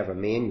you want to have a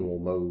manual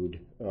mode.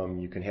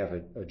 You can have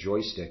a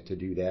joystick to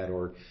do that,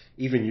 or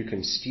even you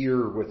can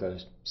steer with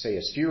a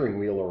steering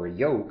wheel or a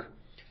yoke,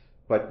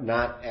 but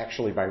not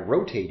actually by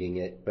rotating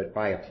it, but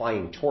by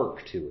applying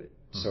torque to it.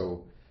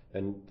 So,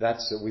 and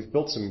we've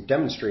built some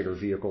demonstrator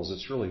vehicles.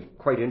 It's really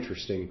quite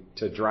interesting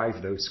to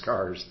drive those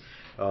cars.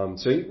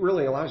 So it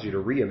really allows you to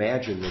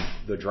reimagine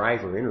the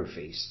driver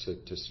interface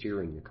to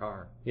steering the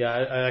car. Yeah,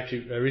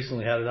 I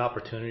recently had an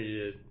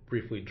opportunity to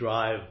briefly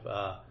drive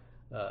a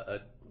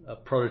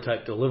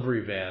prototype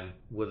delivery van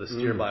with a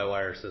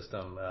steer-by-wire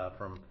system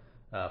from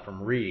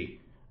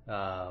RE,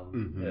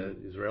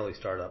 Israeli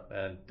startup,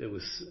 and it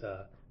was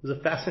a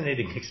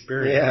fascinating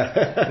experience.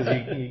 Yeah,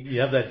 because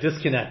you have that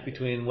disconnect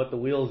between what the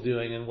wheel's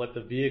doing and what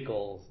the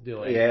vehicle's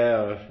doing.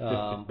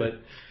 Yeah.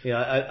 But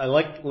I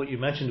liked what you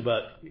mentioned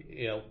about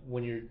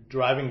when you're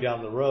driving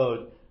down the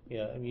road.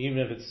 I mean, even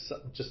if it's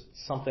just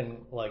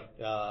something like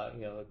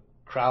the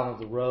crown of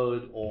the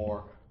road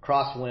or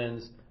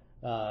crosswinds,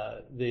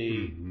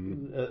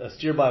 a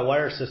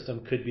steer-by-wire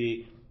system could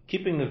be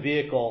keeping the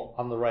vehicle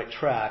on the right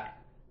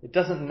track. It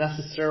doesn't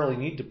necessarily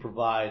need to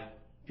provide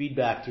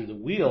feedback through the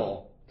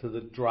wheel to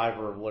the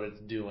driver of what it's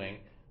doing,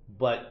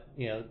 but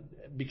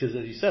because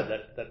as you said,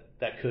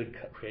 that could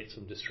create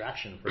some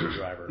distraction for the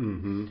driver.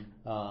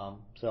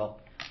 So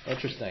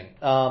interesting.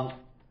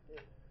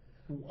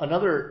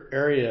 Another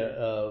area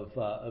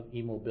of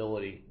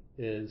e-mobility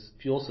is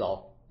fuel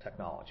cell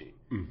technology.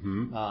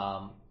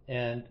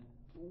 And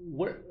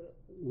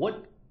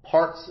what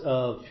parts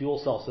of fuel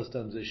cell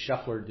systems is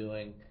Schaeffler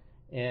doing,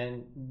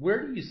 and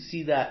where do you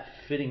see that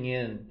fitting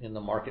in the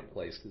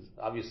marketplace? Because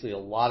obviously a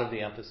lot of the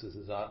emphasis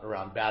is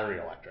around battery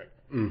electric.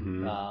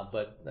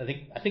 But I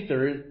think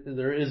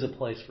there is a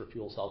place for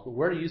fuel cells. But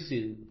where do you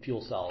see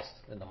fuel cells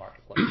in the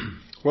marketplace?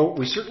 Well,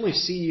 we certainly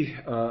see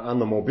on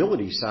the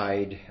mobility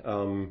side,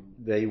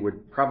 they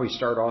would probably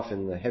start off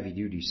in the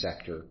heavy-duty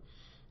sector,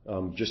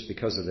 just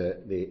because of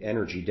the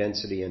energy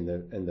density and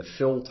the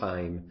fill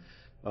time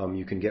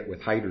you can get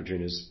with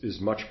hydrogen is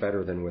much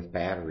better than with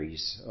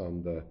batteries.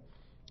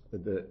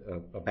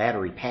 A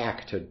battery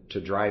pack to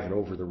drive an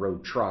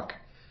over-the-road truck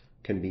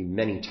can be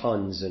many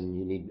tons, and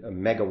you need a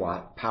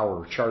megawatt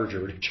power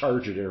charger to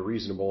charge it in a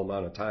reasonable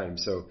amount of time.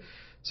 So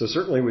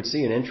certainly would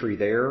see an entry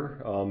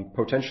there,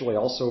 potentially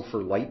also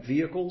for light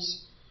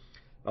vehicles.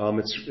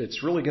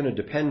 It's really going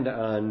to depend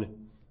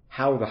on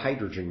how the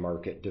hydrogen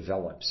market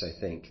develops. I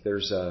think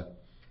there's a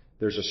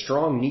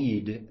strong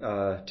need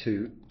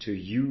to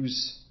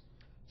use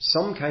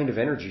some kind of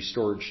energy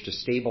storage to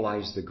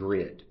stabilize the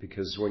grid,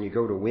 because when you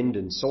go to wind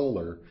and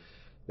solar,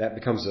 that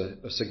becomes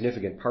a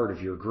significant part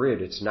of your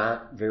grid. It's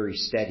not very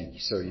steady,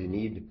 so you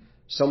need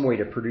some way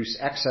to produce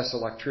excess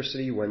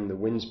electricity when the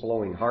wind's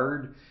blowing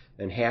hard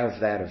and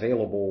have that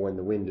available when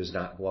the wind is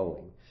not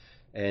blowing.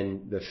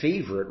 And the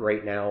favorite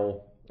right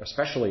now,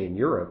 especially in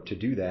Europe, to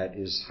do that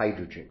is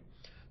hydrogen.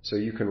 So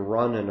you can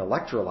run an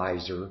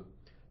electrolyzer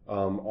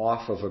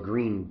off of a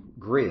green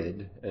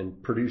grid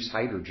and produce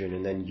hydrogen,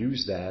 and then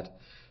use that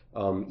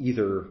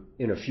either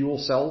in a fuel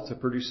cell to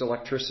produce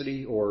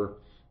electricity, or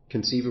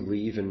conceivably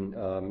even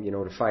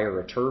to fire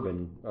a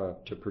turbine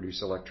to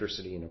produce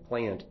electricity in a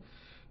plant.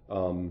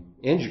 And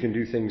you can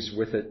do things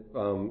with it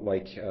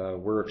like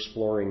we're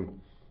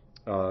exploring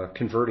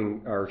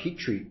converting our heat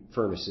treat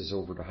furnaces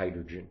over to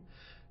hydrogen.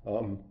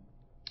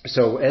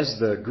 So as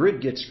the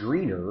grid gets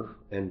greener,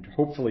 and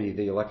hopefully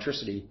the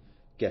electricity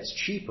gets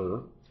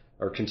cheaper,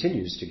 or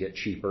continues to get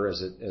cheaper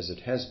as it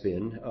has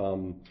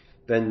been,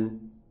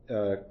 then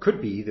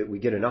could be that we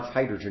get enough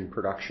hydrogen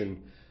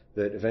production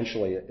that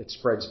eventually it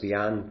spreads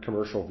beyond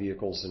commercial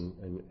vehicles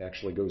and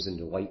actually goes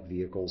into light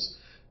vehicles,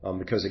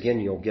 because again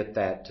you'll get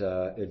that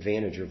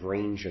advantage of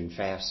range and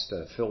fast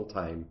fill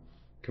time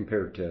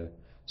compared to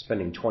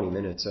spending 20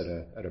 minutes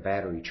at a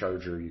battery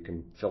charger you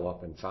can fill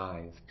up in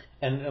 5.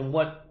 And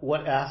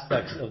what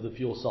aspects of the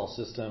fuel cell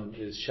system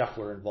is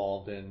Schaeffler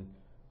involved in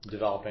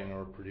developing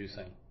or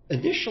producing?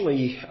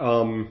 Initially,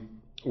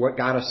 what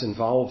got us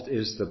involved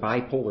is the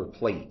bipolar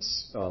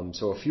plates.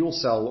 So a fuel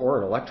cell,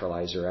 or an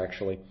electrolyzer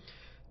actually,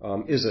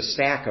 is a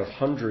stack of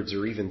hundreds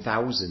or even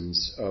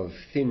thousands of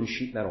thin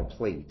sheet metal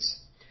plates.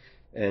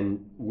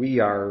 And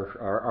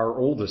our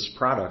oldest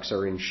products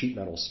are in sheet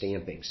metal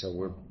stamping,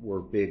 so we're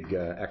big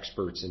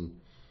experts in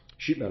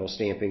sheet metal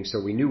stamping.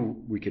 So we knew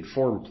we could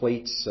form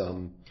plates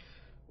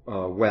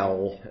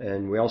well,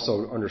 and we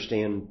also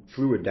understand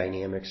fluid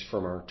dynamics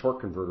from our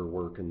torque converter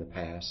work in the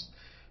past.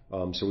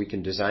 So we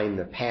can design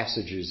the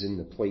passages in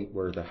the plate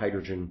where the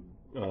hydrogen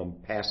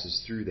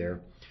passes through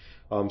there.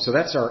 So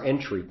that's our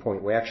entry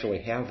point. We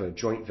actually have a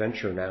joint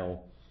venture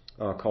now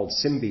called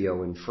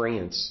Symbio in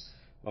France,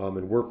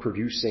 and we're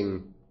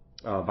producing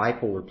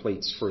bipolar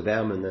plates for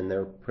them, and then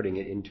they're putting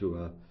it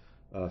into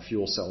a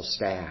fuel cell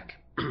stack.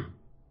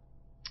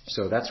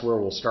 So that's where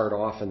we'll start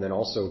off, and then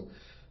also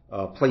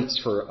plates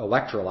for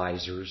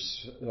electrolyzers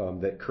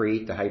that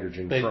create the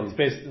hydrogen from...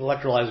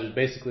 Electrolyzer is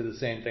basically the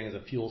same thing as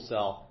a fuel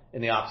cell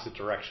in the opposite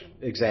direction.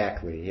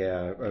 Exactly,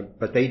 yeah.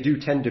 But they do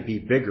tend to be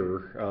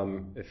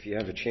bigger. If you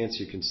have a chance,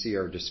 you can see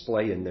our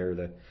display in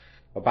there.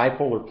 A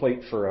bipolar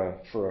plate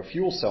for a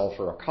fuel cell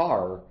for a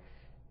car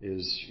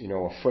is,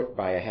 a foot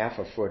by a half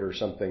a foot or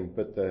something,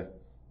 but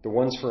the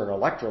ones for an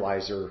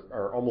electrolyzer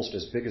are almost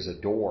as big as a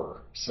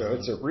door. So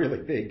it's a really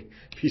big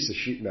piece of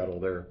sheet metal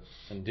there.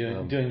 And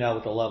doing that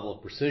with the level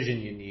of precision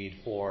you need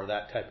for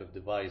that type of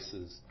device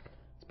it's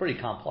pretty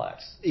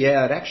complex.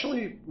 Yeah, it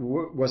actually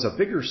was a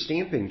bigger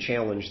stamping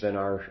challenge than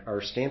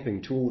our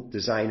stamping tool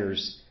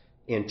designers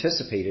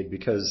anticipated,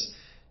 because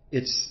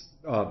it's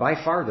by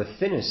far the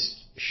thinnest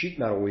sheet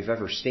metal we've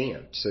ever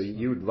stamped. So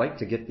you would like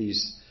to get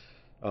these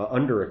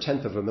under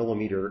 1/10 of a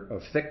millimeter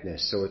of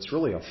thickness. So it's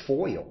really a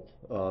foil.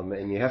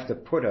 And you have to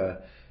put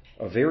a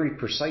very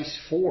precise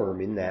form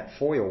in that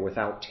foil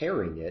without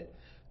tearing it,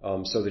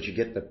 so that you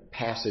get the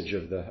passage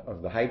of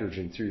the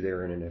hydrogen through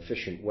there in an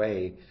efficient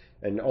way,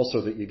 and also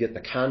that you get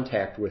the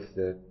contact with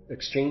the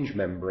exchange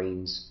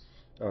membranes.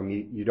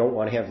 You don't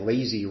want to have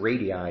lazy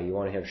radii, you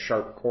want to have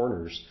sharp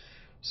corners.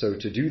 So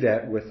to do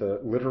that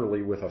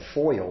literally with a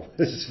foil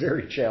is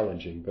very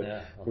challenging, but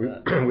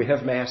yeah, we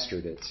have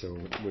mastered it, so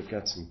we've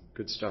got some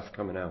good stuff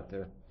coming out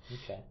there.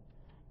 Okay.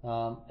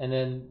 And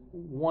then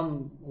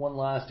one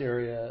last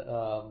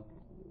area,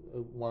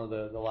 one of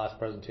the last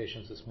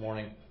presentations this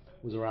morning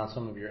was around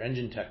some of your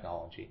engine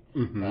technology.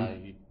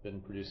 Mm-hmm. You've been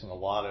producing a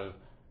lot of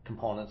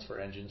components for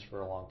engines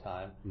for a long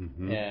time,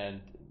 mm-hmm. and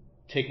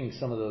taking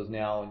some of those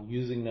now and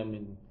using them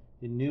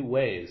in new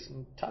ways.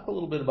 Talk a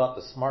little bit about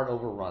the Smart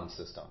Overrun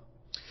system.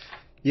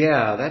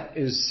 Yeah, that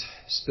is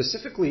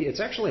specifically,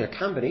 it's actually a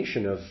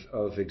combination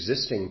of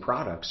existing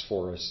products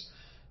for us.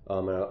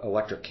 An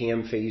electric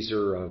cam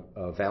phaser,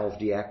 a valve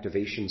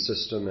deactivation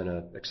system, and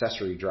an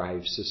accessory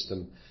drive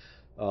system.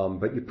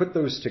 But you put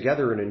those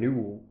together in a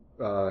new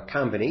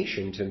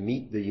combination to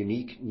meet the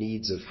unique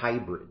needs of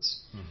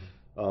hybrids.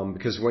 Mm-hmm.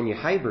 Because when you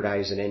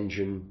hybridize an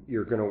engine,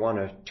 you're going to want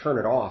to turn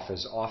it off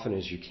as often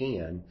as you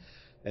can.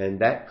 And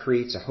that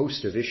creates a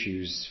host of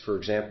issues. For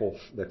example,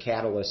 the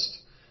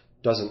catalyst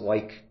doesn't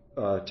like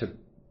to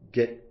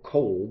get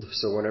cold.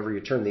 So whenever you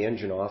turn the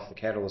engine off, the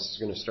catalyst is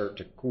going to start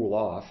to cool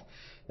off.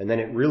 And then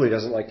it really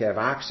doesn't like to have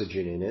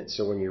oxygen in it.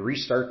 So when you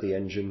restart the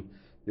engine,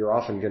 you're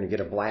often going to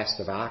get a blast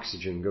of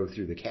oxygen go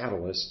through the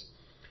catalyst.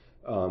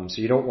 So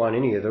you don't want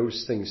any of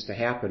those things to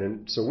happen.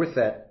 And so with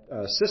that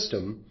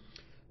system,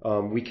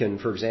 we can,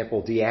 for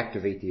example,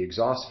 deactivate the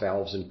exhaust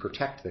valves and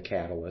protect the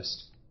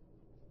catalyst.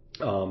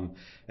 And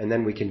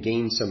then we can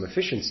gain some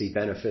efficiency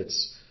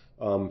benefits.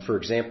 For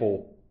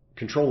example,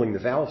 controlling the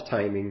valve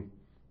timing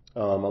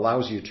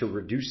allows you to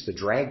reduce the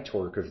drag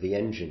torque of the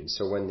engine.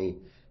 So when the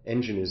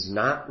engine is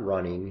not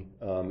running,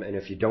 and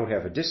if you don't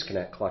have a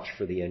disconnect clutch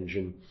for the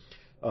engine,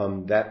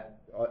 that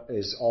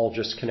is all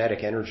just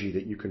kinetic energy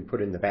that you can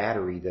put in the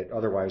battery that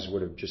otherwise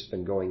would have just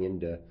been going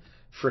into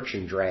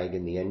friction drag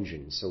in the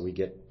engine. So we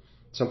get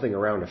something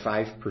around a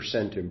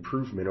 5%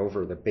 improvement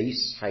over the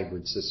base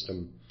hybrid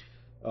system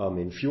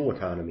in fuel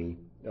economy,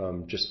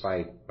 just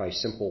by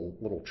simple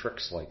little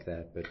tricks like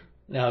that. But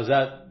now, is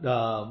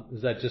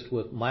that just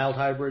with mild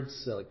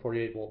hybrids, like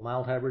 48-volt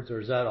mild hybrids, or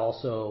is that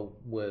also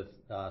with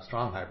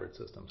strong hybrid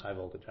systems, high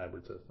voltage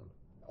hybrid systems?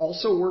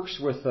 Also works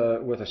with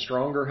a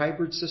stronger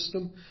hybrid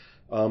system.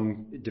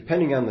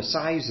 Depending on the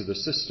size of the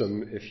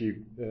system, if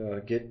you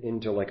get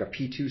into like a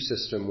P2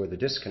 system with a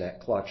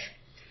disconnect clutch,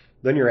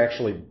 then you're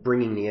actually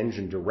bringing the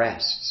engine to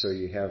rest, so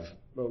you have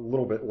a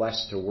little bit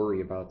less to worry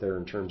about there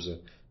in terms of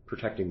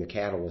protecting the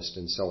catalyst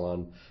and so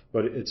on,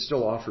 but it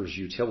still offers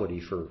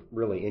utility for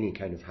really any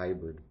kind of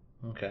hybrid.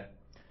 Okay.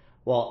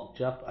 Well,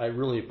 Jeff, I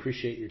really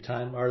appreciate your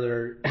time. Are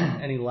there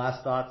any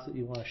last thoughts that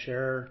you want to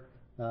share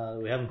that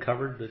we haven't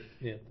covered that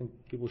you think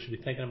people should be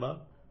thinking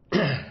about?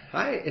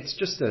 It's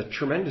just a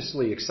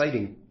tremendously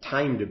exciting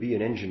time to be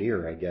an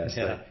engineer, I guess.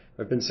 Yeah.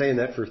 I've been saying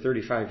that for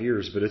 35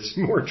 years, but it's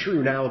more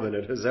true now than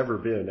it has ever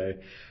been.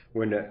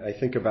 When I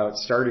think about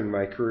starting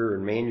my career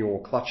in manual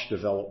clutch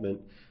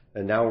development,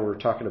 and now we're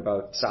talking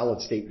about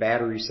solid-state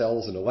battery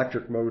cells and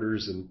electric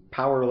motors and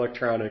power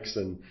electronics.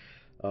 And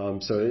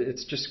so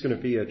it's just going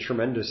to be a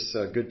tremendous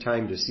good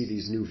time to see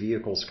these new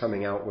vehicles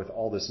coming out with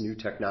all this new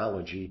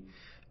technology.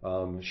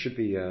 Should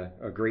be a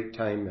great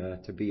time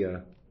to be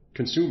a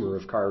consumer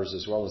of cars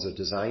as well as a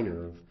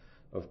designer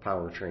of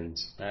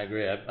powertrains. I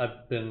agree.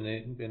 I've been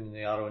in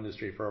the auto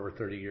industry for over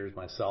 30 years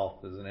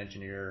myself as an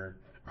engineer,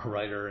 a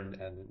writer, and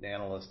an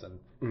analyst, and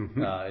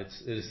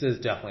this is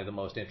definitely the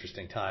most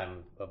interesting time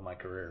of my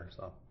career.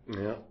 So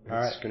yeah,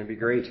 it's going to be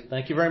great.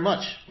 Thank you very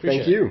much.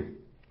 Thank you.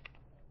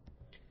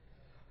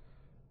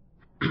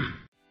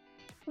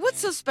 What's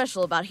so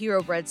special about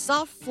Hero Bread's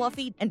soft,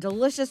 fluffy, and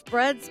delicious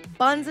breads,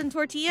 buns, and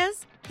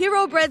tortillas?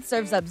 Hero Bread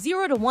serves up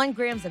 0 to 1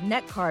 grams of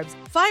net carbs,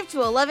 5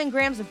 to 11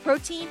 grams of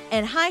protein,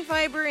 and high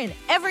fiber in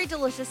every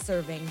delicious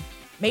serving.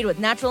 Made with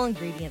natural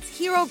ingredients,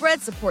 Hero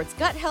Bread supports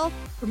gut health,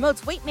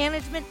 promotes weight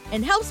management,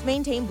 and helps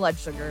maintain blood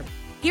sugar.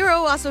 Hero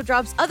also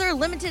drops other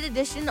limited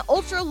edition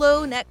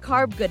ultra-low net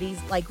carb goodies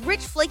like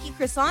rich flaky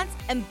croissants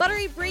and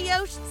buttery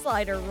brioche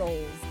slider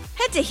rolls.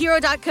 Head to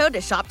hero.co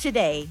to shop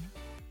today.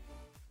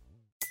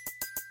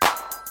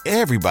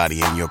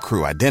 Everybody in your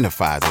crew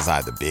identifies as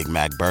either Big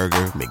Mac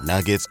Burger,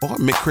 McNuggets, or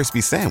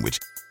McCrispy Sandwich.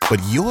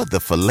 But you're the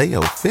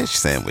Filet-O-Fish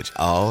Sandwich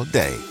all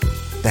day.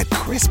 That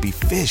crispy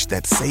fish,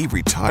 that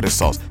savory tartar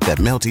sauce, that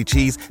melty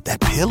cheese,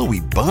 that pillowy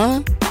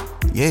bun.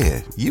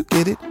 Yeah, you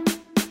get it.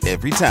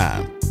 Every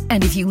time.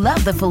 And if you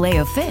love the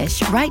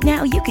Filet-O-Fish, right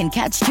now you can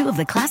catch 2 of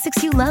the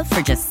classics you love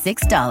for just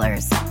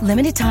 $6.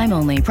 Limited time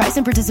only. Price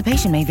and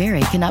participation may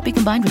vary. Cannot be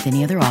combined with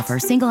any other offer.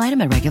 Single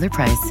item at regular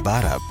price.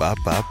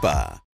 Ba-da-ba-ba-ba.